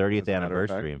anniversary. 30th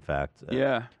anniversary, in fact.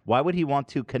 Yeah. Why would he want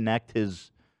to connect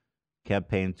his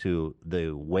campaign to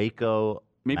the Waco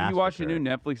Maybe massacre? he watched a new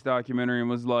Netflix documentary and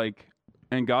was like,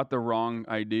 and got the wrong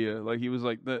idea. Like he was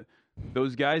like,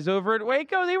 those guys over at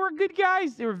Waco, they were good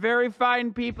guys. They were very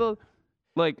fine people.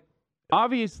 Like,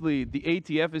 obviously, the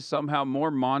ATF is somehow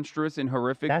more monstrous and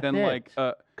horrific than like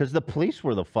because the police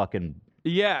were the fucking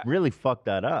really fucked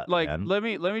that up. Like, man. let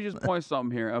me just point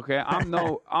something here, okay? I'm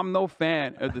no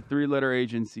fan of the 3-letter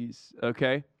agencies,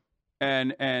 okay?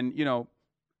 And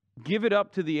give it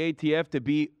up to the ATF to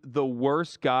be the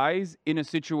worst guys in a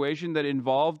situation that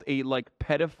involved a like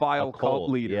pedophile cult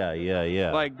leader.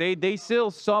 Yeah. Like they still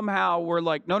somehow were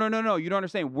like, no, you don't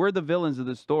understand. We're the villains of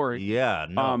the story. Yeah,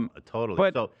 no, totally.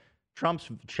 But so Trump's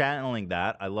channeling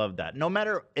that. I love that. No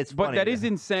matter, it's but funny. That is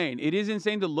insane. It is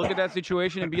insane to look at that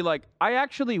situation and be like, I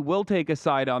actually will take a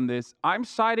side on this. I'm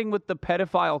siding with the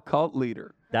pedophile cult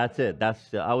leader. That's it.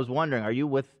 I was wondering, are you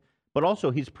with? But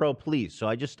also, he's pro-police, so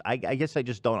I guess I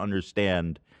just don't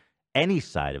understand any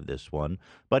side of this one.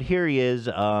 But here he is.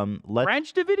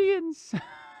 Branch Davidians.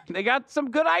 They got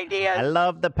some good ideas. I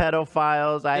love the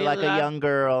pedophiles. I like a young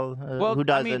girl. Who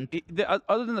doesn't? I mean,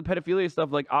 other than the pedophilia stuff,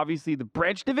 like obviously the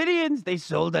Branch Davidians, they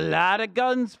sold a lot of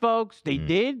guns, folks. They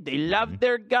did. They loved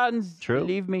their guns. True.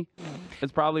 Believe me.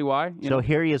 That's probably why. So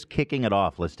here he is kicking it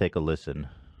off. Let's take a listen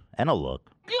and a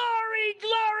look. Glory,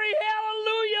 glory,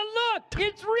 hallelujah, look.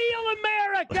 It's real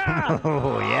America.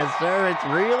 Oh, yes, sir. It's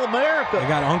real America. I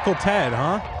got Uncle Ted,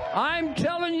 huh? I'm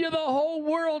telling you, the whole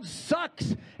world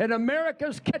sucks, and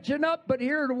America's catching up. But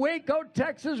here in Waco,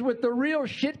 Texas, with the real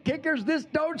shit kickers, this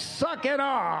don't suck at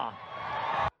all.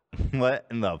 What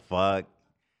in the fuck?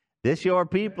 This your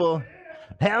people?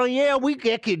 Hell yeah, we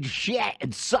kicking shit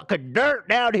and sucking dirt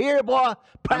down here, boy.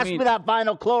 Pass me that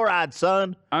vinyl chloride,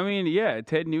 son. I mean, yeah,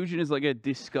 Ted Nugent is like a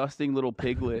disgusting little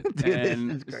piglet, Dude,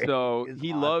 and this is great. so It's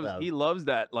he awesome. loves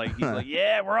that. Like he's like,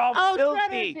 yeah, we're all Oh,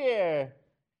 filthy. Shredder's here.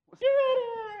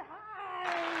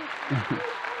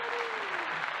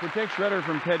 Protect Shredder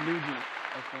from Ted Nugent,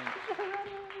 I think.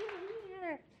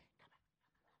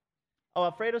 Oh,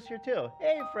 Alfredo's here too.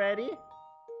 Hey, Freddy.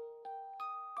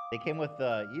 They came with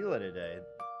Hila today.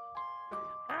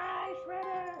 Hi,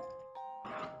 Shredder.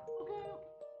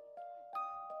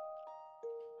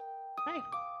 Hey.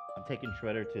 I'm taking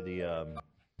Shredder to the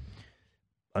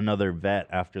another vet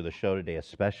after the show today, a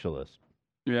specialist.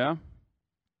 Yeah.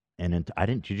 And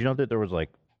did you know that there was like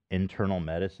internal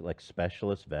medicine, like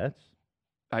specialist vets?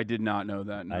 I did not know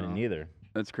that. No. I didn't either.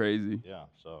 That's crazy. Yeah,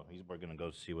 so we're gonna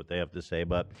go see what they have to say.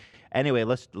 But anyway,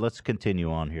 let's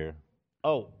continue on here.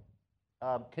 Oh,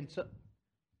 can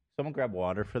someone grab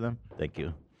water for them? Thank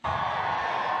you.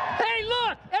 Hey,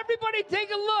 look! Everybody take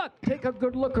a look! Take a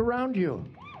good look around you.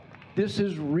 This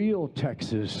is real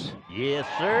Texas. Yes,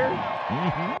 sir.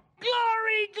 Mm-hmm.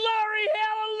 Glory, glory,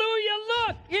 hallelujah,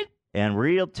 look! And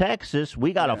real Texas,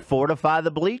 we gotta fortify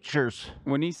the bleachers.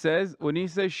 When he says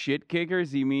shit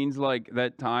kickers, he means like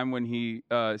that time when he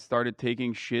started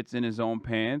taking shits in his own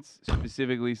pants,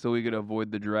 specifically so he could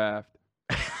avoid the draft.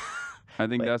 I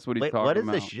think that's what he's talking what is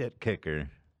about. the shit kicker?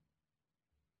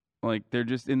 Like they're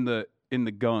just in the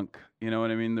gunk, you know what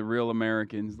I mean? The real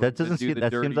Americans. That doesn't seem.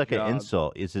 That seems like an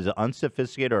insult. Is he an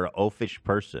unsophisticated or an oafish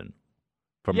person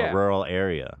from a rural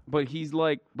area? But he's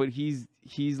like,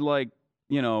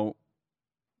 you know,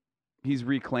 he's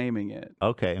reclaiming it.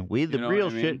 Okay, we the real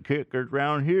shit kickers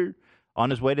around here. On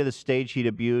his way to the stage, he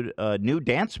debuted a new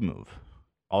dance move.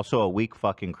 Also a weak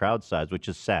fucking crowd size, which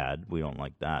is sad. We don't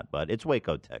like that, but it's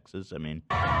Waco, Texas. I mean,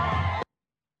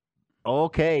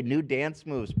 okay, new dance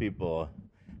moves, people.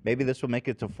 Maybe this will make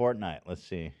it to Fortnite. Let's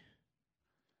see.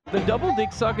 The double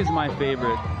dick suck is my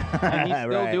favorite, and he's still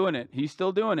Right. doing it. He's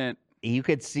still doing it. You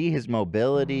could see his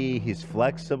mobility. He's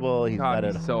flexible. He's God,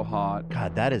 got he's so hot.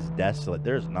 God, that is desolate.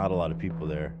 There's not a lot of people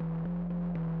there.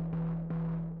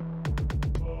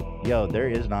 Yo, there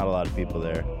is not a lot of people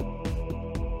there.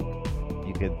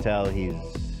 You can tell he's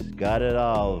got it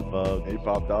all, folks. He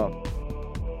popped off.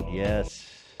 Yes.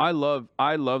 I love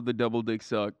the double dick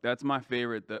suck. That's my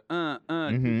favorite. The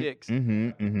two dicks.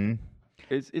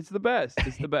 It's the best.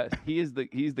 It's the best. He's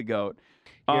the goat.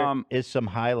 Here is some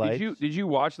highlights. Did you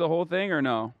watch the whole thing or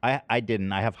no? I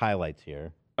didn't. I have highlights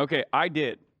here. Okay, I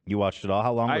did. You watched it all?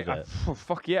 How long was it?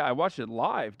 Fuck yeah, I watched it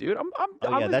live, dude. I'm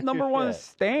yeah, his that's number your one shit.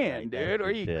 stan, Right, that's dude. your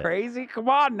Are you shit. crazy? Come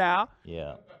on now.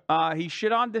 Yeah. He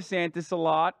shit on DeSantis a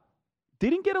lot.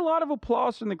 Didn't get a lot of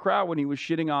applause from the crowd when he was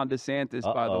shitting on DeSantis,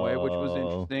 by the way, which was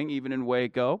interesting, even in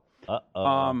Waco.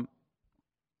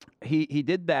 He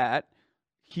did that.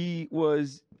 He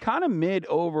was kind of mid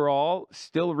overall,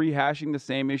 still rehashing the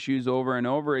same issues over and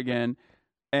over again.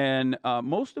 And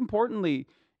most importantly,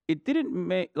 it didn't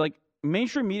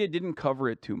mainstream media didn't cover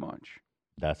it too much.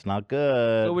 That's not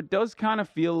good. So it does kind of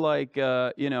feel like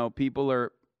people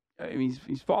are. I mean,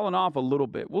 he's fallen off a little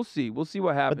bit. We'll see. We'll see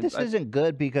what happens. But this isn't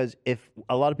good because if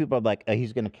a lot of people are like,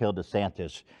 he's going to kill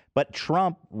DeSantis, but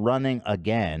Trump running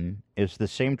again is the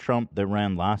same Trump that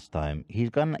ran last time.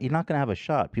 He's not going to have a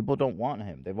shot. People don't want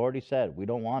him. They've already said we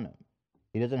don't want him.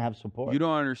 He doesn't have support. You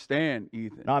don't understand,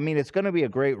 Ethan. No, I mean it's going to be a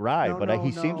great ride, but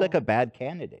he seems like a bad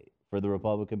candidate for the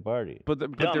Republican Party. But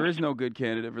there is no good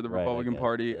candidate for the Republican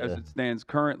Party as it stands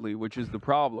currently, which is the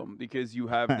problem because you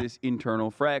have this internal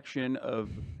fraction of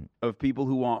people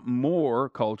who want more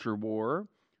culture war,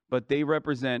 but they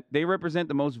represent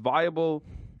the most viable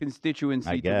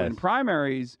constituency to win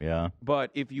primaries. Yeah. But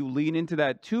if you lean into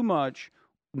that too much,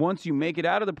 once you make it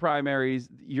out of the primaries,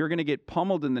 you're going to get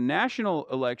pummeled in the national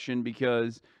election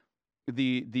because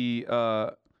the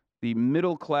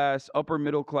middle class, upper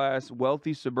middle class,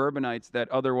 wealthy suburbanites that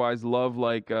otherwise love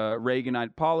like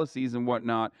Reaganite policies and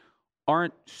whatnot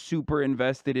aren't super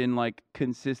invested in like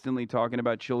consistently talking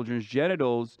about children's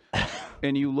genitals,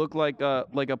 and you look like a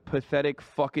pathetic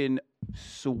fucking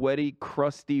sweaty,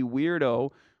 crusty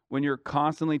weirdo when you're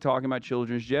constantly talking about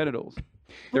children's genitals.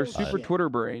 They're super Twitter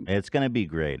brain. It's gonna be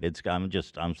great.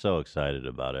 I'm so excited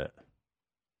about it.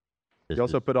 He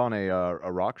also put on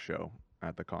a rock show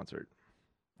at the concert.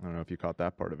 I don't know if you caught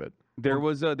that part of it. There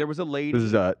was a lady.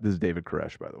 This is David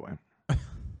Koresh, by the way.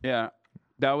 Yeah,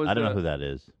 that was. I don't know who that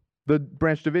is. The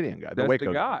Branch Davidian guy. That's Waco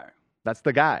the guy. That's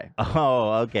the guy.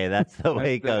 Oh, okay. That's the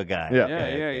Waco guy.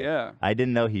 Yeah. Yeah. I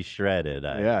didn't know he shredded.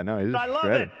 Yeah, no, he's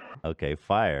shredded. Okay,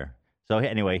 fire. So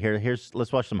anyway,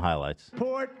 let's watch some highlights.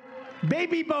 Support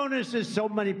baby bonuses. So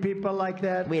many people like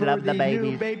that. We for love the babies.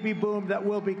 new baby boom that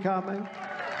will be coming.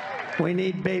 We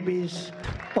need babies.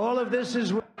 All of this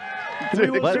is.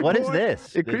 What is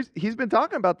this? He's been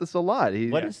talking about this a lot.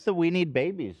 What is the we need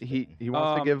babies? He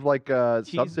wants to give like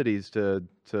subsidies to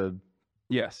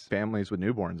Yes. families with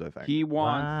newborns, I think. He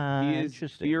wants. He is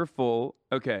interesting. fearful.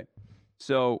 Okay,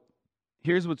 so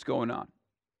here's what's going on.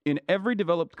 In every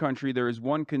developed country, there is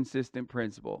one consistent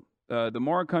principle. The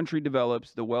more a country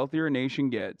develops, the wealthier a nation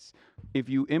gets. If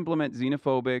you implement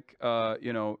xenophobic,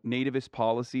 nativist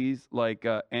policies like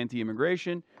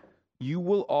anti-immigration, you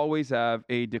will always have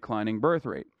a declining birth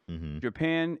rate.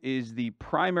 Japan is the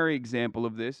primary example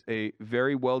of this, a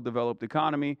very well-developed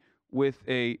economy with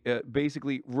a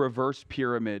basically reverse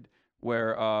pyramid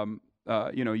where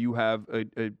you have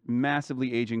a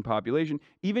massively aging population.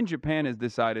 Even Japan has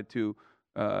decided to,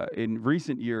 in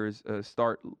recent years,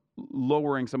 start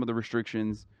lowering some of the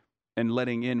restrictions and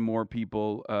letting in more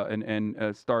people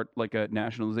and start like a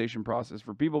nationalization process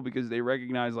for people because they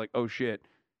recognize like, oh shit,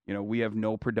 we have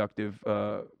no productive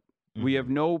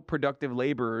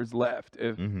laborers left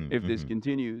if this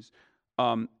continues.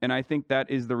 And I think that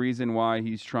is the reason why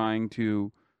he's trying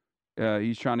to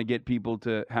get people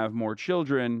to have more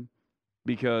children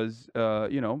because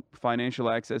financial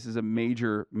access is a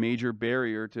major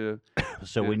barrier to.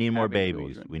 So we need more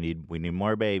babies. We need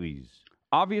more babies.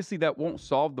 Obviously, that won't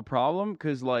solve the problem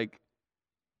because So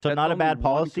not a bad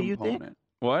policy, you think?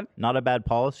 What? Not a bad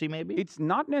policy, maybe? It's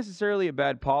not necessarily a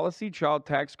bad policy. Child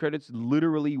tax credits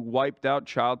literally wiped out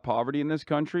child poverty in this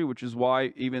country, which is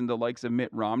why even the likes of Mitt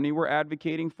Romney were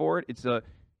advocating for it.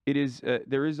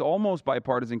 There is almost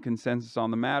bipartisan consensus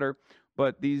on the matter,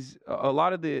 but a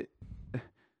lot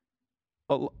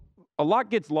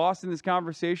gets lost in this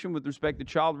conversation with respect to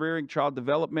child rearing, child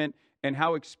development, and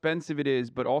how expensive it is,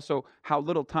 but also how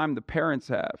little time the parents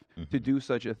have to do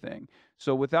such a thing.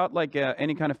 So without like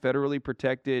any kind of federally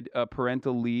protected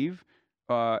parental leave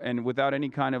and without any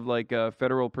kind of like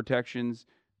federal protections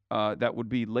that would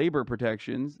be labor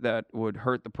protections that would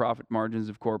hurt the profit margins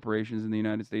of corporations in the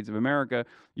United States of America,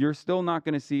 you're still not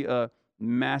going to see a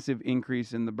massive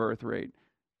increase in the birth rate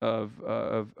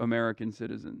of American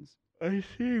citizens. I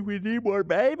see. We need more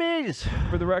babies.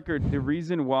 For the record, the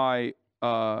reason why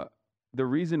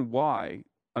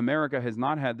America has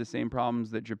not had the same problems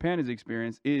that Japan has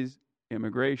experienced is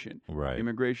immigration. Right.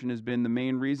 Immigration has been the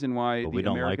main reason why the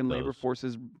American labor those. force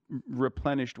is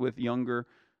replenished with younger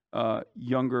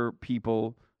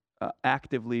people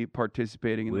actively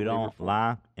participating in the labor force. We don't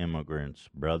like immigrants,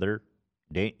 brother.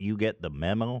 Didn't you get the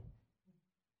memo?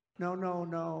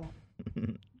 No.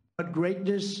 But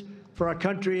greatness for our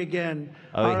country again.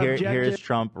 Oh, here's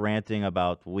Trump ranting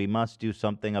about we must do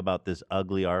something about this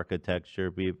ugly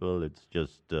architecture, people. It's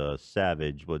just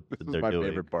savage what they're doing. This is my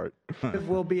favorite part. It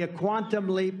will be a quantum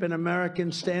leap in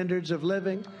American standards of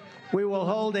living. We will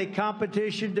hold a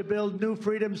competition to build new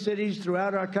freedom cities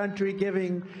throughout our country,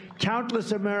 giving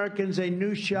countless Americans a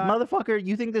new shot. Motherfucker,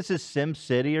 you think this is Sim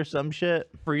City or some shit?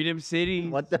 Freedom City.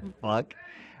 What the fuck?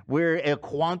 We're a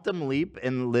quantum leap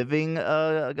in living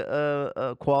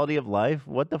quality of life.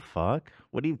 What the fuck?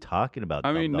 What are you talking about?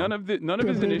 I mean, none of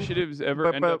his initiatives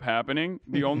ever end up happening.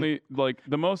 The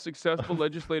most successful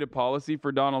legislative policy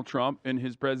for Donald Trump in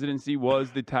his presidency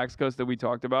was the tax cuts that we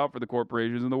talked about for the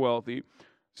corporations and the wealthy.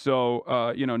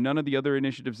 So, none of the other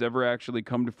initiatives ever actually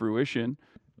come to fruition.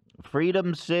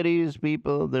 Freedom cities,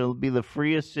 people. They'll be the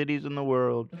freest cities in the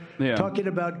world. Yeah. Talking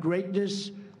about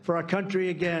greatness for our country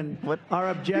again. Our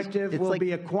objective will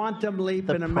be a quantum leap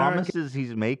in The America. promises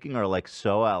he's making are like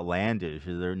so outlandish.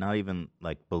 They're not even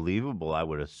like believable, I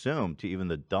would assume, to even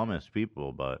the dumbest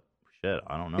people. But shit,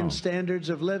 I don't know. Standards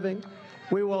of living.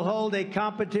 We will hold a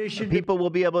competition. People will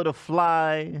be able to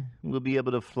fly. We'll be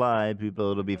able to fly.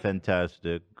 People, it'll be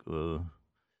fantastic.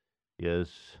 Yes.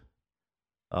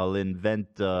 I'll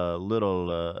invent little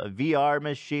VR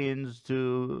machines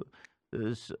to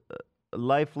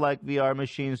lifelike VR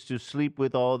machines to sleep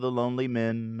with all the lonely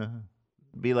men.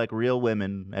 Be like real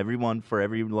women, everyone for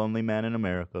every lonely man in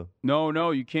America.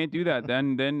 No, you can't do that.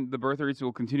 Then the birth rates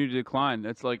will continue to decline.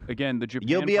 That's like, again, the Japan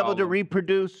You'll be able to problem.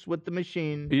 reproduce with the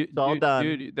machine. It's all done.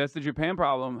 Dude, that's the Japan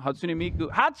problem. Hatsune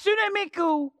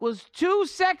Miku was too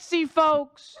sexy,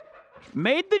 folks.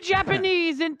 Made the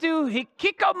Japanese into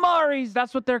hikikomoris.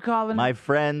 That's what they're calling My it.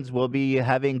 friends will be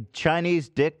having Chinese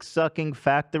dick-sucking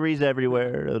factories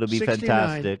everywhere. It'll be 69.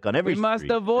 fantastic on every We must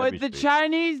street, avoid every the street.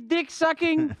 Chinese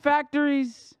dick-sucking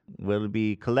factories. We'll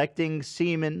be collecting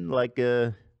semen like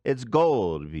it's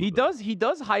gold. He does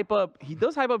hype up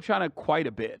China quite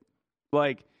a bit.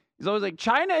 Like he's always like,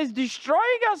 China is destroying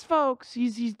us, folks.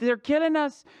 They're killing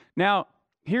us. Now,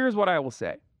 here's what I will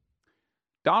say.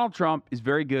 Donald Trump is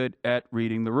very good at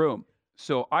reading the room.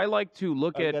 So I like to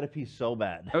look I at. gotta pee so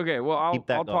bad. Okay, well I'll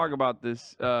going. talk about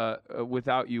this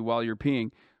without you while you're peeing.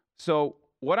 So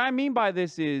what I mean by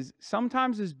this is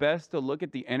sometimes it's best to look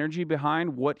at the energy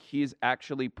behind what he's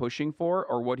actually pushing for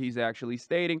or what he's actually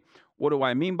stating. What do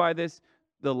I mean by this?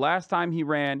 The last time he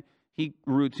ran, he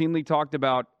routinely talked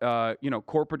about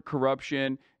corporate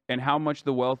corruption and how much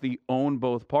the wealthy own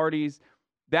both parties.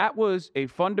 That was a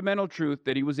fundamental truth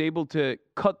that he was able to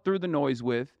cut through the noise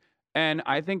with. And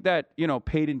I think that,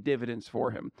 paid in dividends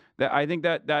for him. That I think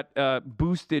that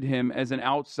boosted him as an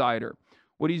outsider.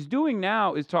 What he's doing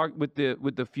now is talk with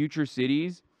the future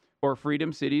cities or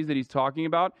freedom cities that he's talking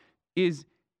about is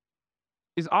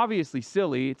obviously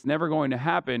silly. It's never going to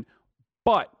happen.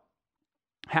 But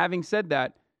having said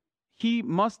that, he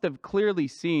must have clearly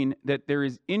seen that there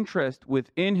is interest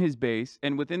within his base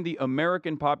and within the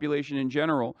American population in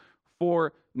general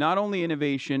for not only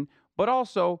innovation, but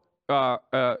also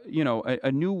a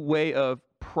new way of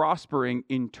prospering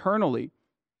internally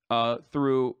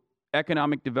through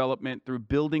economic development, through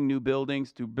building new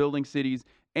buildings, through building cities.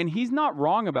 And he's not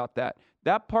wrong about that.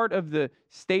 That part of the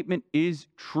statement is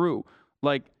true.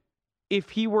 Like, if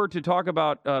he were to talk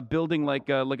about building like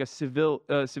a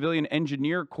civilian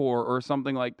engineer corps or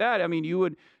something like that, I mean, you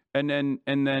would, and then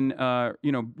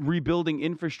rebuilding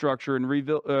infrastructure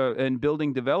and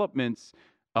building developments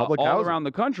all around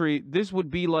the country, this would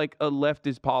be like a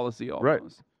leftist policy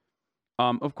almost.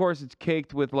 Right. Of course, it's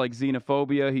caked with like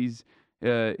xenophobia. He's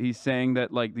saying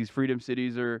that like these freedom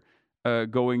cities are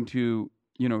going to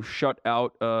shut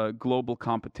out global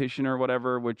competition or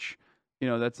whatever, which.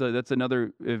 That's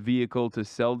another vehicle to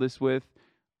sell this with,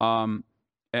 and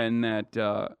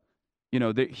that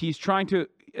he's trying to,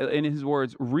 in his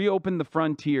words, reopen the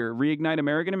frontier, reignite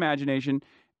American imagination,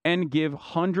 and give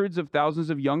hundreds of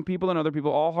thousands of young people and other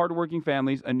people, all hardworking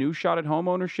families, a new shot at home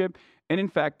ownership, and in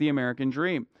fact, the American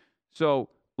dream. So,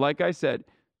 like I said,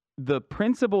 the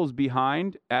principles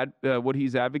behind what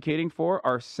he's advocating for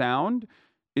are sound.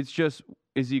 It's just,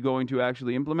 is he going to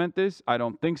actually implement this? I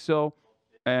don't think so.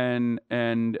 And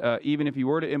even if he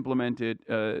were to implement it,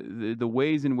 the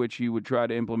ways in which he would try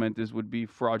to implement this would be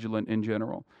fraudulent in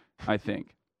general, I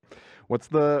think. What's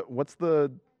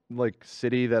the like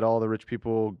city that all the rich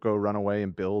people go run away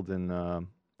and build in the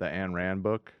Ayn Rand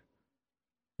book?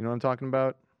 You know what I'm talking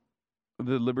about?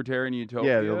 The Libertarian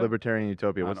Utopia? Yeah, the Libertarian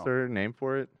Utopia. What's their name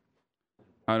for it?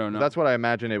 I don't know. That's what I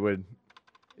imagine it would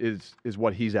is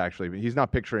what he's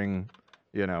not picturing,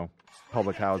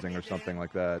 public housing or something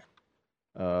like that.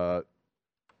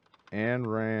 Ayn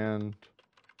Rand,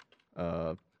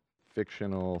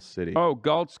 fictional city. Oh,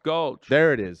 Galt's Gulch.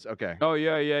 There it is. Okay. Oh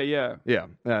yeah. Yeah.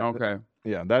 Okay.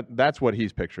 Yeah, that's what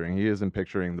he's picturing. He isn't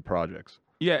picturing the projects.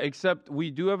 Yeah, except we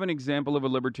do have an example of a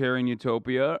libertarian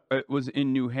utopia. It was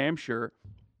in New Hampshire,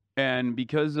 and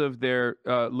because of their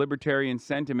libertarian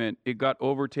sentiment, it got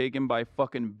overtaken by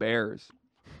fucking bears.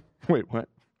 Wait, what?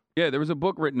 Yeah, there was a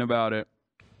book written about it.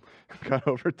 Got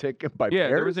overtaken by bears?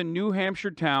 Yeah, there was a New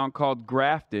Hampshire town called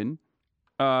Grafton.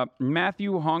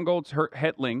 Matthew Hongoltz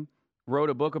Hetling wrote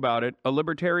a book about it. A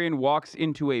libertarian walks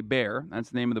into a bear. That's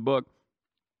the name of the book.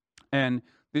 And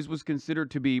this was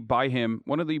considered to be, by him,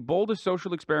 one of the boldest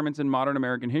social experiments in modern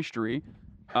American history.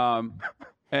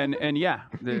 And yeah,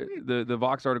 the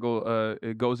Vox article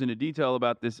goes into detail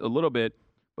about this a little bit,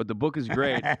 but the book is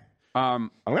great.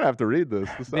 I'm gonna have to read this.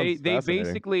 This sounds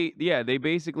fascinating. They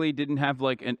basically didn't have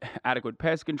like an adequate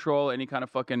pest control, any kind of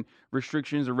fucking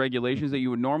restrictions or regulations that you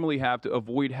would normally have to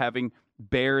avoid having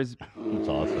bears. That's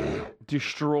awesome.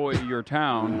 Destroy your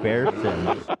town. Bear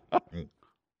Sims.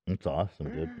 That's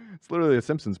awesome, dude. It's literally a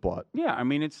Simpsons plot. Yeah, I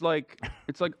mean it's like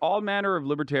all manner of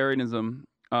libertarianism.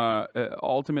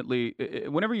 Ultimately,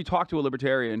 whenever you talk to a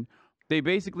libertarian, they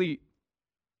basically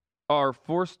are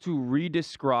forced to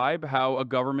re-describe how a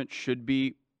government should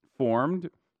be formed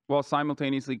while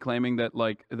simultaneously claiming that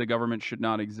like the government should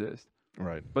not exist.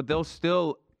 Right. But they'll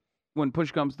still, when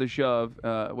push comes to shove,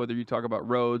 whether you talk about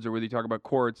roads or whether you talk about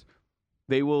courts,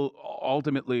 they will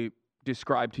ultimately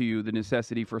describe to you the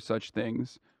necessity for such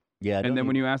things. Yeah. And then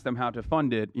when you ask them how to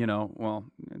fund it,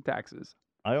 taxes.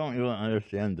 I don't even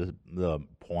understand the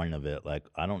point of it. Like,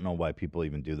 I don't know why people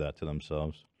even do that to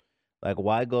themselves. Like,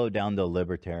 why go down the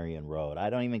libertarian road? I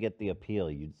don't even get the appeal.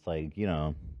 It's like, you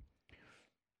know,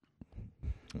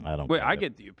 I don't. Wait, I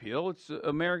get the appeal. It's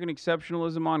American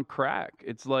exceptionalism on crack.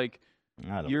 It's like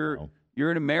I don't you're know.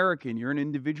 you're an American. You're an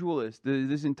individualist.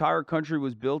 This entire country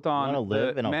was built on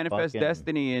live in the a manifest fucking-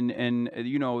 destiny and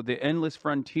you know the endless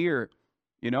frontier.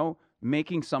 You know,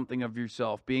 making something of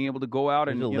yourself, being able to go out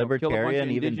and Was it you know, kill a bunch of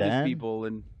libertarian even indigenous then? people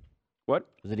and what?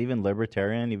 Was it even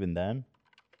libertarian even then?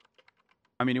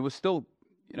 I mean, it was still,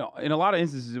 you know, in a lot of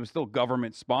instances, it was still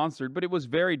government sponsored, but it was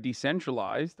very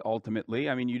decentralized ultimately.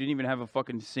 I mean, you didn't even have a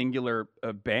fucking singular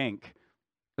bank.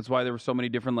 That's why there were so many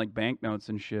different like banknotes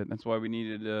and shit. That's why we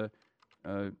needed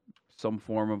some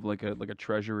form of like a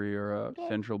treasury or a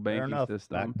central Fair banking enough.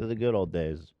 system. Back to the good old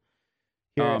days.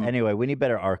 Here, anyway, we need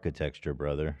better architecture,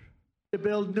 brother. To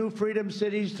build new freedom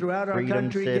cities throughout our Freedom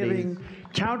country, cities. giving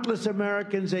countless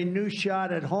Americans a new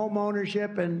shot at home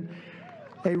ownership and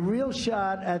a real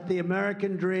shot at the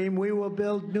American dream. We will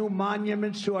build new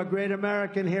monuments to our great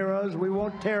American heroes. We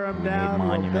won't tear them down.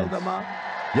 We'll build monuments. them up.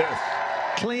 Yes.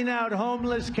 Clean out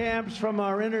homeless camps from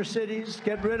our inner cities.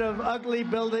 Get rid of ugly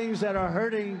buildings that are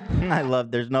hurting. I love.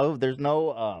 There's no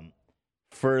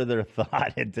further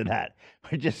thought into that.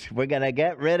 We're gonna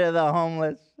get rid of the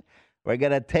homeless. We're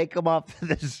gonna take them off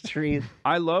the street.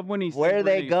 I love when he's Where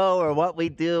they go or what we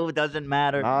do doesn't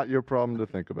matter. Not your problem to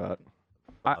think about.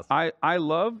 I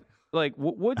love like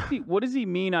what does he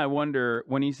mean? I wonder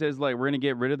when he says like we're gonna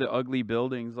get rid of the ugly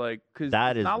buildings, like because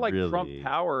That it's is not like Trump really-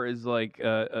 Tower is like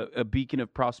a beacon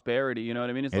of prosperity. You know what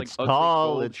I mean? It's like It's ugly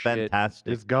tall. gold It's shit.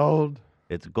 fantastic. It's gold.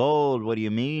 It's gold. What do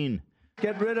you mean?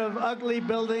 Get rid of ugly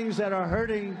buildings that are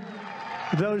hurting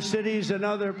those cities and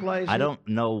other places. I don't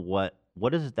know what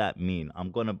does that mean.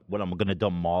 I'm gonna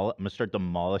start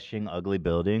demolishing ugly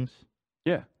buildings.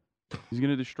 Yeah, he's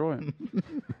gonna destroy him.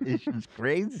 It's just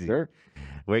crazy. Sure.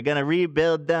 We're gonna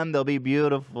rebuild them. They'll be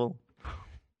beautiful.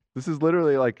 This is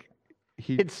literally like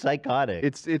It's psychotic.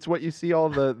 It's what you see all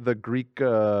the Greek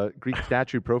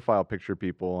statue profile picture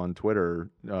people on Twitter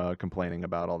complaining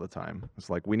about all the time. It's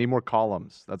like we need more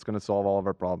columns. That's going to solve all of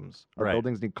our problems. Our Right.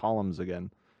 buildings need columns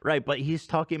again. Right, but he's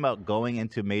talking about going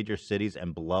into major cities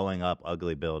and blowing up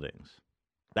ugly buildings.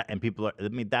 And people are. I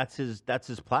mean, that's his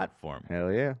platform.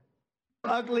 Hell yeah.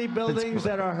 Ugly buildings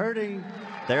that are hurting.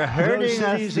 They're those hurting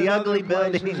us. cities The and ugly other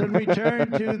places, buildings. and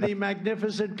return to the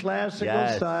magnificent classical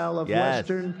Yes, style of yes.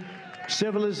 Western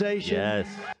civilization. Yes,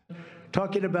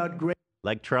 Talking about great.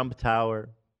 like Trump Tower.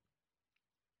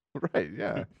 Right.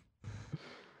 Yeah.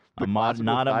 Not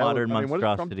a modern I mean, what is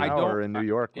Trump monstrosity. Tower in New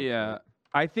York? look Yeah, like?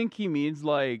 I think he means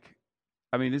like,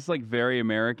 I mean, this is like very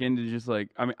American to just like.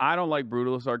 I mean, I don't like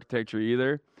brutalist architecture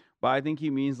either, but I think he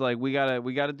means like we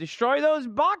gotta destroy those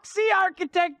boxy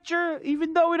architecture,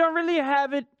 even though we don't really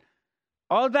have it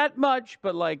all that much.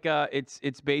 But like,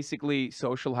 it's basically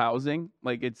social housing.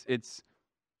 Like it's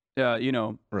you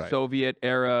know, Right. Soviet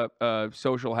era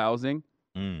social housing.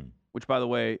 Mm. Which, by the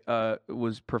way,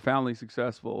 was profoundly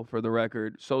successful for the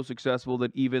record. So successful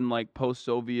that even like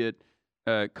post-Soviet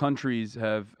countries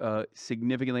have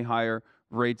significantly higher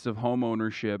rates of home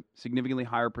ownership, significantly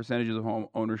higher percentages of home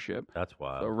ownership. That's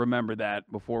wild. So remember that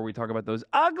before we talk about those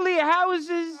ugly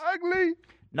houses. Ugly.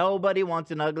 Nobody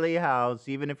wants an ugly house,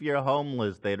 even if you're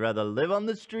homeless. They'd rather live on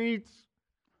the streets.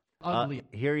 Ugly.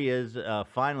 Here he is,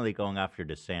 finally going after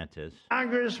DeSantis.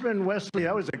 Congressman Wesley,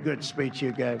 that was a good speech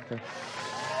you gave.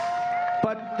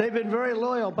 But they've been very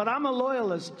loyal. But I'm a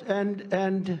loyalist,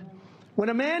 and when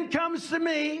a man comes to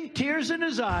me, tears in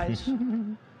his eyes,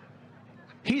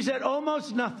 he's at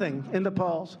almost nothing in the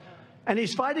polls, and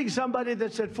he's fighting somebody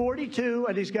that's at 42,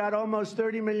 and he's got almost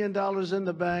 $30 million in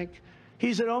the bank.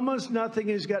 He's at almost nothing.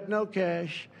 He's got no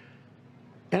cash.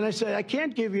 And I say, I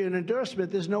can't give you an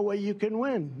endorsement. There's no way you can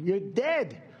win. You're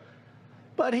dead.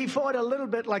 But he fought a little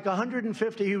bit, like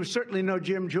 150. He was certainly no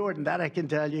Jim Jordan, that I can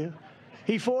tell you.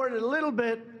 He fought a little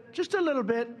bit, just a little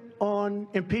bit, on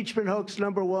impeachment hoax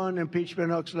number 1,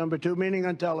 impeachment hoax number 2, meaning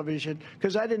on television,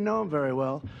 because I didn't know him very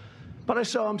well. But I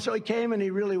saw him, so he came and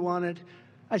he really wanted.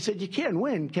 I said, you can't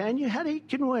win, can you? How do you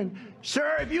can win?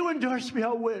 Sir, if you endorse me,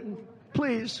 I'll win.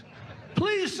 Please.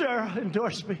 Please, sir,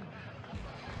 endorse me.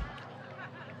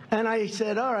 And I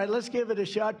said, all right, let's give it a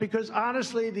shot, because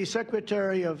honestly, the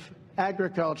Secretary of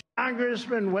Agriculture,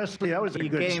 Congressman Wesley, that was a He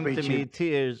good came speech. to me,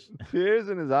 tears, Tears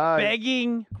in his eyes.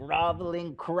 Begging.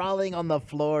 groveling, crawling on the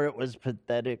floor. It was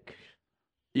pathetic.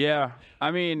 Yeah,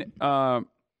 I mean,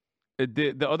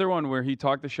 The other one where he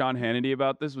talked to Sean Hannity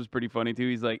about this was pretty funny too.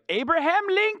 He's like, Abraham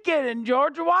Lincoln and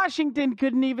George Washington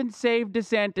couldn't even save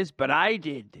DeSantis, but I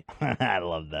did. I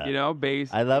love that. You know,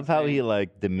 based. I love how he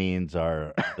like demeans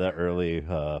the early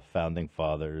founding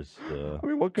fathers. I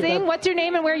mean, what could Sing, what's your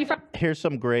name and where are you from? Here's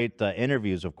some great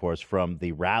interviews, of course, from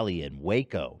the rally in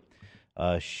Waco.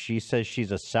 She says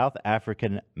she's a South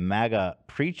African MAGA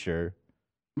preacher.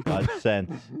 God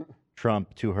sent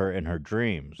Trump to her in her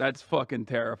dreams. That's fucking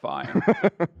terrifying.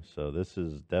 So this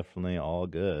is definitely all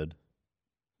good.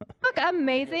 Look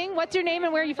amazing. What's your name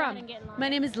and where are you from? My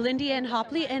name is Lindy Ann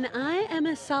Hopley, and I am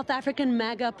a South African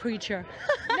MAGA preacher.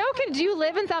 Do you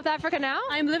live in South Africa now?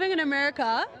 I'm living in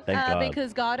America Thank God.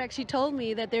 because God actually told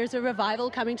me that there's a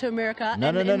revival coming to America. No.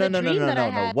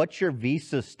 No. What's your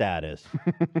visa status?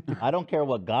 I don't care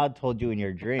what God told you in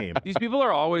your dream. These people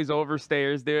are always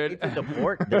overstayers, dude.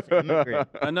 Deport this immigrant.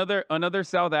 Another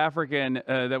South African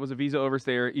that was a visa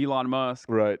overstayer, Elon Musk.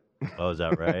 Right. Oh, is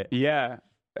that right? Yeah.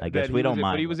 I guess That we he don't was-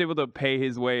 mind. But he was able to pay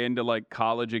his way into like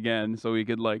college again, so he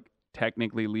could like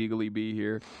technically legally be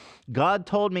here. God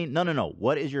told me, no.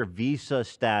 What is your visa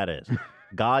status?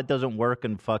 God doesn't work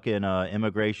in fucking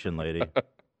immigration, lady.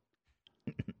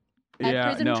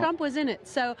 President Trump was in it.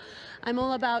 So I'm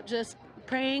all about just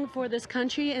praying for this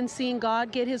country and seeing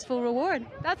God get his full reward.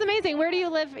 That's amazing. Where do you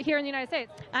live here in the United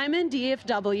States? I'm in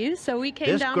DFW, so we came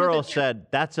This down girl with a said,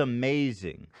 that's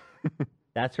amazing.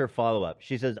 That's her follow-up.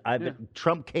 She says,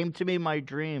 Trump came to me in my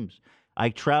dreams. I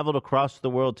traveled across the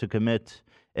world to commit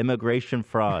immigration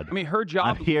fraud. I mean, her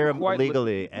job I'm here quite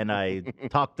legally, and I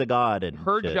talk to God. And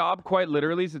her shit. job, quite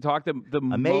literally, is to talk to the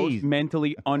most Amazing.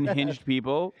 mentally unhinged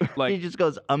people. Like She just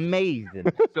goes, amazing.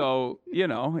 so,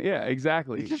 yeah,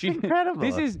 exactly. It's just incredible.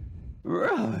 This is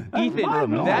Ethan.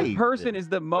 Amazing. That person is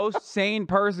the most sane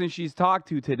person she's talked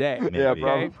to today. Yeah,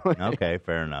 Maybe. probably. Okay,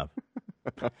 fair enough.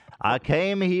 I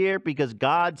came here because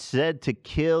God said to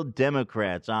kill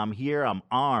Democrats. I'm here. I'm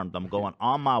armed. I'm going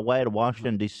on my way to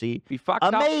Washington, D.C. We fucked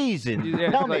Amazing. up.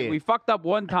 Yeah, Tell like, me. we fucked up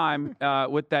one time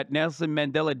with that Nelson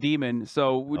Mandela demon,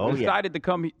 so we decided to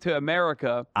come to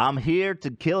America. I'm here to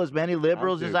kill as many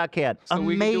liberals as I can. So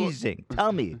we can do it. Amazing.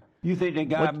 Tell me. You think that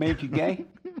God made you gay?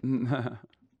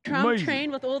 Trump Amazing.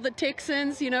 train with all the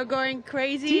Texans, going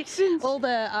crazy. All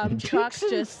the trucks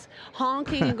just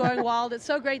honking and going wild. It's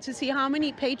so great to see how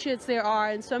many patriots there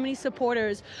are and so many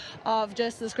supporters of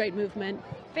just this great movement.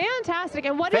 Fantastic.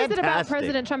 And what is it about Fantastic.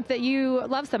 President Trump that you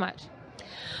love so much?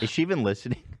 Is she even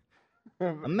listening?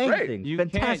 Amazing. You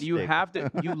Fantastic. can't. You have to.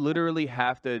 You literally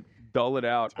have to dull it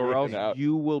out, or else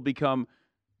you will become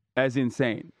as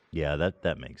insane. Yeah,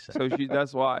 that makes sense. So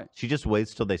that's why. She just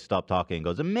waits till they stop talking and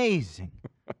goes, amazing.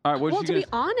 All right, Well, to be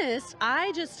honest,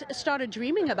 I just started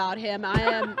dreaming about him. I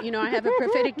am, I have a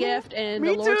prophetic gift, and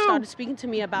the Lord started speaking to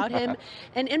me about him.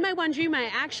 And in my one dream,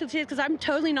 I actually did, because I'm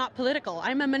totally not political.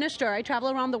 I'm a minister. I travel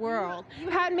around the world. You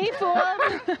had me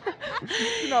fooled.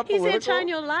 He said, shine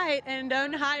your light and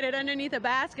don't hide it underneath a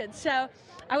basket. So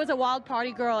I was a wild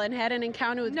party girl and had an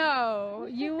encounter with... No,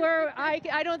 you were... I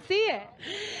don't see it.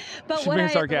 But She's what being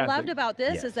I sarcastic. loved about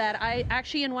this is that I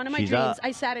actually, in one of my She's dreams, up.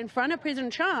 I sat in front of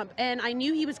President Trump, and I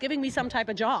knew he was giving me some type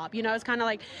of job. It's kind of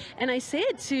like... And I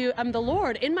said to the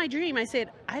Lord, in my dream, I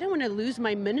said, I don't want to lose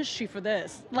my ministry for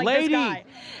this. Like Lady. this guy.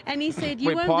 And he said, you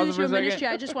Wait, won't pause lose for a your second. ministry.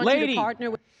 I just want you to partner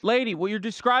with... Lady, what you're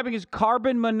describing is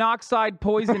carbon monoxide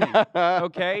poisoning.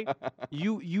 Okay,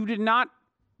 you did not.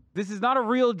 This is not a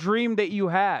real dream that you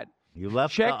had. You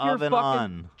left Check the your oven fucking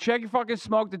on. check your fucking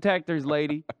smoke detectors,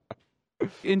 lady.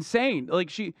 Insane.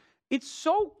 Like it's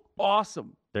so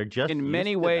awesome. They're just in used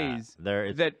many to ways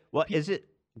that. What is it?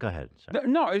 Go ahead. Sorry.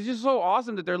 No, it's just so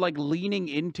awesome that they're like leaning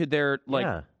into their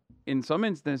in some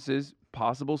instances,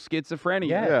 possible schizophrenia.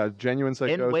 Yeah, genuine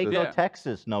psychosis. In Waco,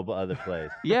 Texas, no other place.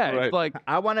 Yeah, it's like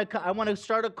I want to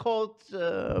start a cult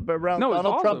around No, it's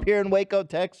Donald Trump awesome. here in Waco,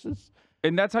 Texas.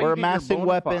 And that's how We're you get amassing your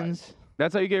bona fides. weapons.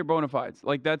 That's how you get your bona fides.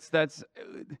 Like that's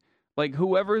like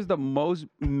whoever is the most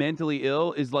mentally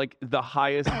ill is like the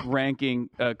highest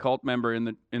ranking cult member in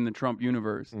the Trump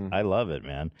universe. I love it,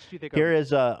 man. Here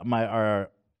is our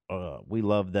we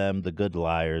love them, the Good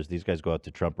Liars. These guys go out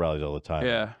to Trump rallies all the time.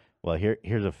 Yeah. Well,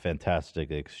 here's a fantastic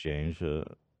exchange.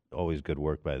 Always good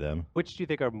work by them. Which do you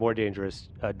think are more dangerous,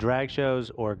 drag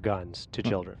shows or guns to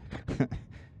children?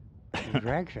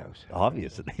 Drag shows.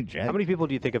 Obviously, drag. How many people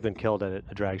do you think have been killed at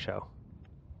a drag show?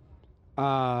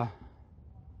 I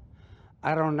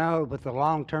don't know, but the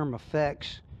long-term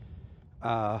effects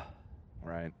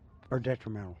right. are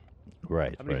detrimental.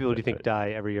 Right. How many people do you think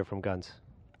die every year from guns?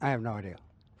 I have no idea.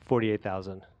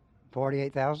 48,000.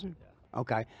 48,000?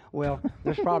 Okay. Well,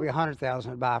 there's probably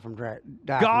 100,000 that die from drag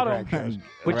Got shows.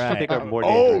 Which do you think are more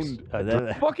Owned.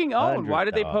 dangerous? Fucking owned. Why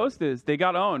did they 100,000. post this? They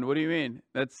got owned. What do you mean?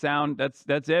 That's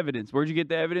evidence. Where'd you get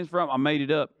the evidence from? I made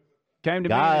it up. Came to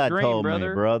me in a God dream, told brother.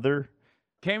 me, brother.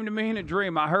 Came to me in a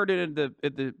dream. I heard it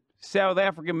at the South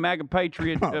African MAGA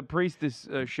Patriot priestess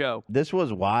show. This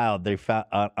was wild. They found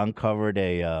uncovered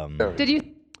a. Did you?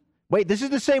 Wait, this is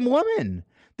the same woman.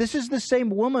 This is the same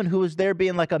woman who was there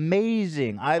being like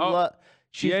amazing. I love.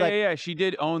 She's like, yeah. She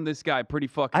did own this guy pretty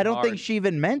fucking I don't hard. think she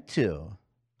even meant to.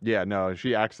 Yeah, no,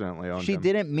 she accidentally owned She him.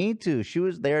 didn't mean to. She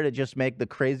was there to just make the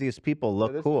craziest people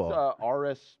look This cool. is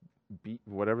RSB,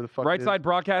 whatever the fuck. Right it is. Side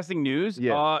Broadcasting News?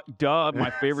 Yeah. Duh, my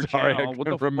favorite Sorry, channel. I What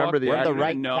the couldn't remember fuck? the What acronym. do The you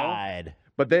right know? side.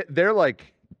 But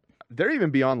they're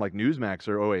even beyond like Newsmax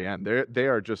or OAN. They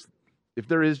are just, if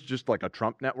there is just like a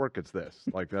Trump network, it's this.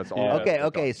 Like that's all.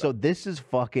 Okay. So this is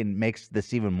fucking makes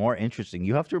this even more interesting.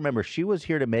 You have to remember, she was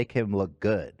here to make him look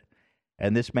good,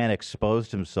 and this man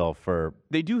exposed himself for.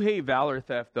 They do hate valor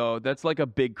theft, though. That's like a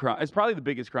big crime. It's probably the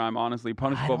biggest crime, honestly,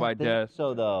 punishable by death.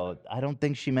 So though, I don't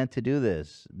think she meant to do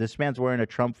this. This man's wearing a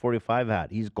Trump 45 hat.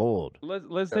 He's gold.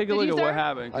 Let's take a look at what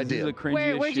happened. 'Cause this is the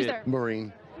cringiest Where'd you shit. serve?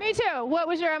 Marine. Me too. What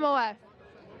was your MOS?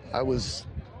 I was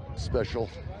special.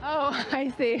 Oh,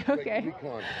 I see. Okay.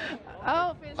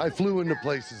 Oh, I flew into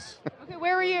places. okay.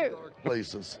 Where were you?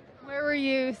 Places. Where were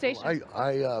you stationed?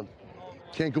 I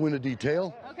can't go into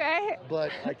detail. Okay.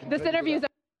 But I can. This interview's.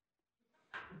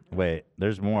 Wait,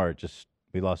 there's more. Just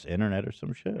we lost internet or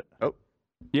some shit. Oh.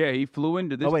 Yeah, he flew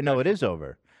into this. Oh wait, no, it is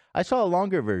over. I saw a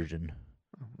longer version.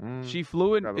 She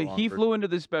flew in. He flew into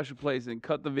this special place and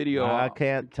cut the video I off.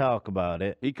 can't talk about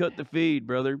it. He cut the feed,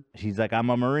 brother. She's like, I'm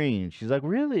a Marine. She's like,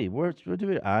 really? What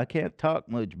do I can't talk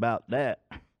much about that.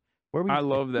 Where were you? I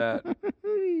love that.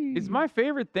 It's my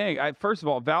favorite thing. First of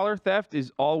all, valor theft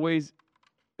is always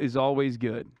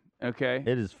good. Okay.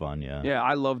 It is fun, yeah. Yeah,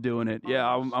 I love doing it. Yeah,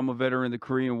 I'm a veteran of the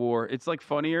Korean War. It's like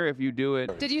funnier if you do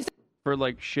it. Did you? For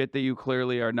like shit that you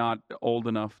clearly are not old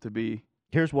enough to be.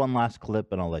 Here's one last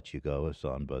clip, and I'll let you go,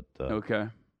 Hassan. But okay.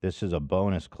 This is a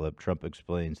bonus clip. Trump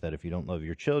explains that if you don't love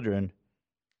your children,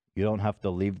 you don't have to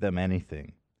leave them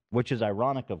anything. Which is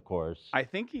ironic, of course. I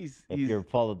think he's you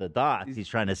follow the dots, he's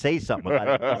trying to say something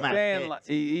about it. saying like,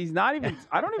 he's not even.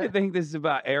 I don't even think this is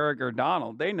about Eric or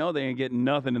Donald. They know they ain't getting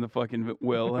nothing in the fucking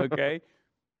will. Okay.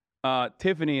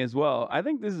 Tiffany as well. I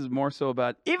think this is more so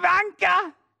about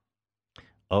Ivanka.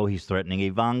 Oh, he's threatening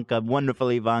Ivanka. Wonderful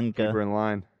Ivanka. Keep her in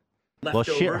line. Well,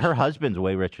 shit, her husband's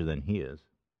way richer than he is.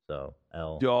 So,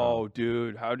 Oh,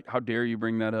 dude, how dare you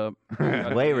bring that up?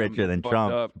 way richer than Fucked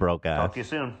Trump. up. Broke ass. Talk to you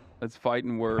soon. That's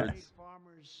fighting words.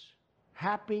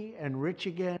 Happy and rich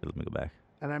again. Let me go back.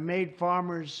 And I made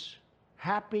farmers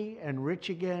happy and rich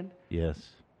again. Yes.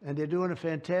 And they're doing a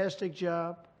fantastic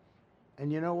job.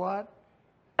 And you know what?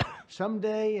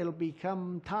 Someday it'll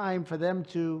become time for them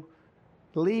to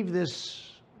leave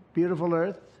this beautiful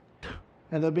earth,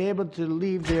 and they'll be able to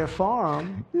leave their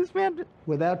farm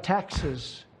without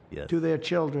taxes to their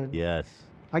children. Yes.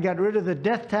 I got rid of the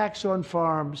death tax on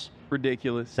farms.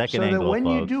 Ridiculous. Second so angle, that when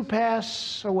you folks. do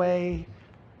pass away,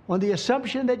 on the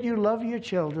assumption that you love your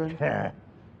children,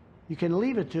 you can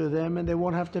leave it to them and they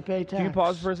won't have to pay tax. Can you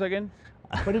pause for a second?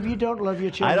 But if you don't love your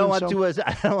children, I don't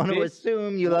want to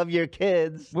assume you love your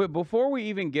kids. Wait, before we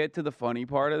even get to the funny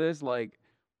part of this, like,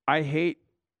 I hate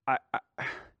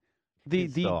the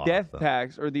so death awesome.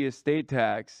 tax or the estate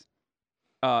tax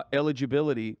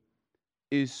eligibility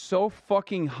is so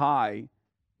fucking high.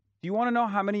 Do you want to know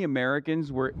how many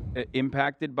Americans were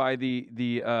impacted by the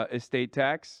estate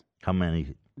tax? How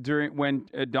many? During when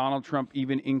Donald Trump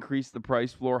even increased the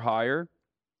price floor higher?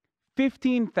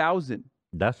 15,000.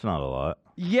 That's not a lot.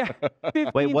 Yeah,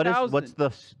 15,000. Wait,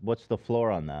 what's the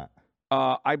floor on that?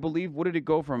 I believe, what did it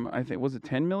go from? I think, was it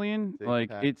 10 million? Like,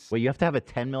 it's. Wait, you have to have a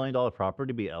 $10 million property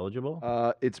to be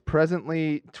eligible? It's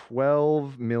presently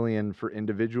 12 million for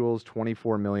individuals,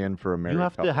 24 million for a married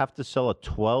You have to sell a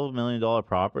 $12 million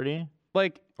property?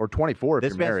 Like, or 24 if this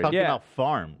you're man's married. talking about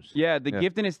farms. Yeah, the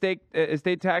gift and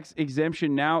estate tax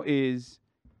exemption now is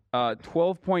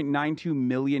 $12.92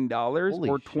 million or shit.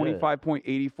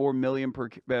 $25.84 million per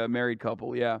married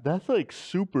couple. Yeah, That's like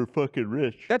super fucking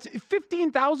rich. that's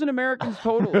 15,000 Americans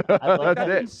total.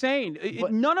 That's insane.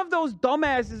 None of those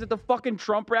dumbasses at the fucking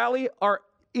Trump rally are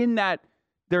in that.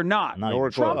 They're not.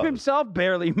 Trump himself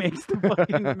barely makes the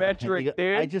fucking metric,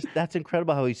 dude. That's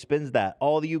incredible how he spins that.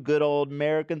 All you good old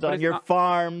Americans on your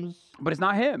farms. But it's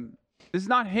not him. This is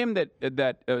not him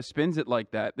that spins it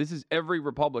like that. This is every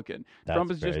Republican. That's Trump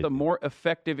is just crazy. a more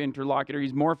effective interlocutor.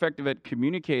 He's more effective at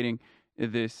communicating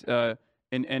this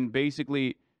and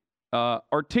basically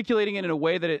articulating it in a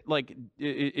way that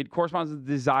it corresponds to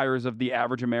the desires of the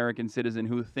average American citizen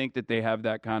who think that they have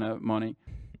that kind of money.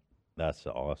 That's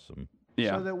awesome.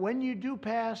 Yeah. So that when you do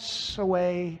pass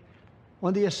away,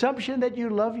 on the assumption that you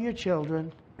love your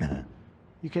children,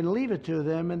 you can leave it to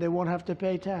them and they won't have to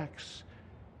pay tax.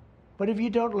 But if you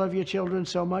don't love your children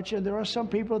so much, and there are some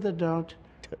people that don't,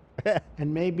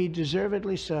 and maybe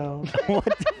deservedly so,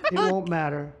 it won't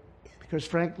matter. Because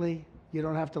frankly, you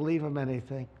don't have to leave them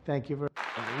anything. Thank you very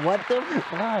much. What the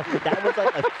fuck? That was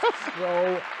like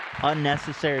so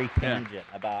unnecessary tangent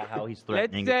about how he's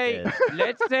threatening his kids.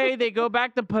 Let's say they go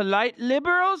back to polite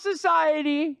liberal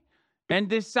society and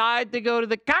decide to go to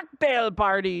the cocktail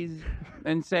parties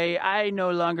and say, I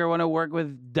no longer want to work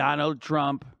with Donald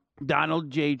Trump, Donald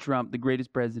J. Trump, the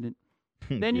greatest president.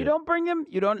 Then you don't bring them,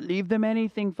 you don't leave them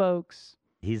anything, folks.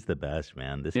 He's the best,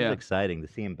 man. This is exciting to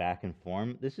see him back in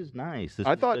form. This is nice. This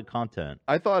is good content.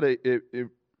 I thought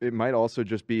it might also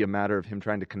just be a matter of him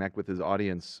trying to connect with his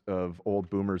audience of old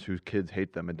boomers whose kids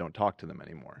hate them and don't talk to them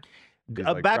anymore.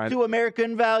 Back to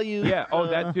American values. Yeah,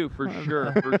 that too, for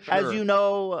sure. As you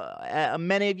know,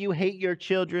 many of you hate your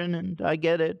children, and I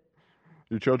get it.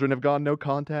 Your children have gone no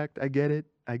contact. I get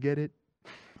it.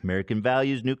 American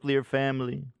values, nuclear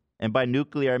family. And by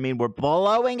nuclear, I mean we're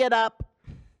blowing it up.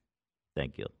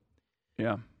 Thank you.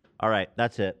 Yeah. All right,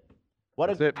 that's it. What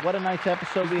a nice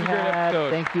episode we a great had. episode.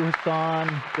 Thank you,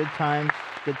 Hassan. Good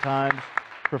times.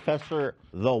 Professor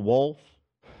the Wolff,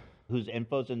 whose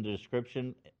info's in the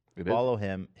description. Follow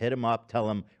him. Hit him up. Tell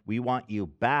him we want you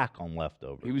back on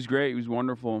Leftovers. He was great. He was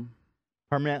wonderful.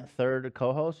 Permanent third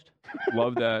co-host.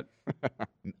 Love that.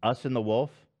 Us and the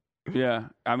Wolf. Yeah.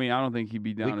 I mean, I don't think he'd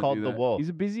be down We to called do the that. Wolf. He's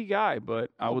a busy guy,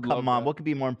 but I would love Come on. that. What could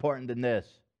be more important than this?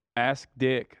 Ask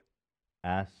Dick.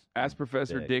 Ask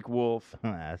Professor Dick Wolff.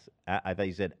 I thought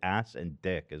you said ass and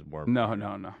dick is more.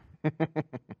 No.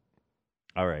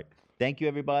 All right. Thank you,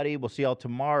 everybody. We'll see y'all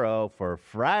tomorrow for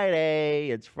Friday.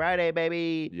 It's Friday,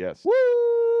 baby. Yes. Woo!